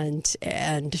and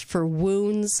for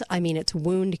wounds, I mean, it's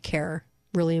wound care,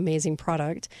 really amazing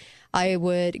product. I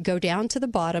would go down to the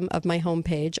bottom of my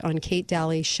homepage on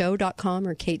KateDalleyShow.com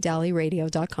or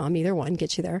KateDalleyRadio.com. Either one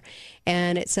gets you there.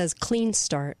 And it says Clean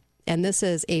Start. And this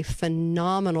is a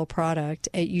phenomenal product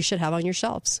you should have on your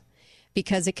shelves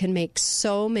because it can make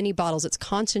so many bottles. It's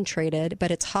concentrated,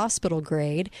 but it's hospital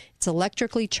grade. It's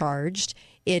electrically charged.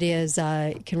 It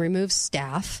can remove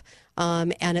staph.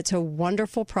 And it's a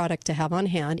wonderful product to have on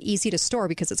hand, easy to store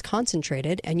because it's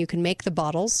concentrated, and you can make the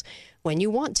bottles when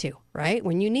you want to, right?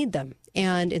 When you need them.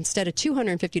 And instead of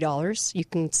 $250, you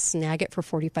can snag it for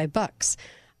 $45.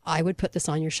 I would put this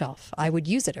on your shelf. I would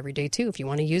use it every day too. If you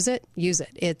want to use it, use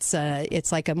it. It's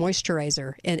like a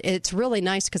moisturizer, and it's really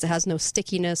nice because it has no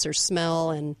stickiness or smell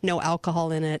and no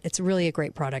alcohol in it. It's really a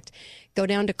great product. Go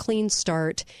down to Clean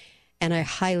Start. And I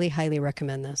highly, highly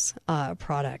recommend this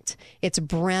product. It's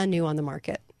brand new on the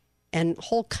market, and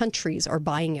whole countries are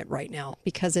buying it right now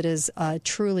because it is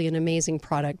truly an amazing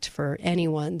product for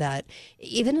anyone that,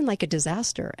 even in like a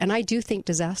disaster. And I do think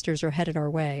disasters are headed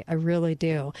our way. I really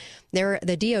do. The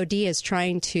DOD is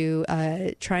trying to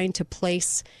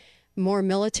place more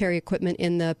military equipment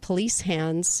in the police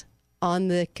hands on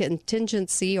the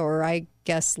contingency, or I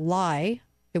guess lie.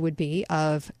 It would be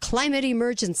of climate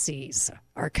emergencies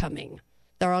are coming.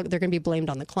 They're going to be blamed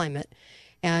on the climate.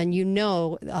 And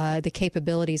the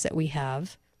capabilities that we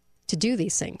have to do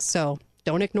these things. So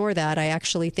don't ignore that. I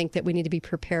actually think that we need to be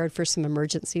prepared for some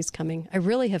emergencies coming. I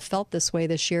really have felt this way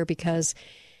this year because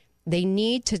they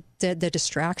need the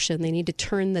distraction. They need to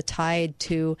turn the tide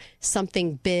to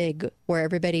something big where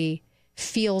everybody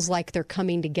feels like they're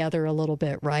coming together a little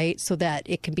bit, right? So that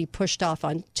it can be pushed off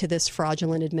onto this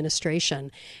fraudulent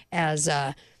administration as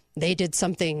they did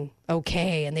something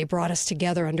okay and they brought us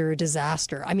together under a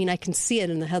disaster. I mean, I can see it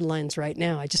in the headlines right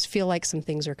now. I just feel like some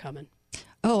things are coming.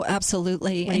 Oh,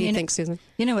 absolutely. What do you think, Susan?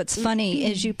 You know, it's funny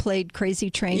is you played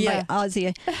Crazy Train by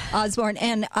Ozzy Osbourne,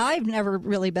 and I've never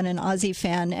really been an Ozzy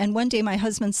fan. And one day my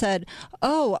husband said,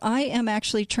 "Oh, I am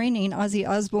actually training Ozzy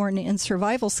Osbourne in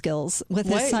survival skills with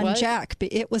his son Jack."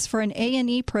 It was for an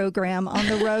A&E program on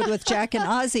the road with Jack and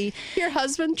Ozzy. Your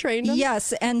husband trained him?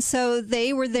 Yes, and so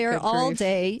they were there all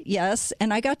day. Yes,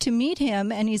 and I got to meet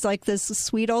him, and he's like this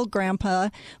sweet old grandpa.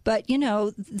 But you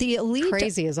know, the elite,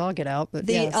 crazy as all get out. But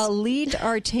the elite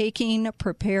are taking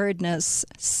preparedness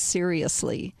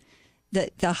seriously.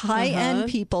 The high-end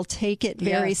people take it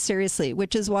very seriously,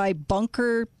 which is why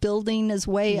bunker building is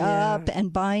way up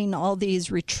and buying all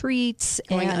these retreats.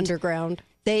 Going and underground.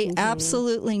 They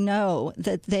absolutely know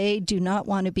that they do not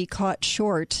want to be caught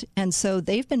short, and so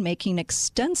they've been making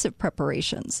extensive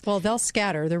preparations. Well, they'll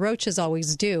scatter. The roaches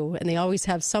always do, and they always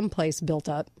have some place built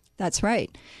up. That's right.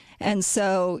 And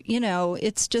so, you know,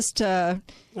 it's just, I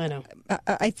know.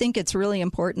 I think it's really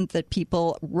important that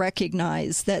people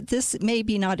recognize that this may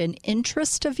be not an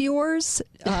interest of yours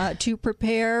to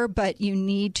prepare, but you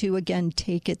need to, again,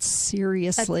 take it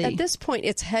seriously. At this point,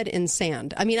 it's head in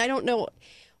sand. I mean, I don't know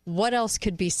what else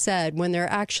could be said when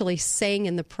they're actually saying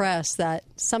in the press that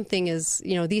something is,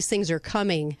 you know, these things are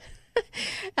coming.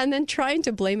 And then trying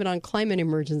to blame it on climate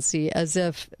emergency as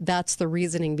if that's the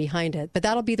reasoning behind it. But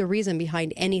that'll be the reason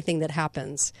behind anything that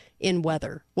happens in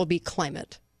weather will be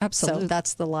climate. Absolutely. So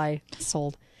that's the lie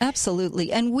sold.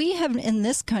 Absolutely. And we have in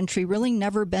this country really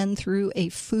never been through a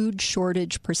food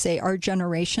shortage per se. Our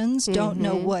generations don't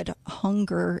know what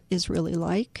hunger is really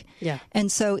like. Yeah.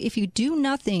 And so if you do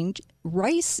nothing,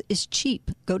 rice is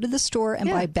cheap. Go to the store and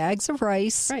buy bags of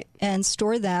rice and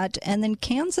store that, and then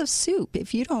cans of soup.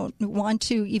 If you don't want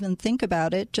to even think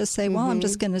about it, just say, well, I'm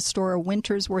just going to store a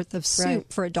winter's worth of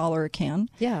soup for $1 a can.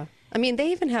 Yeah. I mean,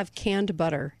 they even have canned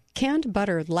butter. Canned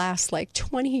butter lasts like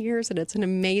 20 years, and it's an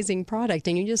amazing product.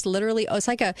 And you just literally, it's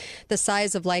like the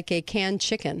size of like a canned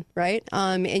chicken, right?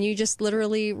 And you just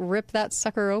literally rip that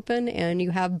sucker open, and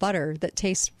you have butter that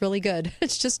tastes really good.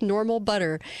 It's just normal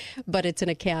butter, but it's in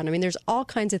a can. I mean, there's all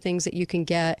kinds of things that you can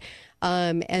get.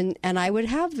 And I would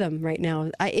have them right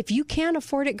now. If you can't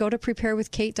afford it, go to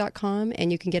preparewithkate.com, and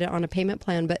you can get it on a payment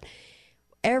plan. But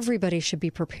everybody should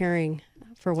be preparing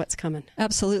for what's coming.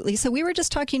 Absolutely. So we were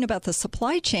just talking about the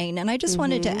supply chain, and I just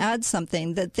wanted to add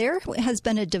something, that there has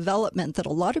been a development that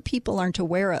a lot of people aren't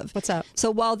aware of. What's up? So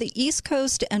while the East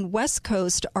Coast and West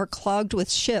Coast are clogged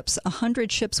with ships,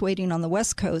 100 ships waiting on the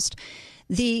West Coast,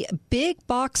 the big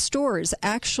box stores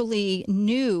actually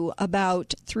knew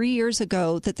about 3 years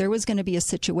ago that there was going to be a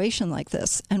situation like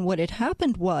this. And what had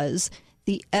happened was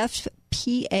the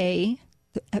EPA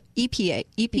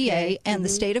and the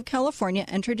state of California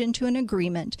entered into an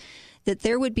agreement that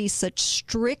there would be such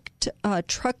strict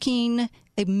trucking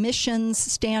emissions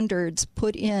standards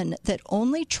put in that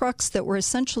only trucks that were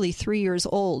essentially 3 years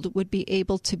old would be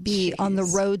able to be on the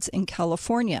roads in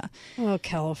California. Oh,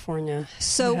 California.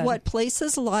 So what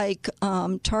places like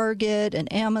Target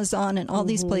and Amazon and all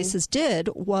these places did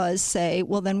was say,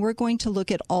 well, then we're going to look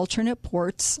at alternate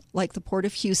ports like the Port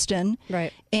of Houston,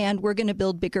 and we're going to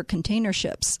build bigger container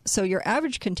ships. So your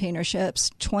average container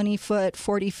ships, 20 foot,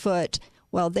 40 foot,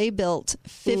 well, they built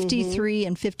 53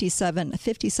 and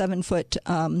 57-foot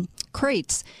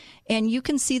crates. And you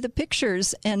can see the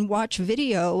pictures and watch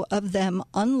video of them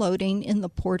unloading in the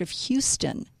Port of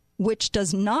Houston, which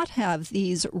does not have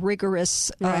these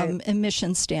rigorous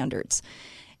emission standards.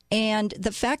 And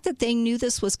the fact that they knew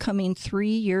this was coming 3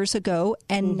 years ago,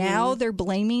 and now they're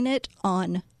blaming it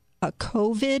on a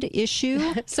COVID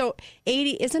issue. So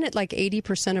isn't it like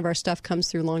 80% of our stuff comes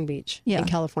through Long Beach in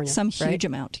California? Some huge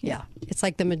amount. Yeah. It's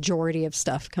like the majority of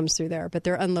stuff comes through there, but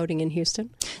they're unloading in Houston.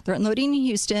 They're unloading in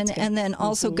Houston. And then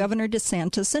also Governor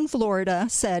DeSantis in Florida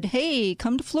said, hey,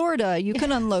 come to Florida. You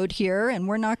can unload here, and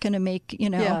we're not going to make,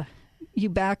 you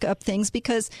back up things,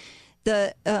 because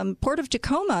the Port of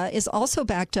Tacoma is also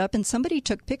backed up, and somebody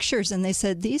took pictures and they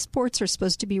said these ports are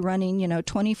supposed to be running,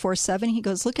 24/7. He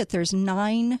goes, look at, there's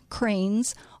 9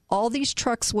 cranes, all these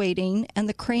trucks waiting, and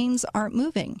the cranes aren't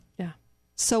moving. Yeah.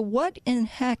 So what in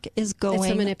heck is going on?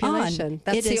 It's a manipulation.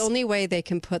 That's the only way they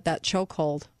can put that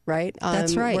chokehold, right?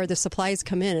 That's right. Where the supplies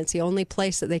come in. It's the only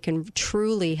place that they can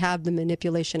truly have the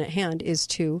manipulation at hand is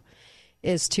to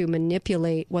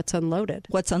manipulate what's unloaded.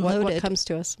 What's unloaded. What comes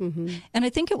to us. And I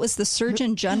think it was the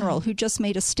Surgeon General who just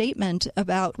made a statement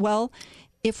about, well,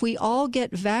 if we all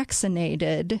get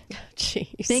vaccinated,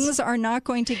 things are not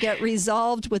going to get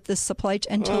resolved with the supply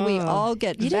chain until we all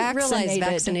get you vaccinated. Didn't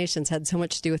realize vaccinations had so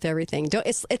much to do with everything.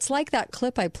 It's like that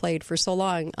clip I played for so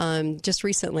long just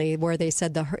recently where they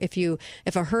said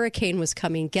if a hurricane was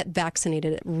coming, get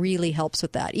vaccinated. It really helps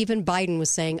with that. Even Biden was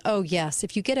saying, "Oh yes,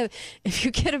 if you get a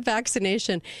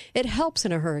vaccination, it helps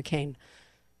in a hurricane."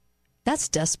 That's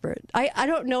desperate. I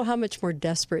don't know how much more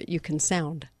desperate you can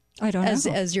sound. I don't know.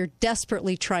 As you're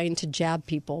desperately trying to jab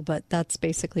people, but that's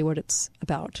basically what it's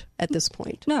about at this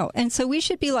point. No, and so we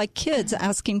should be like kids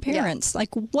asking parents, like,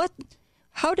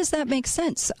 how does that make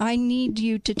sense? I need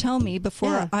you to tell me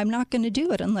before I'm not going to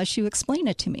do it unless you explain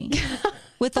it to me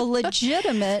with a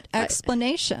legitimate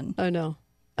explanation. I know.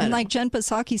 And like Jen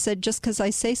Psaki said, just because I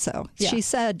say so. Yeah. She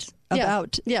said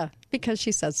about... Yeah, because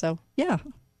she said so. Yeah.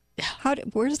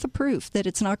 Where's the proof that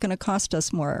it's not going to cost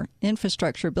us more?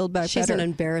 Infrastructure, build back She's better. an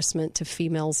embarrassment to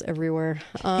females everywhere.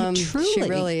 Truly. She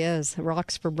really is.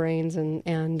 Rocks for brains.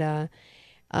 And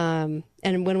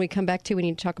when we come back to, we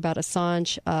need to talk about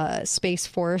Assange, Space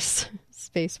Force.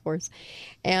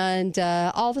 And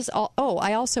all this.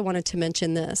 I also wanted to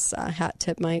mention this, hat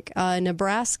tip, Mike.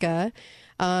 Nebraska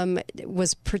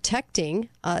was protecting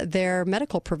their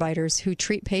medical providers who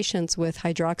treat patients with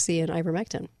hydroxy and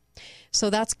ivermectin. So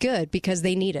that's good because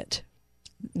they need it.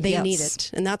 They need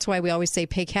it. And that's why we always say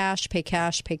pay cash, pay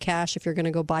cash, pay cash if you're going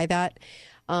to go buy that,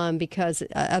 because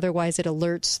otherwise it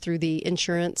alerts through the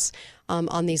insurance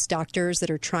on these doctors that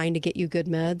are trying to get you good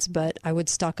meds. But I would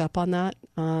stock up on that.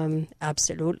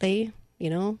 Absolutely. You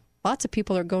know, lots of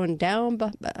people are going down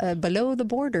below the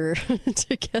border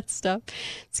to get stuff.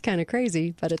 It's kind of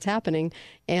crazy, but it's happening.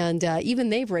 And even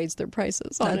they've raised their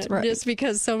prices on it just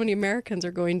because so many Americans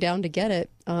are going down to get it.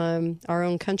 Our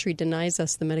own country denies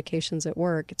us the medications at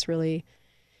work. It's really,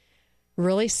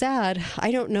 really sad.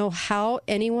 I don't know how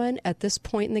anyone at this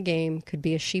point in the game could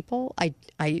be a sheeple.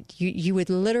 You would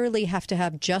literally have to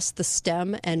have just the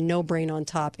stem and no brain on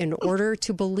top in order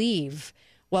to believe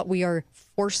what we are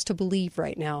forced to believe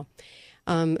right now.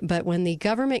 But when the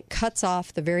government cuts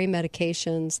off the very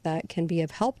medications that can be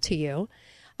of help to you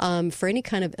for any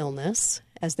kind of illness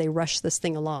as they rush this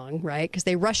thing along, right? Because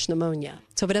they rush pneumonia.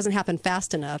 So if it doesn't happen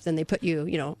fast enough, then they put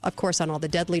you, of course, on all the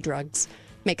deadly drugs.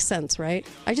 Makes sense, right?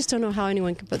 I just don't know how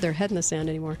anyone can put their head in the sand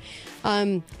anymore.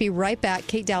 Be right back.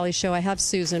 Kate Daly Show. I have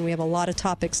Susan. We have a lot of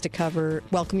topics to cover.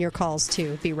 Welcome your calls,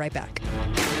 too. Be right back.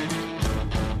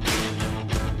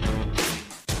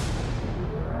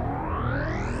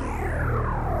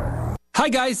 Hi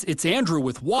guys, it's Andrew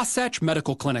with Wasatch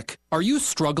Medical Clinic. Are you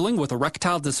struggling with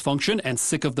erectile dysfunction and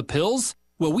sick of the pills?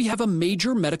 Well, we have a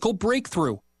major medical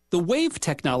breakthrough. The WAVE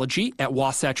technology at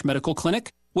Wasatch Medical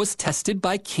Clinic was tested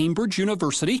by Cambridge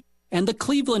University and the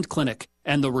Cleveland Clinic,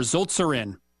 and the results are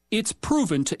in. It's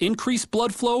proven to increase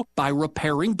blood flow by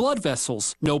repairing blood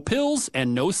vessels. No pills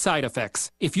and no side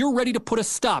effects. If you're ready to put a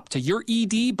stop to your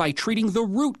ED by treating the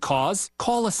root cause,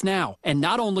 call us now. And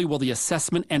not only will the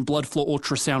assessment and blood flow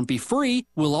ultrasound be free,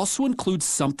 we'll also include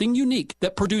something unique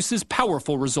that produces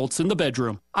powerful results in the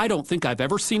bedroom. I don't think I've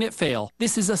ever seen it fail.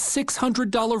 This is a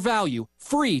 $600 value,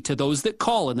 free to those that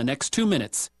call in the next 2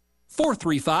 minutes.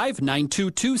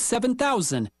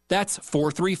 435-922-7000. That's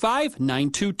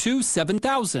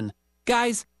 435-922-7000.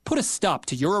 Guys, put a stop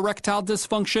to your erectile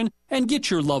dysfunction and get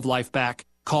your love life back.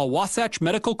 Call Wasatch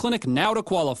Medical Clinic now to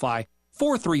qualify.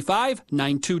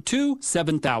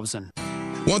 435-922-7000.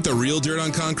 Want the real dirt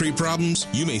on concrete problems?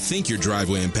 You may think your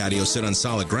driveway and patio sit on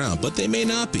solid ground, but they may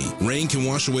not be. Rain can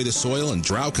wash away the soil and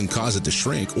drought can cause it to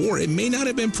shrink, or it may not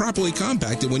have been properly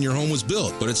compacted when your home was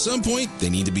built. But at some point,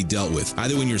 they need to be dealt with,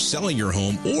 either when you're selling your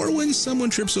home or when someone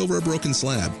trips over a broken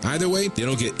slab. Either way, they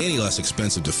don't get any less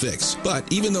expensive to fix.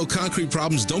 But even though concrete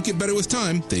problems don't get better with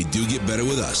time, they do get better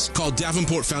with us. Call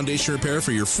Davenport Foundation Repair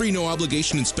for your free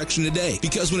no-obligation inspection today,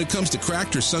 because when it comes to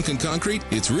cracked or sunken concrete,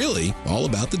 it's really all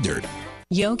about the dirt.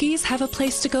 Yogis have a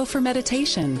place to go for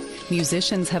meditation.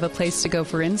 Musicians have a place to go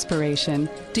for inspiration.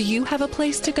 Do you have a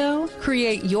place to go?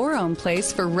 Create your own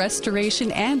place for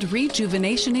restoration and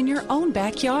rejuvenation in your own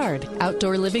backyard.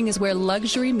 Outdoor living is where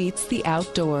luxury meets the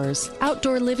outdoors.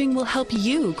 Outdoor living will help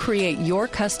you create your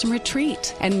custom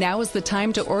retreat. And now is the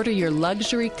time to order your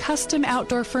luxury custom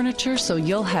outdoor furniture so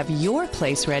you'll have your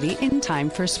place ready in time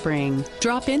for spring.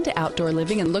 Drop into Outdoor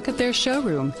Living and look at their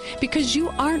showroom, because you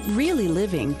aren't really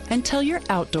living until you're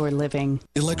outdoor living.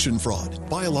 Election fraud,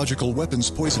 biological weapons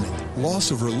poisoning,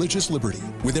 loss of religious liberty.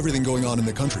 With everything going on in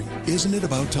the country, isn't it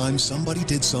about time somebody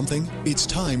did something? It's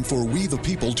time for We the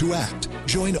People to act.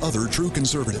 Join other true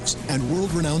conservatives and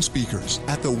world-renowned speakers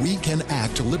at the We Can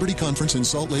Act Liberty Conference in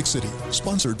Salt Lake City,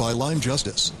 sponsored by Lime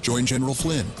Justice. Join General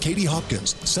Flynn, Katie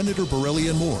Hopkins, Senator Borelli,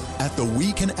 and more at the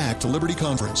We Can Act Liberty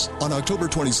Conference on October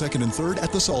 22nd and 3rd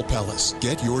at the Salt Palace.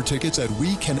 Get your tickets at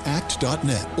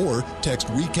WeCanAct.net or text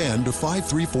WeCan to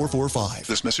 53445.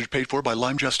 This message paid for by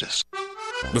Lime Justice.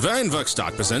 Bavarian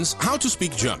Werkstatt presents How to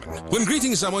Speak German. When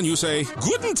greeting someone, you say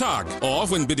Guten Tag, or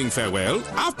when bidding farewell,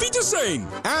 Auf Wiedersehen.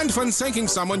 And when thanking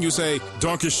someone, you say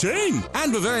Danke schön.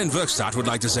 And Bavarian Werkstatt would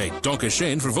like to say Danke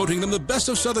schön for voting them the best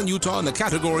of Southern Utah in the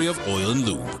category of oil and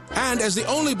lube. And as the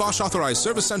only Bosch authorized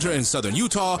service center in Southern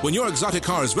Utah, when your exotic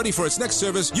car is ready for its next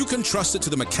service, you can trust it to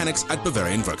the mechanics at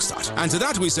Bavarian Werkstatt. And to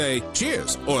that we say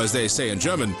Cheers, or as they say in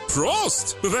German,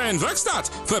 Prost! Bavarian Werkstatt,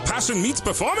 for passion meets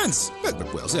performance.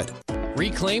 But well said.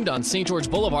 Reclaimed on St.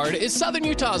 George Boulevard is Southern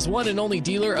Utah's one and only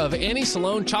dealer of Annie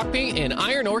Salone chalk paint and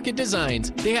Iron Orchid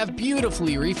designs. They have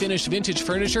beautifully refinished vintage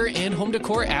furniture and home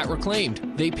decor at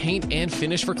Reclaimed. They paint and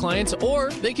finish for clients, or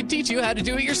they can teach you how to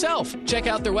do it yourself. Check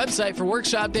out their website for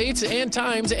workshop dates and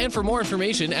times, and for more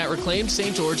information at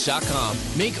reclaimedstgeorge.com.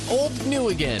 Make old new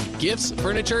again. Gifts,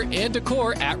 furniture, and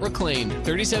decor at Reclaimed.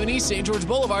 37 East St. George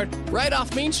Boulevard, right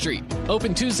off Main Street.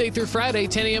 Open Tuesday through Friday,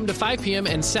 10 a.m. to 5 p.m.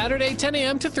 and Saturday, 10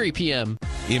 a.m. to 3 p.m.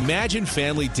 Imagine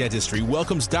Family Dentistry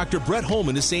welcomes Dr. Brett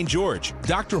Holman to St. George.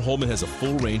 Dr. Holman has a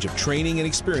full range of training and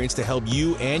experience to help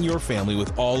you and your family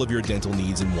with all of your dental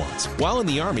needs and wants. While in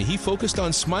the Army, he focused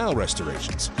on smile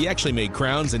restorations. He actually made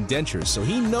crowns and dentures, so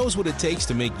he knows what it takes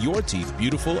to make your teeth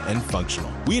beautiful and functional.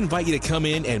 We invite you to come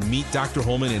in and meet Dr.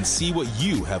 Holman and see what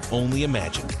you have only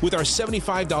imagined. With our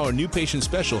 $75 new patient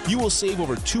special, you will save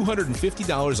over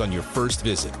 $250 on your first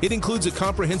visit. It includes a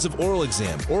comprehensive oral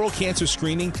exam, oral cancer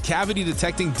screening, cavity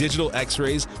detecting digital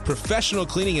x-rays, professional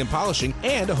cleaning and polishing,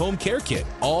 and a home care kit,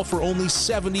 all for only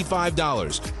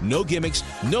 $75. No gimmicks,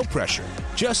 no pressure,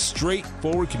 just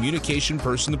straightforward communication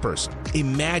person to person.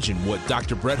 Imagine what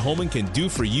Dr. Brett Holman can do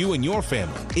for you and your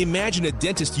family. Imagine a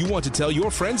dentist you want to tell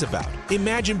your friends about.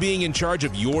 Imagine being in charge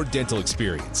of your dental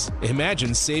experience.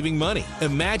 Imagine saving money.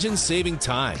 Imagine saving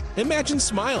time. Imagine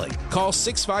smiling. Call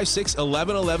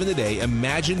 656-1111 today.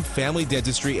 Imagine Family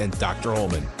Dentistry and Dr.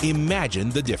 Holman. Imagine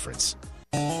the difference.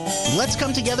 Let's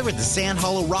come together at the Sand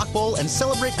Hollow Rock Bowl and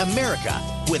celebrate America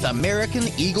with American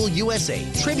Eagle USA,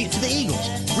 tribute to the Eagles,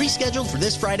 rescheduled for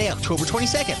this Friday, October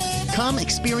 22nd. Come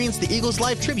experience the Eagles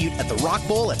live tribute at the Rock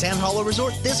Bowl at Sand Hollow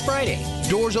Resort this Friday.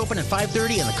 Doors open at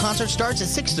 5:30 and the concert starts at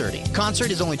 6:30.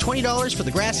 Concert is only $20 for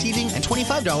the grass seating and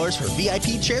 $25 for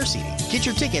VIP chair seating. Get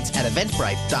your tickets at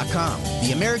Eventbrite.com.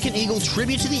 The American Eagle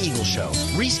tribute to the Eagles show,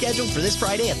 rescheduled for this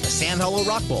Friday at the Sand Hollow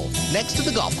Rock Bowl, next to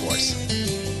the golf course.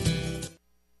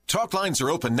 Talk lines are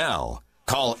open now.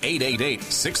 Call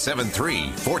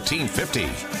 888-673-1450.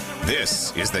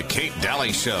 This is the Kate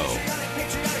Daly Show. It's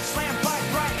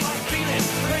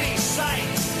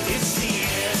the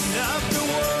end of the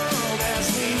world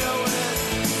as we know it.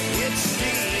 It's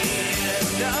the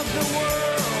end of the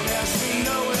world as we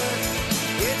know it.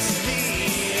 It's the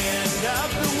end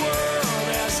of the world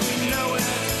as we know it.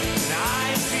 And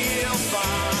I feel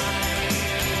fine.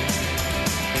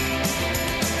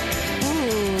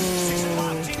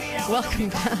 Welcome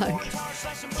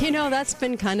back. You know, that's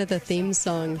been kind of the theme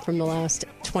song from the last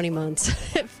 20 months,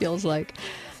 it feels like.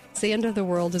 It's the end of the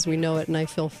world as we know it, and I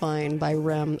feel fine by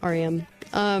R.E.M.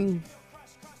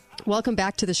 Welcome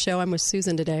back to the show. I'm with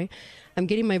Susan today. I'm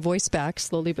getting my voice back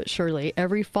slowly but surely.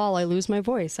 Every fall I lose my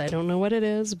voice. I don't know what it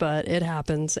is, but it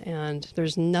happens, and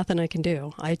there's nothing I can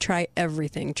do. I try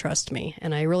everything, trust me,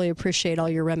 and I really appreciate all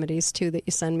your remedies, too, that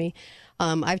you send me.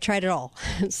 I've tried it all.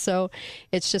 So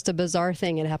it's just a bizarre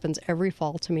thing. It happens every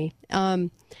fall to me.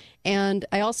 And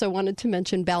I also wanted to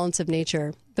mention balance of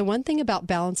nature. The one thing about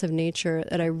balance of nature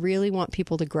that I really want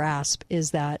people to grasp is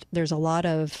that there's a lot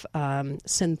of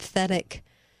synthetic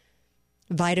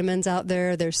vitamins out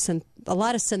there. There's a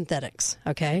lot of synthetics,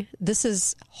 okay? This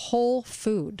is whole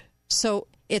food. So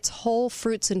it's whole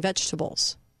fruits and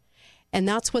vegetables. And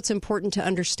that's what's important to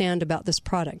understand about this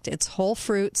product. It's whole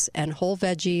fruits and whole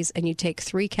veggies, and you take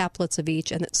 3 caplets of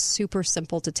each, and it's super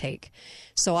simple to take.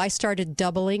 So I started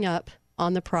doubling up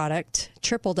on the product,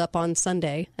 tripled up on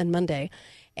Sunday and Monday.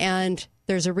 And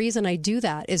there's a reason I do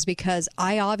that is because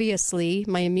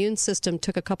my immune system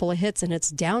took a couple of hits and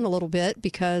it's down a little bit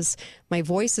because my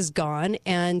voice is gone.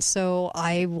 And so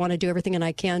I want to do everything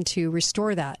I can to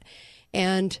restore that.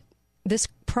 And this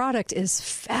product is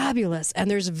fabulous. And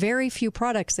there's very few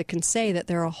products that can say that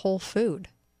they're a whole food.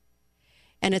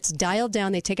 And it's dialed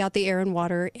down. They take out the air and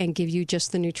water and give you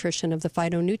just the nutrition of the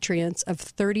phytonutrients of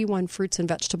 31 fruits and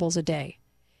vegetables a day.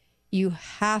 You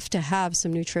have to have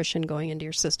some nutrition going into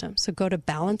your system. So go to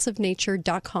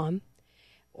balanceofnature.com,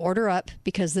 order up,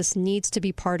 because this needs to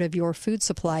be part of your food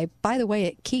supply. By the way,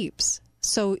 it keeps.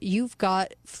 So you've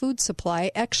got food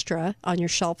supply extra on your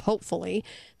shelf, hopefully,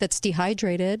 that's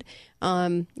dehydrated,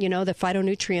 the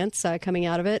phytonutrients coming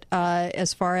out of it,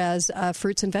 as far as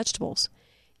fruits and vegetables.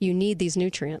 You need these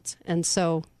nutrients. And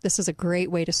so this is a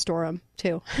great way to store them,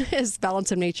 too, is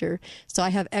Balance of Nature. So I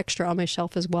have extra on my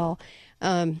shelf as well.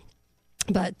 Go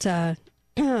to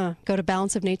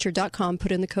balanceofnature.com,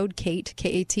 put in the code KATE,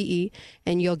 K-A-T-E,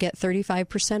 and you'll get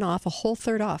 35% off, a whole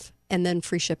third off, and then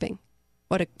free shipping.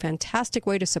 What a fantastic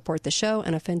way to support the show,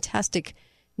 and a fantastic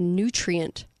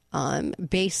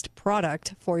nutrient-based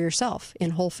product for yourself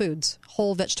in whole foods,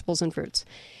 whole vegetables and fruits.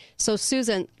 So,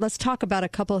 Susan, let's talk about a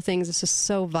couple of things. This is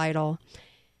so vital.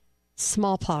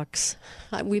 Smallpox.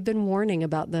 We've been warning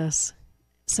about this.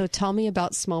 So tell me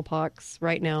about smallpox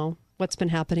right now. What's been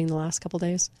happening the last couple of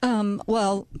days?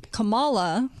 Well,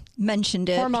 Kamala mentioned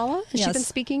it. Kamala? Has she been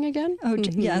speaking again? Oh,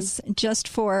 yes. Just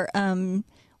for,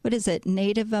 what is it,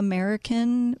 Native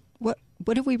American? What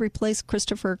did we replace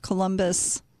Christopher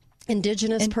Columbus?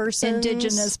 Indigenous person.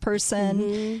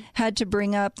 Had to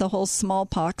bring up the whole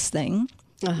smallpox thing.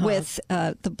 With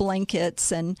the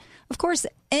blankets. And, of course,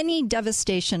 any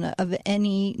devastation of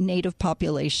any native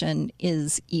population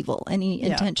is evil,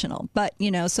 intentional. But,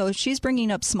 so she's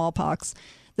bringing up smallpox.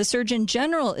 The Surgeon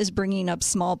General is bringing up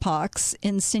smallpox,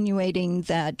 insinuating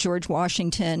that George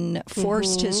Washington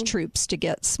forced his troops to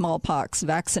get smallpox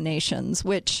vaccinations,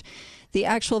 which the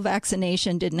actual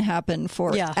vaccination didn't happen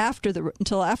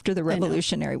until after the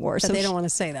Revolutionary War. But so they don't want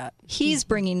to say that. He's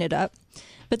bringing it up.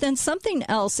 But then something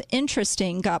else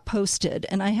interesting got posted,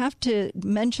 and I have to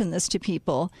mention this to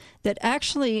people, that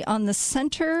actually on the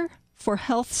Center for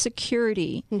Health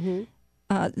Security,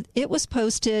 it was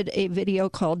posted a video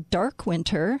called Dark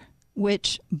Winter,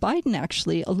 which Biden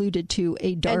actually alluded to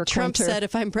a dark winter. And Trump said,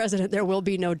 if I'm president, there will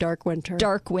be no dark winter.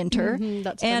 Dark winter.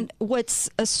 And what's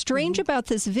strange about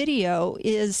this video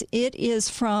is it is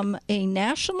from a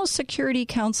National Security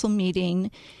Council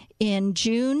meeting in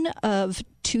June of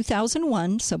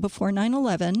 2001, so before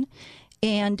 9/11,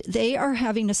 and they are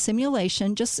having a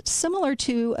simulation just similar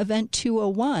to Event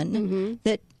 201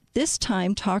 that this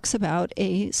time talks about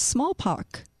a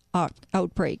smallpox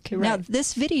outbreak. Right. Now,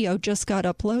 this video just got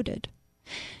uploaded.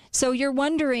 So you're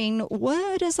wondering,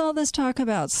 what is all this talk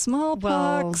about?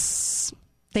 Smallpox? Well,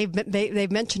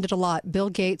 they've mentioned it a lot.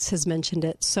 Bill Gates has mentioned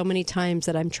it so many times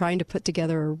that I'm trying to put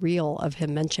together a reel of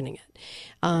him mentioning it,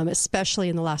 especially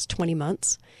in the last 20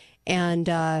 months. And,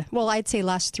 I'd say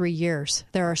last 3 years.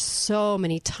 There are so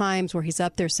many times where he's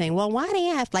up there saying, well, what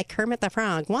if, like Kermit the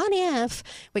Frog, what if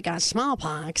we got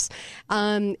smallpox?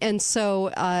 And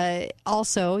so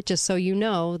also, just so you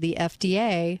know, the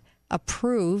FDA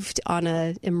approved on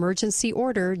an emergency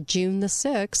order June the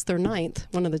 6th or 9th,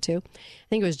 one of the two. I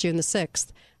think it was June the 6th,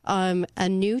 a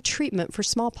new treatment for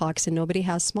smallpox, and nobody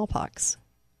has smallpox.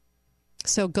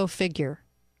 So go figure,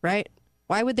 right?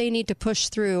 Why would they need to push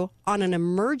through on an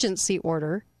emergency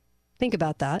order? Think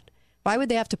about that. Why would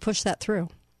they have to push that through?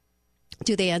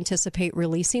 Do they anticipate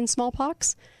releasing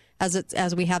smallpox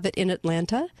as we have it in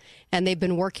Atlanta? And they've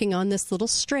been working on this little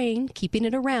strain, keeping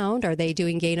it around. Are they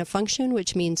doing gain of function,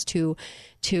 which means to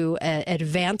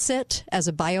advance it as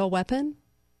a bioweapon?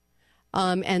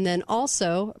 And then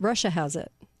also, Russia has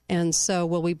it. And so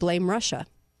will we blame Russia?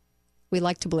 We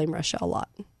like to blame Russia a lot.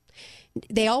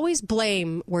 They always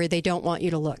blame where they don't want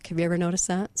you to look. Have you ever noticed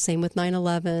that? Same with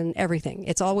 9/11, everything.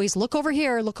 It's always look over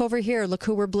here, look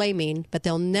who we're blaming, but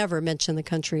they'll never mention the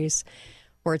countries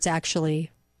where it's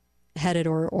actually headed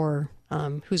or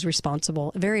who's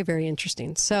responsible. Very, very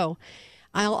interesting. So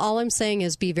all I'm saying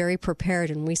is be very prepared.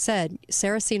 And we said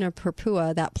Sarracenia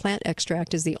purpura, that plant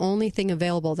extract, is the only thing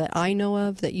available that I know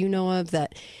of, that you know of,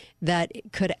 that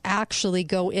could actually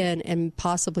go in and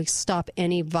possibly stop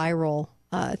any viral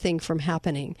thing from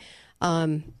happening.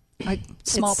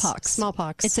 Smallpox.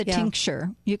 It's a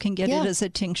tincture. You can get it as a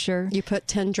tincture. You put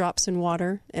 10 drops in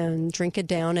water and drink it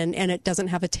down, and it doesn't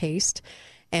have a taste.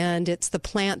 And it's the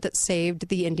plant that saved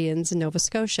the Indians in Nova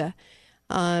Scotia.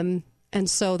 And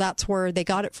so that's where they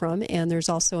got it from. And there's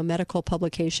also a medical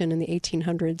publication in the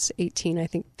 1800s,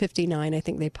 59, I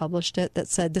think they published it, that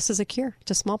said this is a cure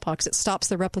to smallpox. It stops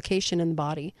the replication in the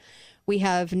body. We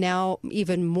have now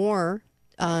even more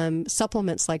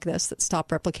supplements like this that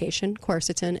stop replication,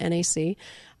 quercetin, NAC.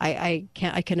 I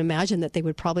can imagine that they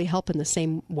would probably help in the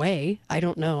same way. I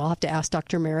don't know. I'll have to ask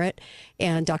Dr. Merritt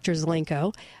and Dr.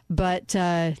 Zelenko. But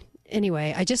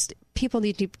anyway, people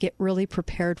need to get really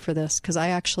prepared for this, because I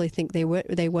actually think they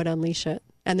would unleash it.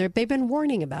 And they've been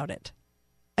warning about it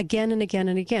again and again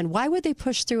and again. Why would they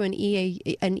push through an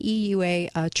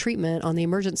EUA treatment on the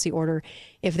emergency order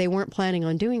if they weren't planning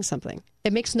on doing something?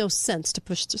 It makes no sense to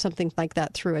push something like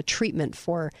that through a treatment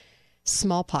for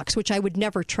smallpox, which I would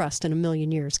never trust in a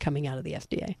million years coming out of the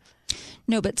FDA.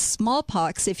 No, but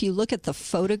smallpox, if you look at the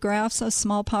photographs of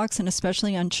smallpox, and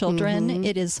especially on children,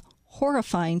 it is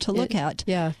horrifying to look at.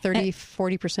 Yeah,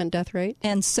 40% death rate.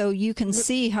 And so you can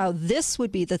see how this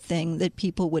would be the thing that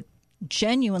people would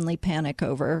genuinely panic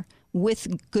over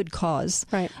with good cause.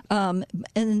 Right. And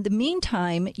in the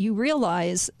meantime, you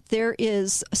realize there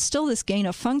is still this gain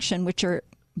of function, which are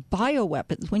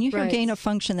bioweapons. When you hear gain of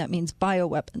function, that means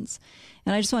bioweapons.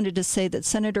 And I just wanted to say that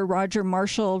Senator Roger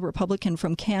Marshall, Republican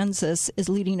from Kansas, is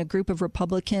leading a group of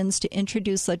Republicans to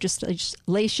introduce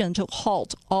legislation to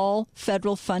halt all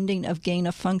federal funding of gain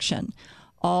of function,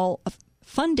 all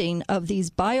funding of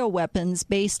these bioweapons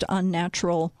based on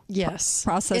natural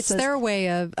processes. It's their way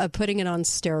of putting it on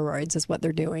steroids is what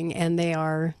they're doing, and they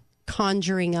are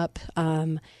conjuring up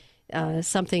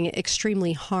something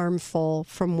extremely harmful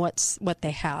from what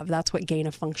they have. That's what gain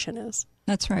of function is.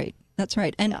 That's right. That's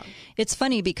right. And it's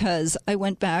funny because I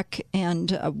went back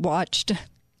and watched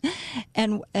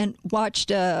the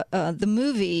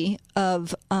movie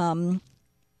of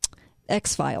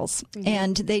X-Files,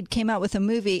 and they came out with a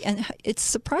movie, and it's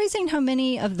surprising how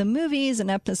many of the movies and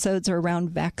episodes are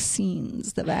around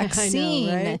vaccines. The vaccine,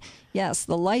 I know, right? Yes,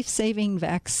 the life-saving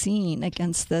vaccine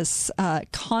against this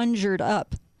conjured,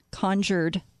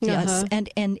 yes,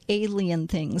 and alien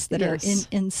things that are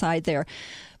inside there.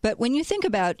 But when you think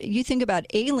about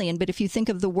alien, but if you think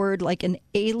of the word like an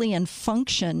alien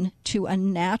function to a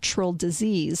natural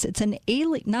disease, it's an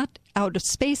alien, not out of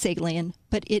space alien,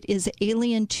 but it is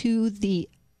alien to the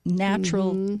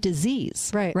natural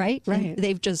disease. Right. And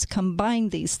they've just combined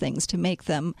these things to make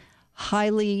them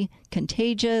highly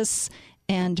contagious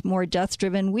and more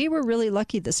death-driven. We were really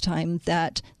lucky this time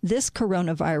that this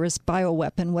coronavirus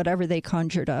bioweapon, whatever they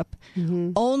conjured up,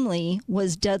 only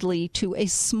was deadly to a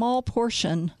small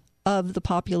portion of the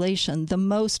population, the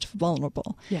most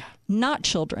vulnerable. Yeah. Not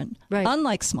children,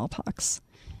 unlike smallpox.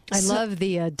 I love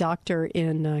the doctor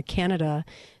in Canada,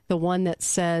 the one that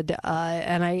said,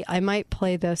 and I might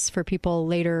play this for people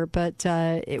later, but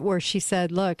where she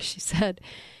said,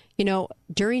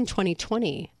 during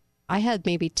 2020, I had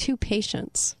maybe 2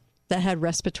 patients that had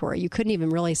respiratory. You couldn't even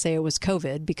really say it was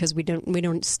COVID because we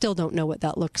still don't know what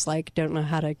that looks like. Don't know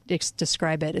how to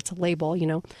describe it. It's a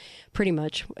label, pretty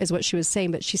much is what she was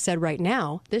saying. But she said right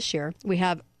now, this year, we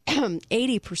have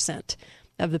 80%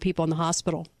 of the people in the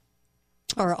hospital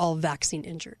are all vaccine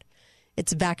injured.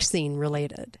 It's vaccine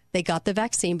related. They got the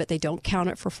vaccine, but they don't count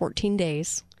it for 14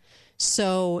 days.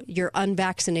 So you're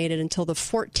unvaccinated until the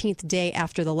 14th day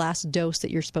after the last dose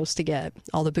that you're supposed to get,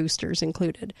 all the boosters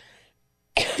included.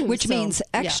 Which means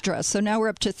extra. Yeah. So now we're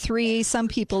up to 3. Some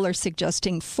people are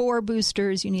suggesting 4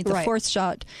 boosters. You need the 4th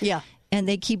shot. Yeah. And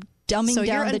they keep dumbing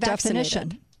down the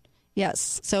definition.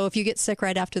 Yes. So if you get sick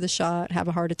right after the shot, have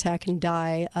a heart attack and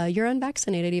die, you're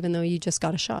unvaccinated even though you just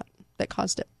got a shot that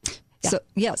caused it. Yeah. So,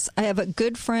 yes, I have a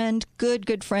good friend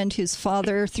whose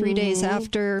father, 3 days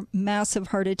after, massive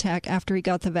heart attack after he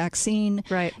got the vaccine,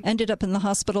 ended up in the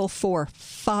hospital for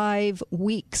 5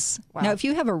 weeks. Wow. Now, if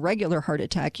you have a regular heart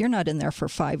attack, you're not in there for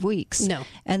 5 weeks. No.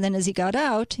 And then as he got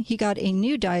out, he got a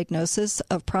new diagnosis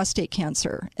of prostate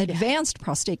cancer, advanced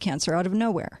prostate cancer out of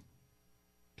nowhere.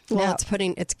 Well, now,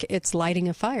 it's lighting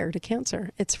a fire to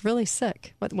cancer. It's really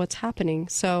sick what's happening.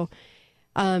 So,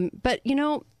 but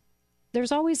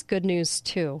there's always good news,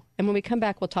 too. And when we come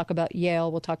back, we'll talk about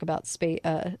Yale. We'll talk about space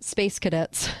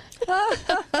cadets.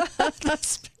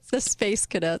 The space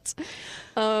cadets.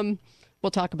 We'll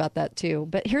talk about that, too.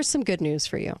 But here's some good news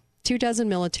for you. 24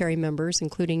 military members,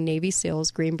 including Navy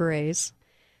SEALs, Green Berets,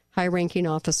 high-ranking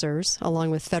officers,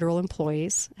 along with federal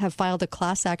employees, have filed a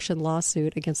class action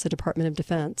lawsuit against the Department of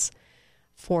Defense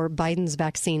for Biden's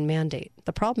vaccine mandate.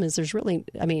 The problem is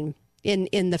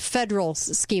in the federal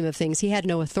scheme of things, he had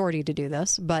no authority to do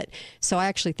this, but so I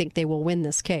actually think they will win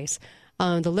this case.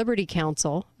 The Liberty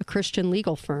Counsel, a Christian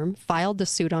legal firm, filed the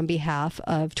suit on behalf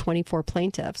of 24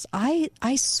 plaintiffs. I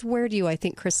swear to you, I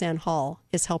think KrisAnne Hall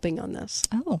is helping on this.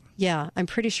 Oh. Yeah, I'm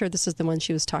pretty sure this is the one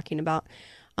she was talking about.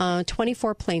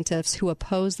 24 plaintiffs who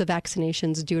oppose the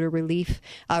vaccinations due to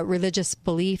religious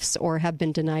beliefs or have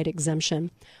been denied exemption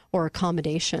or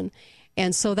accommodation.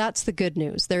 And so that's the good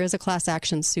news. There is a class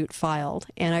action suit filed,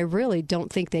 and I really don't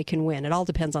think they can win. It all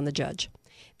depends on the judge.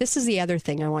 This is the other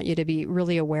thing I want you to be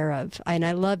really aware of, and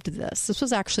I loved this. This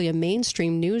was actually a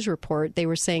mainstream news report. They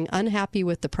were saying, unhappy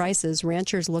with the prices,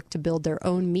 ranchers look to build their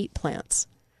own meat plants.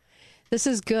 This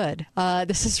is good.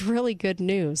 This is really good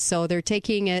news. So they're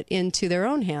taking it into their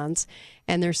own hands,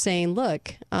 and they're saying,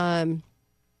 look,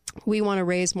 we want to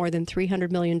raise more than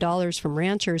 $300 million from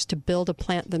ranchers to build a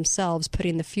plant themselves,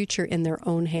 putting the future in their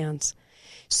own hands.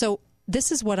 So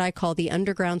this is what I call the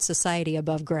underground society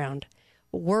above ground.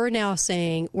 We're now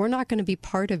saying we're not going to be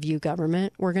part of you,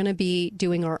 government. We're going to be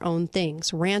doing our own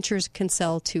things. Ranchers can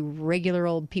sell to regular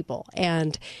old people.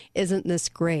 And isn't this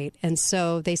great? And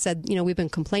so they said, we've been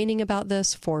complaining about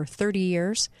this for 30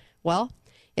 years. Well,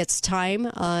 it's time,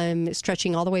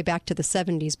 stretching all the way back to the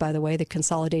 70s, by the way, the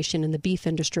consolidation in the beef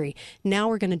industry. Now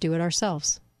we're going to do it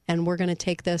ourselves. And we're going to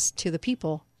take this to the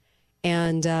people.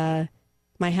 And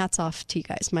my hat's off to you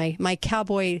guys. My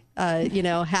cowboy,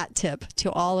 hat tip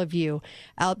to all of you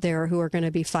out there who are going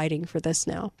to be fighting for this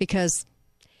now, because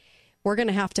we're going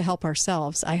to have to help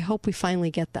ourselves. I hope we finally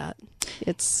get that.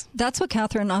 That's what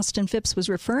Catherine Austin Phipps was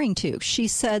referring to. She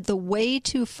said the way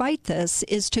to fight this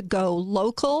is to go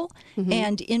local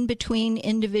and in between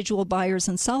individual buyers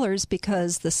and sellers,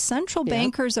 because the central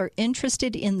bankers are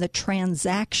interested in the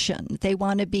transaction. They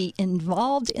want to be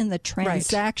involved in the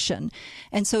transaction. Right.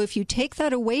 And so if you take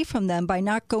that away from them by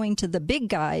not going to the big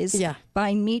guys,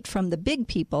 buying meat from the big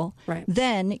people,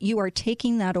 then you are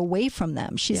taking that away from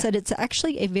them. She said it's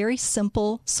actually a very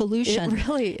simple solution. It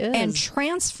really is. And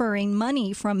transferring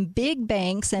money from big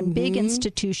banks and big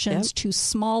institutions to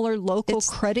smaller local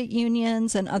credit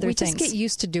unions and other things. We just get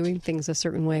used to doing things a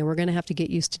certain way. We're going to have to get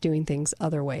used to doing things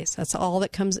other ways. That's all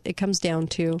that comes down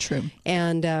to. True.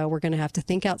 And we're going to have to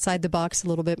think outside the box a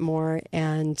little bit more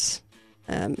and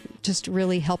just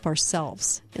really help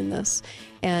ourselves in this.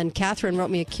 And Catherine wrote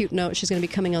me a cute note. She's going to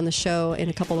be coming on the show in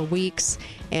a couple of weeks.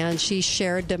 And she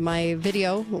shared my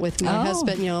video with my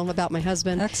husband, about my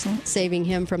husband. Excellent. Saving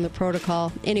him from the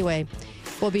protocol. Anyway,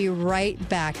 we'll be right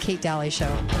back. Kate Daly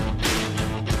Show.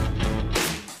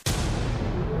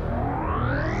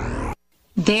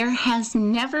 There has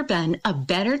never been a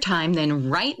better time than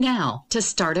right now to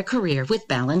start a career with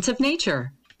Balance of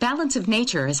Nature. Balance of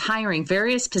Nature is hiring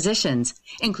various positions,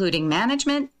 including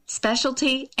management,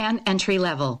 specialty, and entry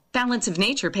level. Balance of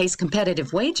Nature pays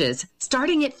competitive wages,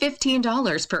 starting at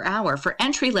 $15 per hour for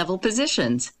entry-level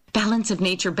positions. Balance of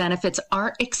Nature benefits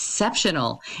are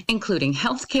exceptional, including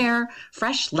health care,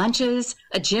 fresh lunches,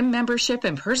 a gym membership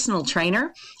and personal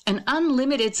trainer, an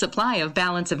unlimited supply of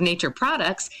Balance of Nature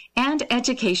products, and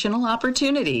educational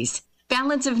opportunities.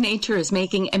 Balance of Nature is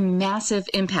making a massive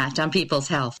impact on people's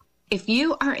health. If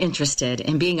you are interested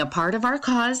in being a part of our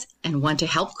cause and want to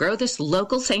help grow this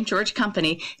local St. George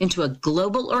company into a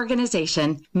global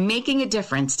organization making a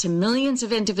difference to millions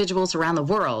of individuals around the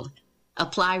world,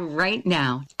 apply right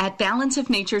now at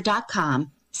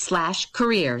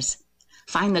balanceofnature.com/careers.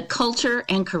 Find the culture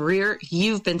and career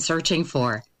you've been searching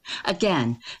for.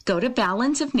 Again, go to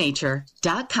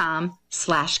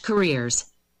balanceofnature.com/careers.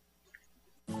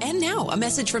 And now, a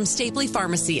message from Stapley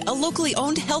Pharmacy, a locally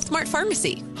owned Health Mart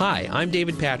pharmacy. Hi, I'm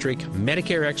David Patrick,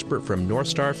 Medicare expert from North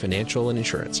Star Financial and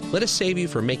Insurance. Let us save you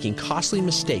from making costly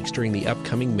mistakes during the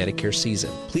upcoming Medicare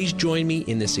season. Please join me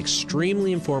in this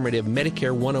extremely informative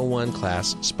Medicare 101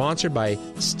 class sponsored by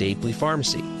Stapley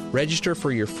Pharmacy. Register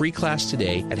for your free class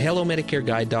today at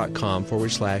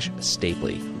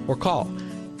hellomedicareguide.com/Stapley or call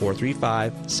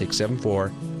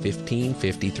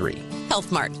 435-674-1553. Health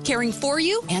Mart, caring for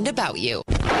you and about you.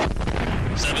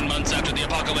 7 months after the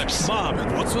apocalypse. Mom,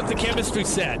 what's with the chemistry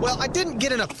set? Well, I didn't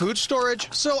get enough food storage,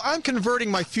 so I'm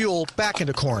converting my fuel back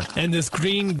into corn. And this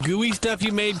green, gooey stuff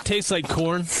you made tastes like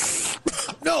corn?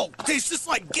 No, tastes just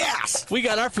like gas. We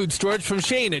got our food storage from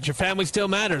Shane at Your Family Still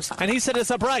Matters, and he set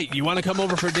us up right. You want to come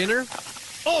over for dinner?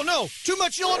 Oh, no, too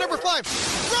much yellow number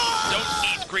 5. Run! Don't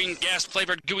eat green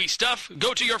gas-flavored gooey stuff.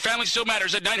 Go to Your Family Still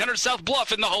Matters at 900 South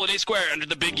Bluff in the Holiday Square under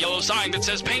the big yellow sign that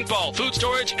says paintball, food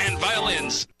storage, and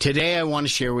violins. Today, I want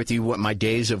to share with you what my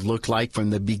days have looked like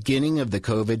from the beginning of the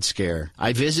COVID scare.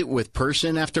 I visit with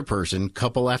person after person,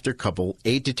 couple after couple,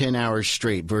 8 to 10 hours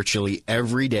straight, virtually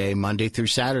every day, Monday through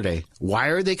Saturday. Why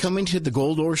are they coming to the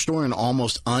Gold Ore store in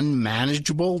almost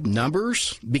unmanageable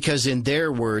numbers? Because in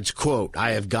their words, quote,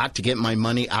 I have got to get my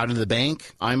money out of the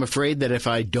bank. I'm afraid that if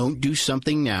I don't do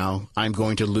something leaving now, I'm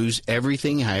going to lose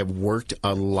everything I have worked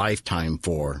a lifetime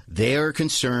for. They are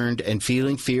concerned and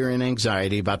feeling fear and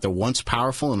anxiety about the once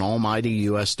powerful and almighty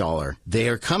U.S. dollar. They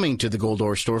are coming to the Gold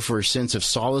Ore Store for a sense of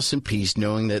solace and peace,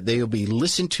 knowing that they will be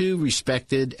listened to,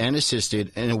 respected, and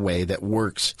assisted in a way that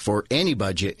works for any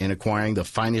budget in acquiring the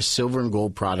finest silver and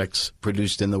gold products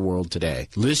produced in the world today.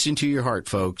 Listen to your heart,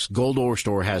 folks. Gold Ore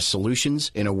Store has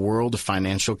solutions in a world of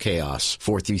financial chaos.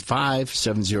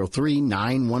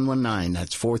 435-703-9119.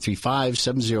 That's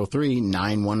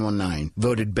 435-703-9119.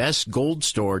 Voted best gold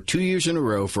store 2 years in a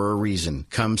row for a reason.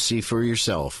 Come see for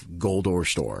yourself. Gold Ore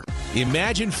Store.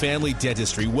 Imagine Family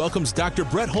Dentistry welcomes Dr.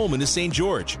 Brett Holman to St.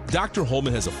 George. Dr.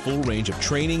 Holman has a full range of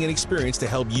training and experience to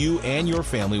help you and your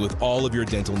family with all of your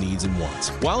dental needs and wants.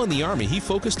 While in the Army, he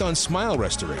focused on smile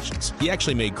restorations. He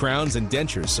actually made crowns and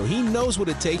dentures, so he knows what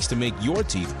it takes to make your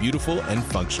teeth beautiful and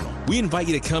functional. We invite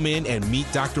you to come in and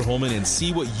meet Dr. Holman and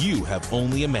see what you have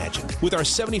only imagined. With our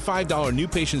 $75 new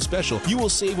patient special, you will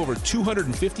save over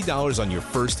 $250 on your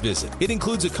first visit. It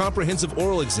includes a comprehensive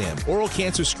oral exam, oral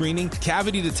cancer screening,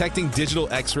 cavity detecting digital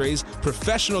x-rays,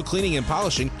 professional cleaning and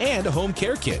polishing, and a home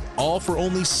care kit, all for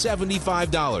only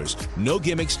 $75. No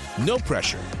gimmicks, no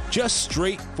pressure, just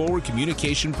straightforward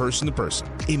communication person to person.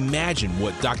 Imagine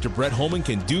what Dr. Brett Holman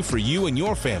can do for you and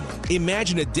your family.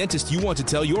 Imagine a dentist you want to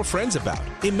tell your friends about.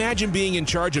 Imagine being in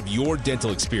charge of your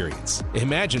dental experience.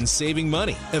 Imagine saving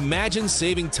money. Imagine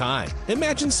saving time.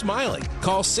 Imagine smiling.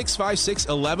 Call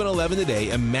 656-1111 today.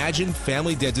 Imagine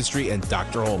Family Dentistry and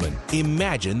Dr. Holman.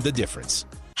 Imagine the difference.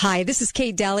 Hi, this is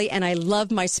Kate Daly, and I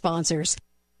love my sponsors.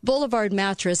 Boulevard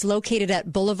Mattress, located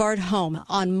at Boulevard Home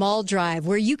on Mall Drive,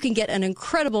 where you can get an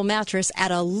incredible mattress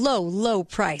at a low, low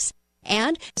price.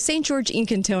 And St. George Ink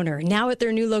and Toner, now at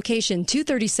their new location,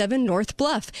 237 North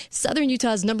Bluff, Southern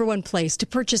Utah's #1 place to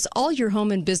purchase all your home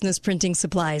and business printing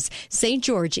supplies. St.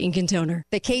 George Ink and Toner.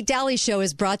 The Kate Daly Show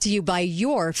is brought to you by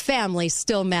Your Family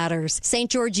Still Matters,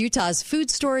 St. George, Utah's food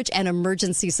storage and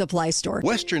emergency supply store.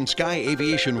 Western Sky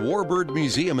Aviation Warbird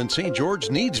Museum in St.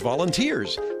 George needs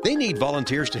volunteers. They need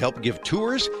volunteers to help give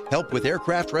tours, help with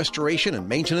aircraft restoration and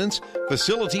maintenance,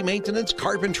 facility maintenance,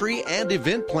 carpentry, and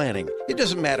event planning. It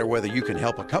doesn't matter whether you can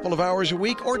help a couple of hours a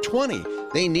week or 20.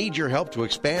 They need your help to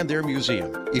expand their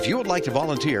museum. If you would like to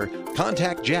volunteer,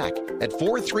 contact Jack at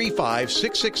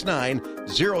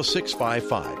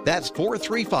 435-669-0655. That's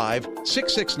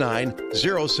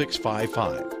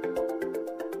 435-669-0655.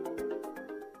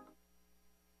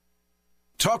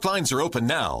 Talk lines are open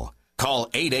now. Call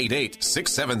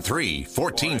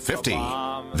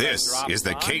 888-673-1450. This is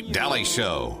the Kate Daly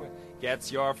Show.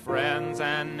 Gets your friends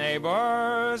and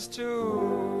neighbors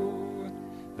too.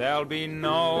 There'll be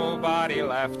nobody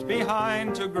left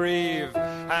behind to grieve,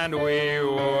 and we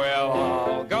will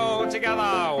all go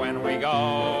together when we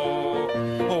go.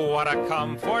 What a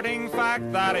comforting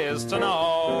fact that is to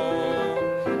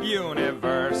know.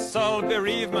 Universal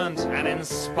bereavement, an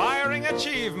inspiring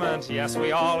achievement. Yes,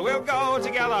 we all will go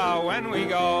together when we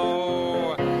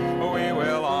go. We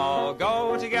will all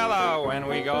go together when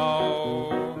we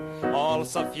go. All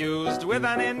suffused with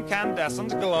an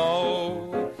incandescent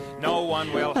glow. No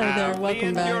one will have the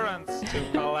endurance to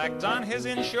collect on his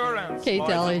insurance. Kate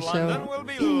Daly Show. Will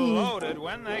be loaded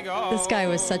when they go. This guy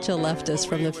was such a leftist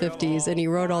from the 50s, and he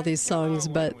wrote all these songs,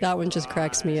 but that one just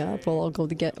cracks me up. We'll all go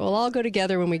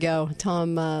together when we go.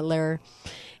 Tom Lehrer.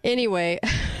 Anyway,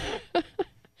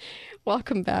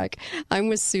 welcome back. I'm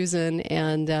with Susan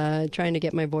and trying to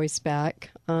get my voice back.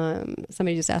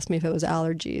 Somebody just asked me if it was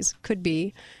allergies. Could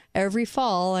be. Every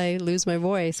fall, I lose my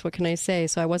voice. What can I say?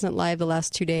 So I wasn't live the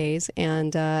last 2 days,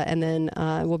 and then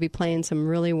we'll be playing some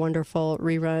really wonderful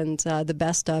reruns, the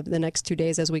best of the next 2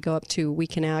 days as we go up to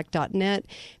weecanact.net.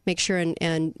 Make sure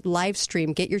and live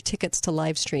stream. Get your tickets to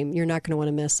live stream. You're not going to want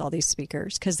to miss all these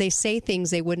speakers because they say things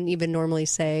they wouldn't even normally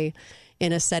say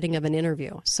in a setting of an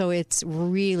interview. So it's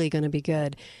really going to be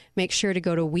good. Make sure to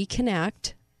go to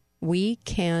weecanact.net.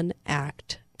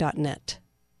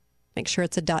 Make sure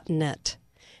it's a .net.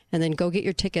 And then go get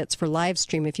your tickets for live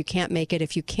stream if you can't make it.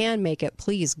 If you can make it,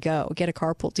 please go. Get a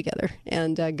carpool together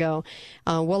and go.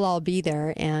 We'll all be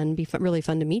there and be really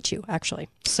fun to meet you, actually.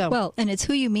 Well, and it's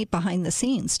who you meet behind the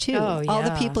scenes, too. Oh, yeah. All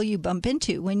the people you bump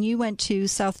into. When you went to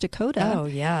South Dakota,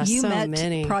 you met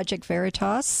many. Project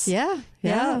Veritas. Yeah,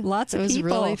 lots of people. It was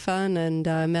really fun, and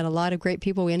met a lot of great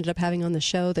people we ended up having on the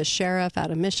show. The sheriff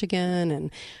out of Michigan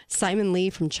and Simon Lee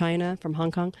from China, from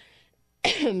Hong Kong.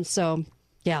 So,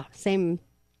 yeah, same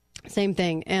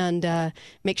thing. And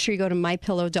make sure you go to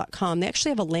mypillow.com. They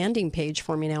actually have a landing page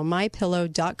for me now,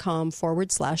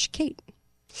 mypillow.com/Kate.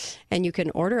 And you can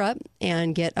order up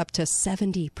and get up to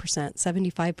 70%,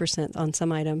 75% on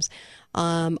some items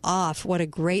off. What a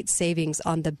great savings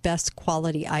on the best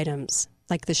quality items.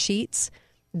 Like the sheets,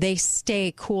 they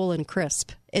stay cool and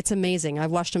crisp. It's amazing.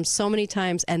 I've washed them so many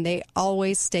times, and they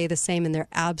always stay the same, and they're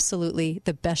absolutely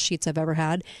the best sheets I've ever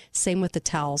had. Same with the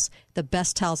towels, the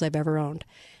best towels I've ever owned.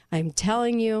 I'm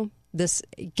telling you,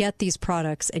 get these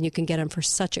products, and you can get them for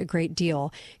such a great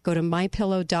deal. Go to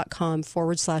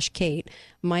mypillow.com/Kate.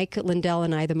 Mike Lindell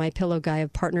and I, the MyPillow guy,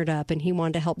 have partnered up, and he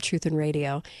wanted to help Truth in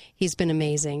Radio. He's been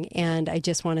amazing, and I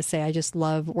just want to say I just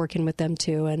love working with them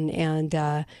too. And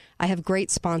I have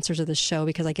great sponsors of the show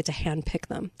because I get to handpick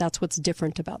them. That's what's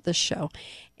different about this show,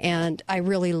 and I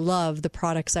really love the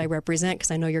products I represent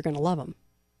because I know you're going to love them.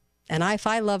 And if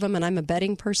I love them, and I'm a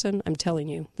bedding person, I'm telling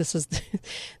you,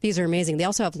 these are amazing. They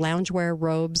also have loungewear,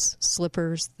 robes,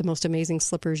 slippers, the most amazing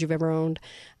slippers you've ever owned.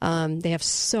 They have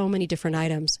so many different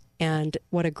items, and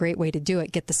what a great way to do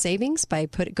it. Get the savings by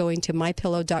going to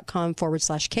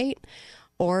mypillow.com/Kate,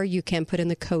 or you can put in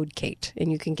the code Kate,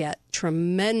 and you can get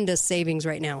tremendous savings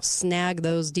right now. Snag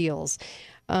those deals.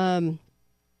 Let's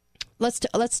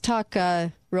talk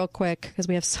real quick because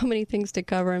we have so many things to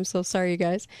cover. I'm so sorry, you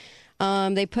guys.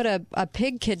 They put a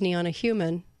pig kidney on a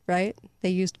human, right? They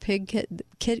used pig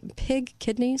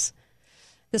kidneys.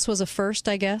 This was a first,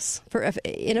 I guess.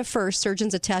 In a first,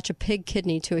 surgeons attach a pig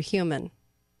kidney to a human.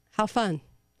 How fun.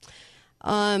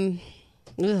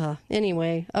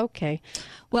 Anyway, okay.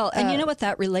 Well, and you know what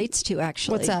that relates to,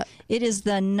 actually? What's that? It is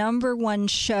the #1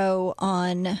 show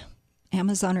on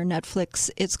Amazon or Netflix.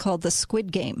 It's called The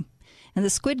Squid Game. And the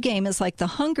Squid Game is like the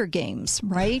Hunger Games,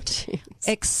 right? Yes.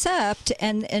 Except,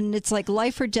 and it's like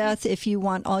life or death if you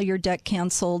want all your debt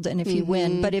canceled and if you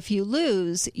win. But if you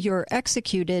lose, you're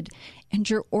executed and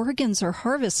your organs are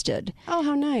harvested. Oh,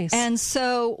 how nice. And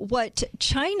so what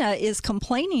China is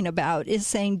complaining about is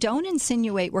saying, don't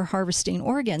insinuate we're harvesting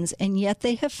organs. And yet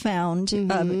they have found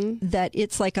that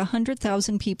it's like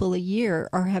 100,000 people a year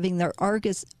are having their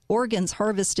organs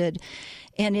harvested.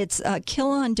 And it's kill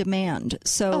on demand.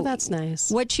 So that's nice.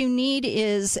 What you need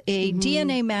is a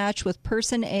DNA match with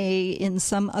person A in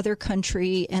some other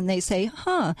country, and they say,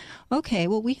 okay,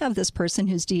 well, we have this person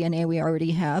whose DNA we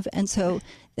already have. And so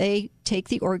they take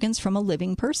the organs from a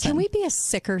living person. Can we be a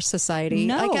sicker society?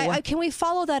 No. Can we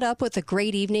follow that up with a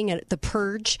great evening at The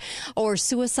Purge or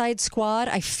Suicide Squad?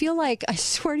 I feel like, I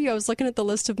swear to you, I was looking at the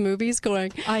list of movies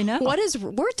going, I know.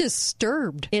 We're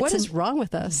disturbed. What is wrong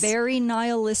with us? Very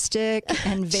nihilistic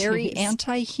and very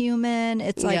anti-human.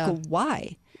 It's like,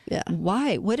 why? Yeah.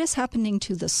 Why? What is happening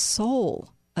to the soul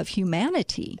of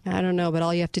humanity? I don't know, but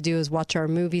all you have to do is watch our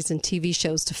movies and TV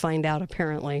shows to find out,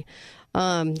 apparently.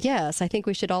 Yes, I think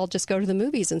we should all just go to the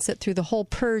movies and sit through the whole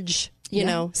Purge,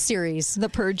 series. The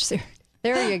Purge series.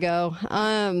 There you go.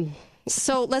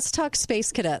 So let's talk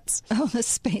space cadets. Oh, the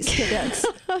space cadets.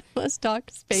 Let's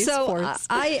talk space force.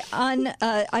 I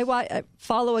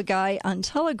follow a guy on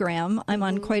Telegram. I'm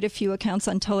on quite a few accounts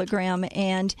on Telegram,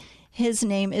 and his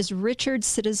name is Richard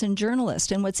Citizen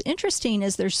Journalist. And what's interesting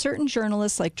is there's certain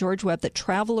journalists like George Webb that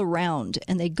travel around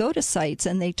and they go to sites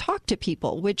and they talk to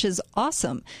people, which is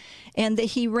awesome. And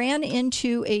he ran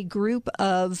into a group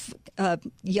of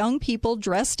young people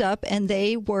dressed up, and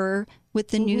they were with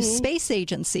the new space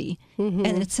agency.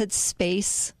 And it said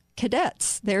Space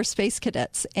Cadets. They're space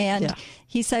cadets. And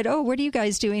he said, oh, what are you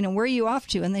guys doing and where are you off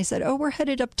to? And they said, oh, we're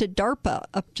headed up to DARPA,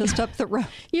 just up the road.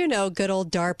 Good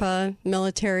old DARPA,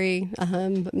 military,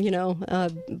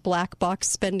 black box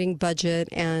spending budget,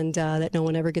 and that no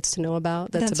one ever gets to know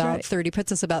about. That's about right.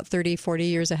 Puts us about 30, 40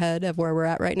 years ahead of where we're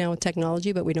at right now with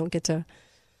technology, but we don't get to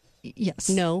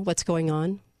know what's going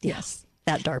on. Yes.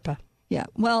 That DARPA. Yeah.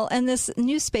 Well, and this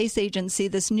new space agency,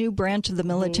 this new branch of the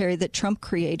military that Trump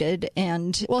created,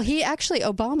 and... Well,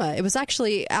 it was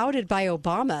actually outed by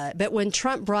Obama, but when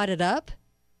Trump brought it up,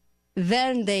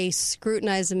 then they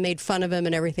scrutinized and made fun of him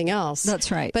and everything else.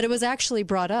 That's right. But it was actually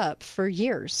brought up for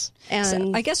years. And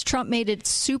so I guess Trump made it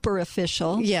super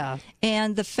official. Yeah.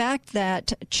 And the fact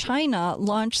that China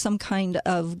launched some kind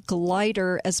of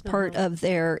glider as part of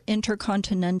their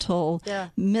intercontinental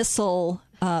missile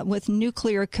with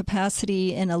nuclear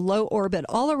capacity in a low orbit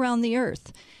all around the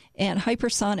Earth and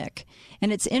hypersonic.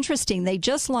 And it's interesting, they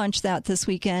just launched that this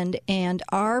weekend, and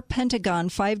our Pentagon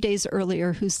 5 days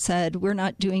earlier who said we're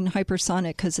not doing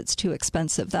hypersonic because it's too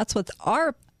expensive. That's what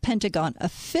our Pentagon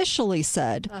officially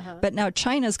said, but now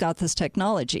China's got this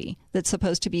technology that's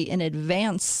supposed to be in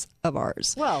advance of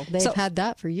ours. Well, they've had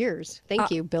that for years.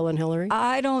 Thank you, Bill and Hillary.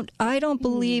 I don't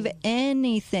believe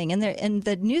anything. And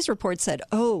the news report said,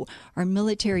 "Oh, our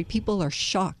military people are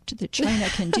shocked that China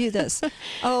can do this."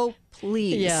 Oh,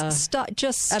 please, stop!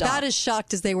 Just stop. About as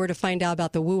shocked as they were to find out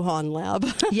about the Wuhan lab.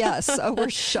 Yes, we're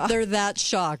shocked. They're that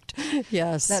shocked.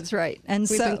 Yes, that's right. And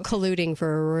we've been colluding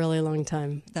for a really long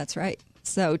time. That's right.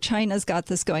 So China's got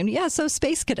this going. Yeah, so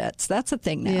space cadets, that's a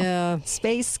thing now. Yeah.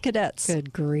 Space cadets.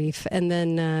 Good grief. And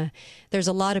then there's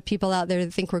a lot of people out there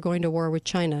that think we're going to war with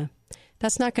China.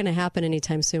 That's not going to happen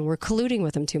anytime soon. We're colluding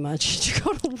with them too much to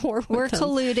go to war with them. We're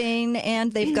colluding,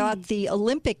 and they've got the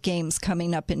Olympic Games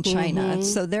coming up in China,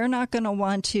 so they're not going to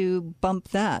want to bump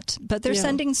that. But they're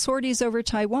sending sorties over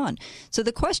Taiwan. So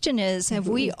the question is, have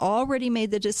we already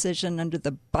made the decision under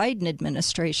the Biden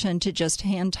administration to just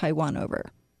hand Taiwan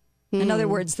over? In other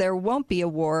words, there won't be a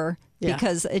war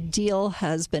because a deal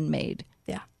has been made.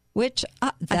 Yeah. Which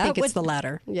I think it's the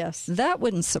latter. Yes. That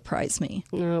wouldn't surprise me.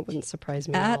 No, it wouldn't surprise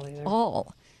me at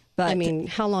all. But I mean,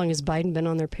 how long has Biden been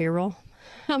on their payroll?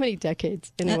 How many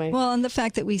decades, anyway? And the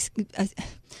fact that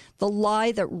the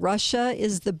lie that Russia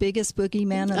is the biggest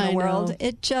boogeyman in the world,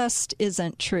 it just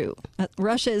isn't true.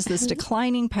 Russia is this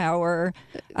declining power.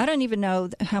 I don't even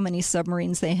know how many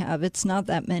submarines they have. It's not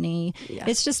that many. Yeah.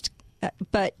 It's just...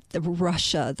 But the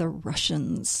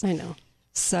Russians. I know.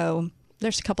 So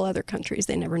there's a couple other countries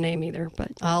they never name either,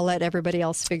 but I'll let everybody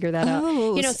else figure that out.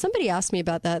 You know, somebody asked me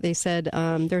about that. They said,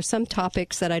 there's some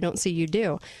topics that I don't see you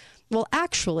do. Well,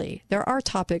 actually, there are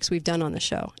topics we've done on the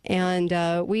show,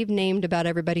 and we've named about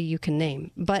everybody you can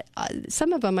name. But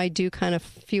some of them I do kind of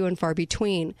few and far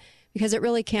between because it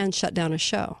really can shut down a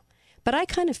show. But I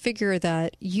kind of figure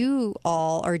that you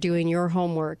all are doing your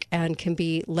homework and can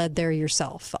be led there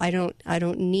yourself. I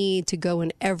don't need to go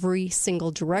in every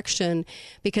single direction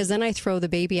because then I throw the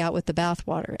baby out with the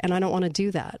bathwater, and I don't want to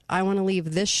do that. I want to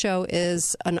leave this show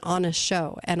as an honest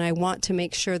show, and I want to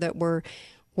make sure that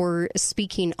we're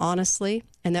speaking honestly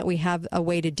and that we have a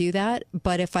way to do that.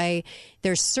 But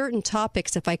there's certain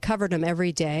topics, if I covered them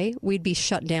every day, we'd be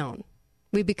shut down.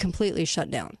 We'd be completely shut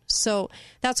down. So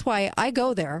that's why I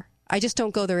go there. I just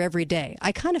don't go there every day.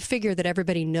 I kind of figure that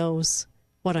everybody knows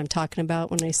what I'm talking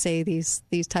about when I say these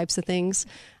types of things.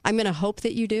 I'm going to hope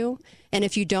that you do. And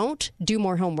if you don't, do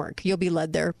more homework. You'll be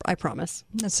led there, I promise.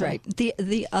 That's right. The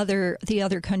other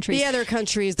countries. The other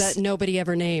countries that nobody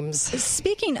ever names.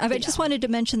 Speaking of, I just wanted to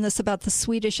mention this about the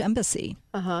Swedish embassy.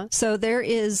 So there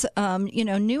is,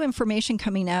 new information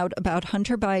coming out about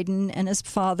Hunter Biden and his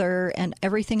father and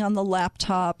everything on the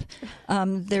laptop.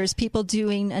 There's people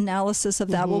doing analysis of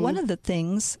that. Well, one of the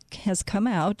things has come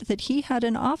out that he had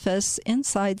an office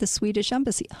inside the Swedish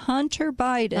embassy. Hunter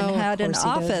Biden had an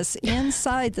office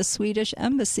inside the Swedish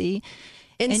embassy.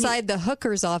 Inside the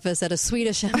hooker's office at a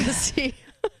Swedish embassy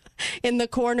in the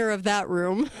corner of that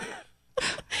room.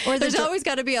 Or there's always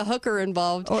got to be a hooker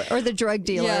involved. Or the drug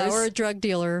dealers. Yeah, or a drug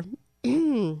dealer.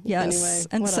 Yes. Anyway,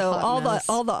 and so all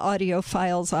the audio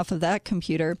files off of that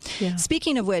computer. Yeah.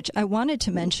 Speaking of which, I wanted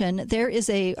to mention there is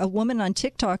a woman on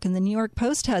TikTok, and the New York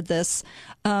Post had this.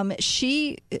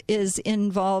 She is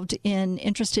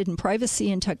interested in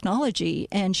privacy and technology,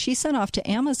 and she sent off to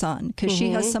Amazon because she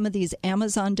has some of these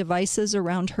Amazon devices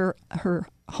around her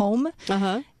home.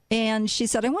 And she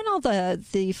said, I want all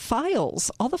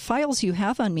the files you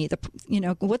have on me,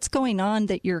 what's going on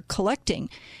that you're collecting.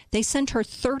 They sent her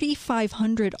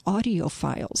 3,500 audio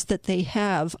files that they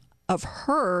have of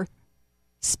her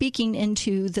speaking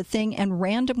into the thing and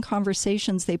random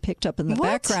conversations they picked up in the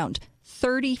background.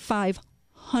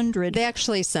 3,500. They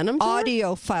actually sent them to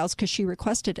audio files because she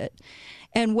requested it.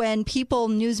 And when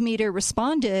News Media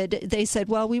responded, they said,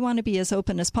 well, we want to be as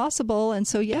open as possible. And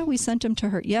so, we sent them to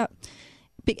her. Yeah.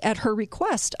 At her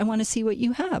request, I want to see what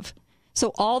you have.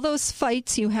 So all those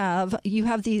fights you have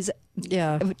these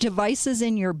devices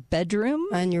in your bedroom.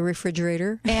 And your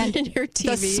refrigerator. And in your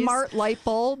TVs. The smart light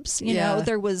bulbs. You know,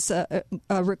 there was a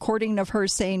recording of her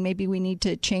saying maybe we need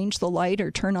to change the light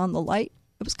or turn on the light.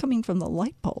 It was coming from the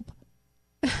light bulb.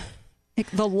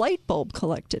 The light bulb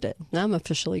collected it. I'm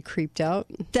officially creeped out.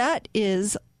 That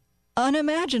is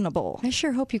unimaginable. I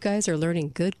sure hope you guys are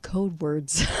learning good code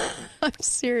words. I'm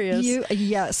serious.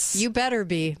 Yes. You better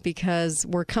be, because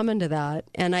we're coming to that.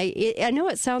 And I know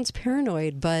it sounds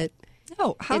paranoid, but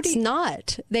no, it's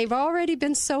not. They've already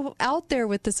been so out there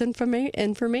with this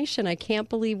information. I can't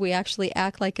believe we actually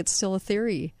act like it's still a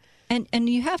theory. And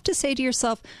you have to say to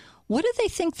yourself, what do they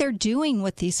think they're doing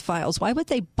with these files? Why would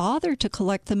they bother to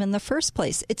collect them in the first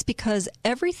place? It's because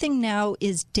everything now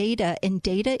is data, and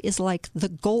data is like the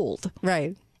gold.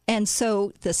 Right. And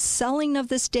so the selling of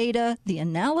this data, the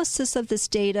analysis of this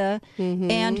data,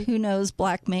 and who knows,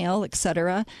 blackmail,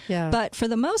 etc. Yeah. But for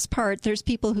the most part, there's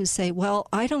people who say, well,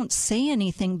 I don't say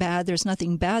anything bad. There's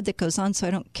nothing bad that goes on, so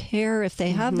I don't care if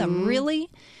they have them. Really?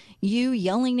 You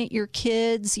yelling at your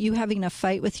kids, you having a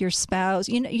fight with your spouse,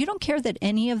 you don't care that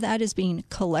any of that is being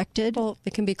collected. Well,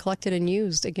 it can be collected and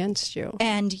used against you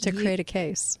and to create a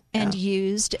case. And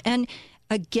used. And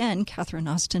again, Catherine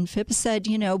Austin Phipps said,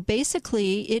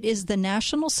 basically it is the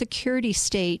national security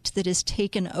state that has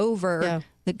taken over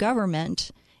the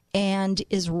government and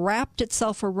is wrapped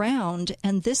itself around.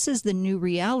 And this is the new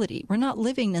reality. We're not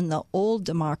living in the old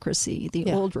democracy, the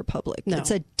old republic. No.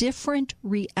 It's a different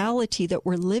reality that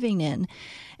we're living in.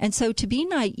 And so to be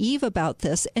naive about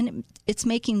this, and it's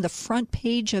making the front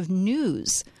page of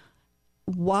news.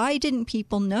 Why didn't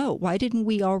people know? Why didn't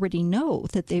we already know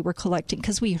that they were collecting?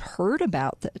 Because we heard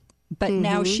about it. But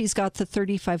now she's got the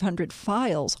 3,500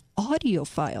 files, audio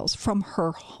files from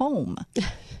her home.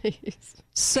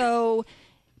 So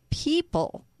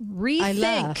people rethink. I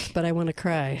laugh, but I want to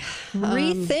cry.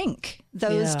 Rethink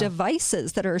those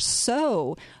devices that are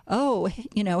so,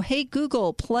 hey,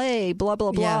 Google, play, blah,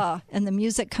 blah, blah. And the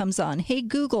music comes on. Hey,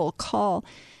 Google, call.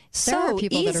 There are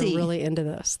people easy. that are really into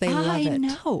this. They love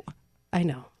it. I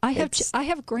know. I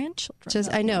have grandchildren.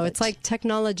 I know. It's like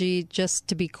technology just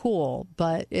to be cool,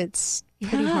 but it's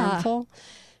pretty harmful.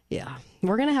 Yeah.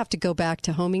 We're going to have to go back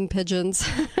to homing pigeons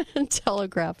and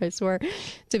telegraph, I swear,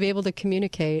 to be able to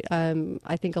communicate.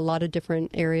 I think a lot of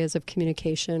different areas of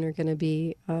communication are going to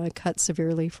be cut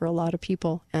severely for a lot of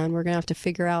people, and we're going to have to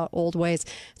figure out old ways.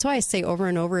 That's why I say over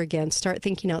and over again, start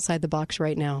thinking outside the box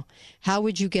right now. How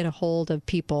would you get a hold of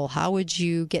people? How would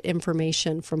you get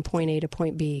information from point A to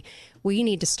point B? We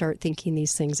need to start thinking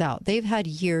these things out. They've had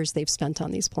years they've spent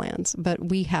on these plans, but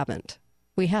we haven't.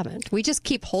 We haven't. We just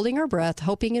keep holding our breath,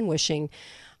 hoping and wishing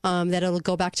that it'll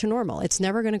go back to normal. It's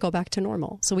never going to go back to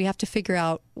normal. So we have to figure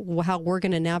out how we're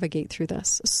going to navigate through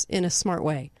this in a smart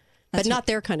way. But not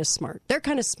their kind of smart. Their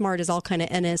kind of smart is all kind of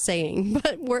NSAing.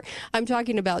 But I'm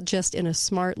talking about just in a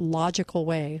smart, logical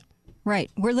way.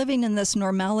 Right. We're living in this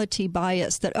normality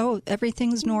bias that,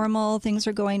 everything's normal, things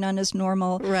are going on as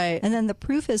normal. Right. And then the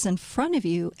proof is in front of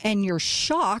you and you're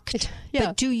shocked,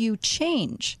 but do you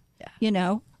change?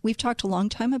 Yeah. We've talked a long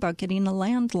time about getting a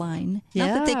landline.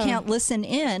 Not that they can't listen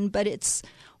in, but it's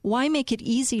why make it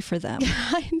easy for them?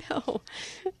 I know.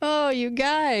 Oh, you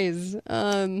guys.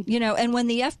 And when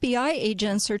the FBI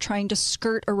agents are trying to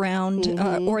skirt around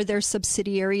or their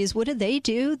subsidiaries, what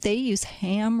do? They use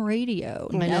ham radio.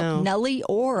 I know. Nellie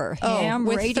Orr, ham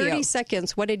with radio. 30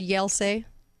 seconds, what did Yale say?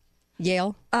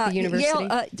 Yale, the university?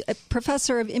 Yale, a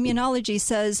professor of immunology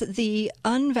says the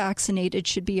unvaccinated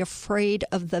should be afraid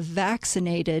of the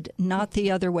vaccinated, not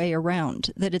the other way around.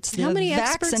 That it's the How many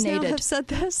vaccinated. experts now have said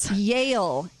this?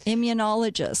 Yale,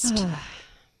 immunologist.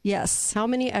 Yes. How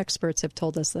many experts have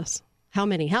told us this? How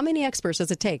many? How many experts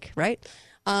does it take, right?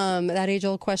 That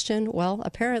age-old question. Well,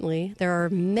 apparently there are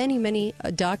many, many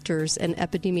doctors and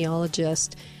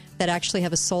epidemiologists that actually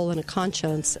have a soul and a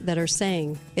conscience that are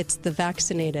saying it's the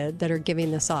vaccinated that are giving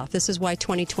this off. This is why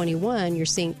 2021 you're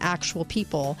seeing actual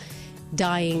people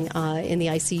dying in the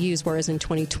ICUs, whereas in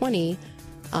 2020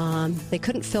 they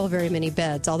couldn't fill very many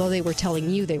beds, although they were telling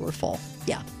you they were full.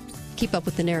 Yeah, keep up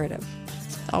with the narrative.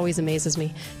 Always amazes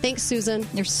me. Thanks, Susan.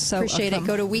 You're so appreciate welcome. it.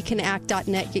 Go to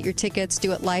WeCanAct.net, get your tickets,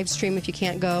 do it live stream if you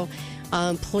can't go.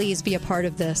 Please be a part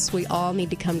of this. We all need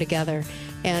to come together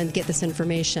and get this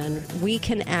information.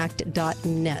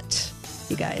 WeCanAct.net.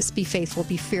 You guys, be faithful,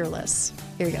 be fearless.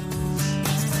 Here you go.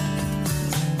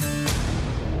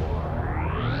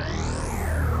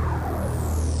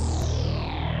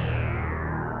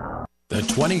 The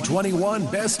 2021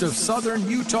 Best of Southern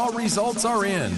Utah results are in.